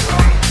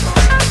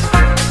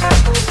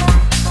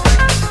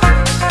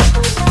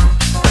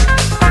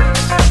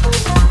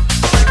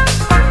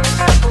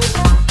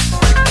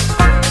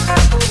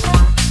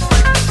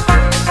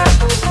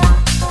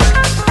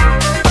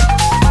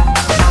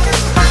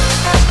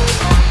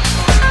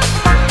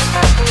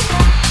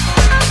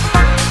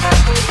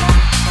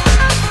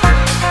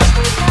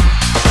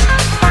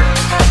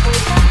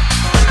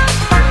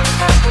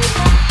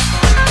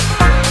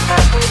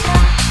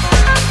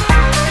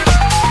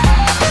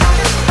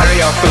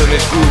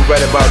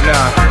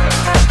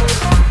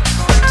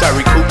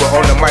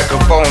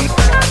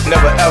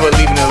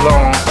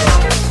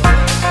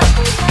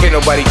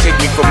 nobody take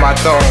me from my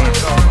throne.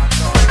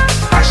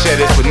 I share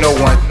this with no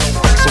one,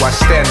 so I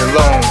stand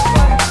alone.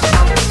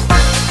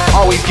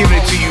 Always giving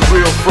it to you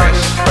real fresh.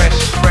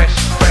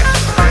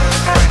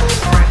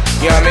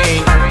 You know what I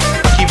mean?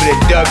 Keeping it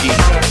Dougie.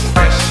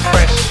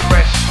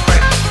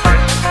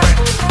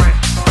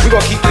 We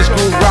gon' keep this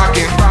groove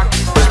rockin',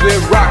 cause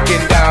we're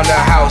rockin' down the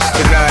house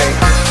tonight.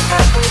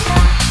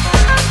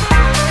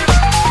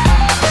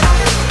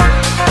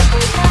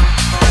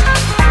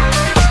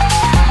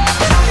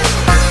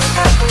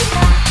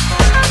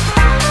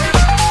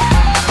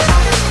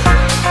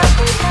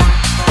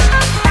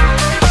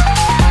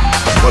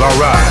 Well,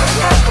 alright.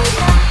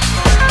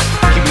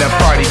 Keeping that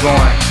party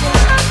going.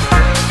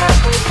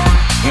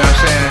 You know what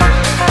I'm saying?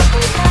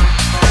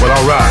 Well,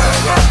 alright.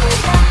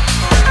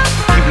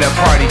 Keeping that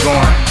party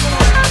going.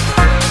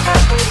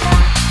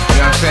 You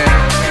know what I'm saying?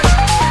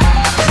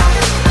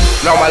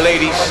 And all my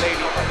ladies,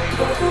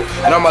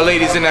 and all my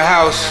ladies in the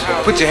house,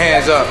 put your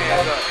hands up.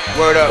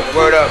 Word up,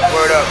 word up,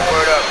 word up,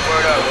 word up,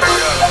 word up,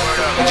 word up, word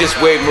up. And just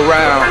wave them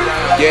around,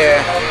 yeah.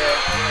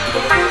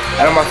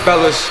 And all my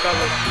fellas,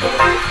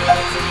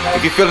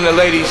 if you're feeling the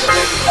ladies,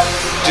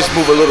 just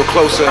move a little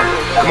closer.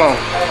 Come on,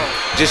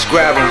 just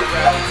grab them.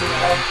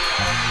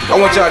 I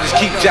want y'all to just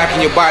keep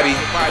jacking your body,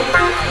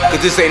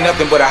 cause this ain't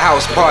nothing but a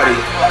house party.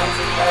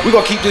 We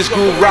gon' keep this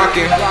groove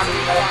rockin',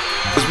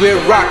 cause we're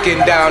rockin'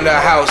 down the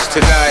house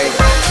tonight.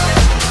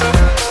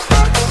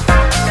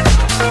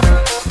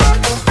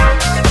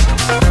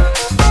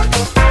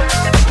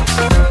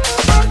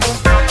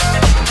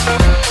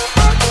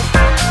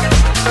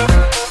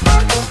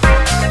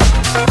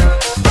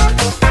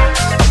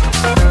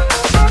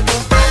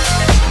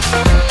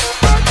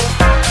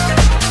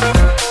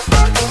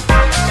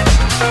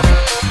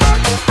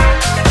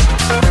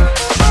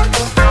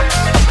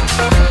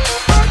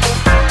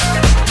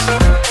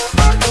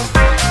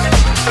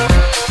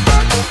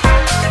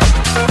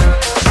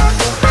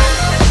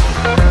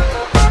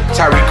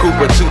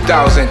 Cooper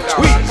 2000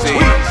 Tweezy.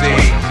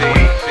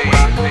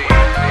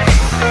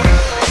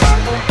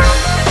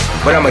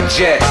 But I'm a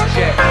jet.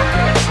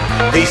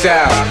 Peace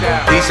out,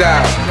 peace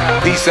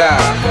out, peace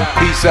out,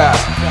 peace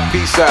out,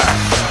 peace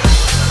out.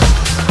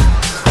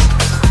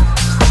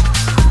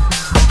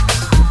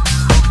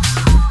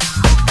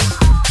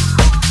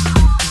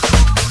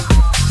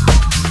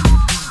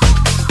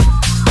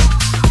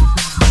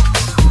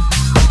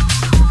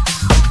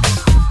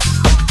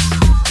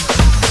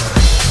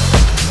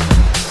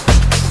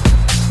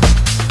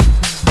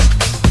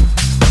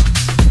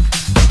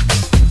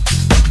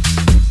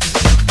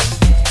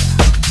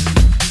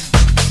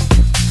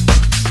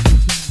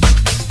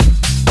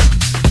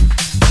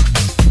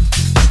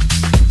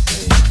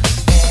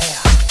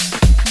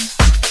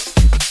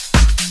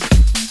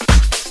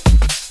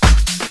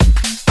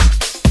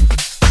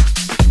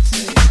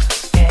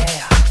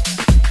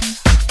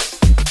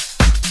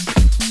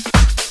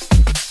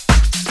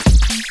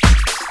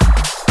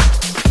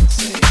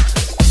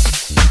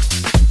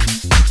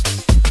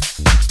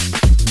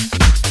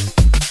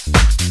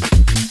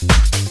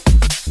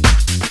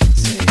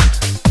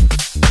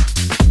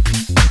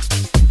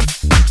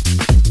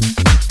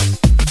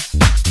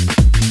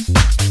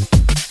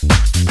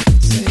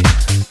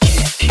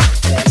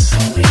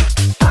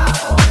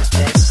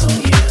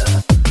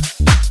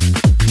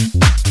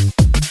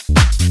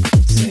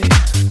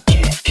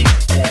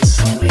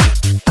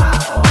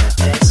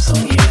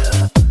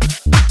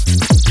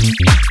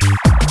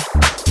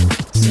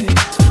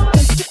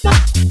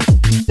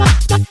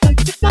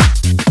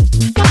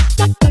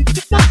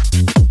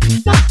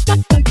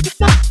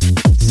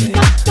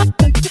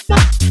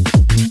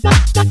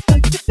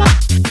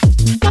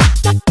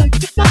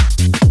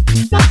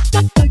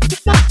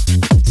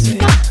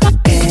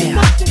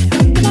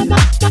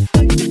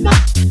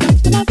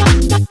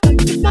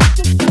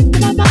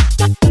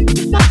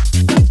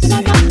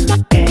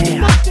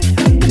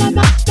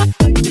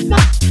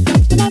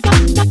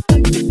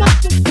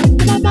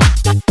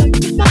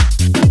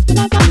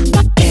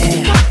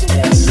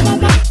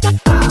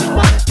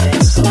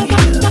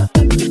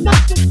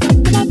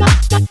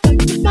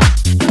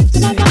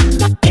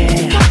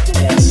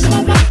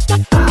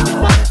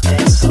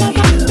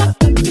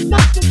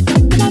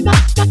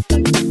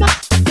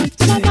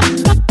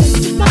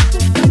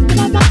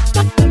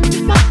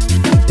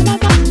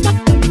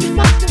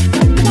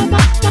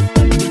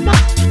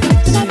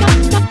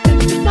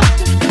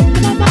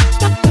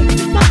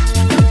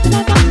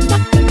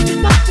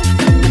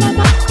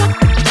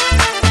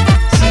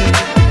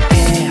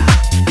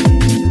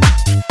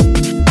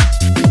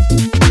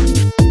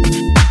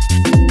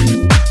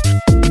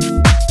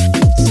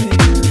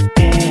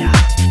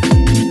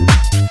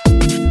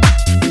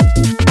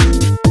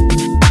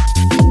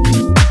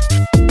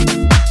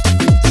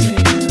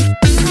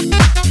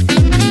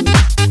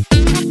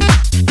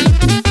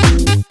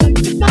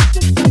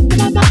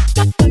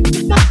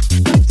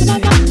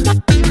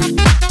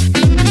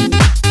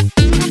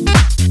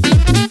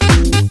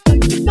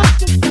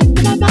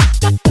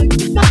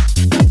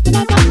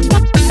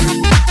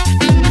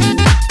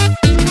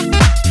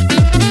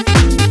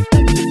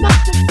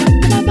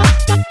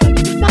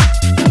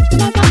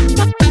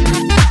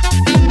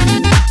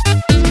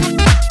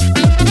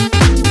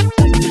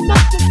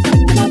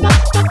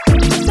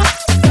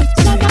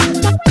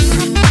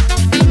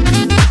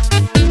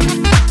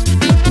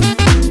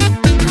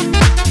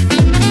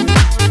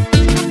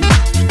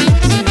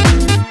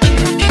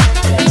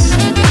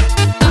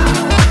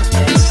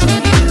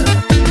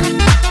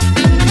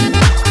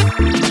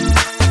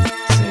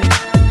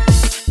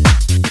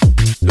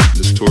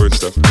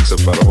 stuff. It takes up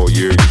about a whole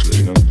year usually,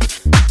 you know.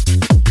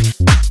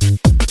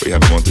 But you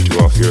have a month or two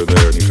off here or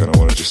there, and you kind of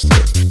want to just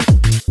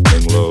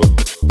hang low,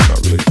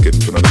 not really get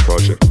into another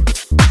project.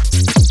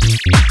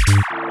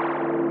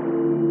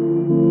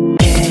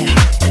 Yeah,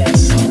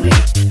 that's on me.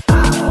 I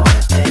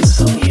wanna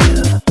dance on you.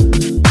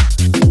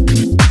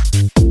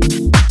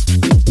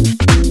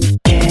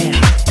 Yeah,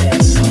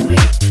 that's on me.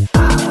 I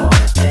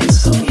wanna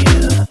dance on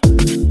you.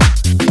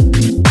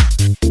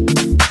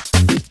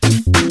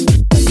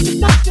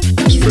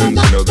 There's friends,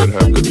 you know, that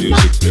have good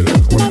music that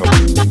want to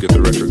help get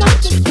the records out.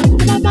 So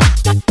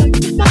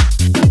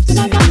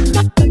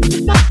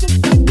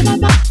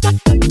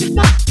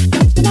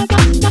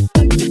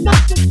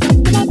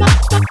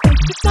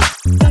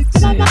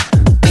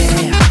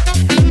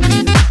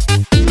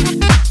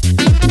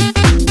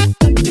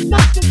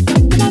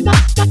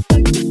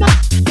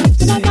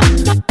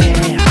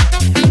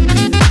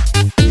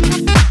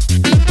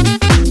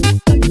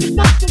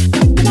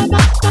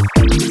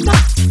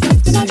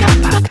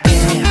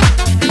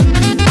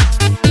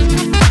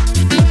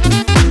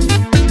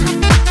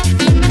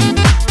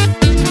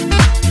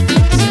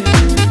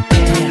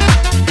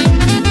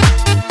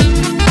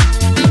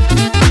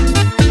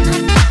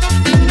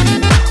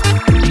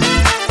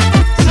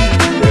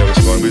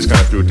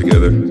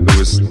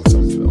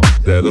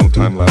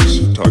time-lapse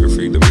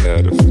photography that we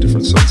had of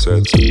different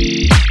sunsets and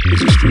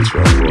busy streets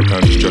around the world,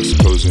 kind of just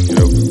juxtaposing, you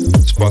know,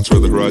 spots where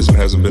the horizon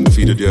hasn't been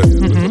defeated yet,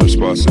 with other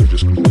spots that are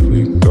just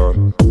completely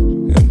gone.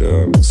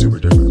 And super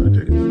different, I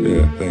dig it.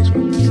 Yeah, thanks,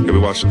 man. Yeah, we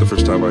watched it the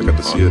first time I got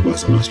to see it. On the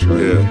bus in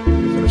Australia. Yeah,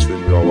 we finished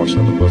it. We all watched it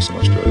on the bus in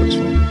Australia. It was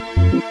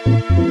fun.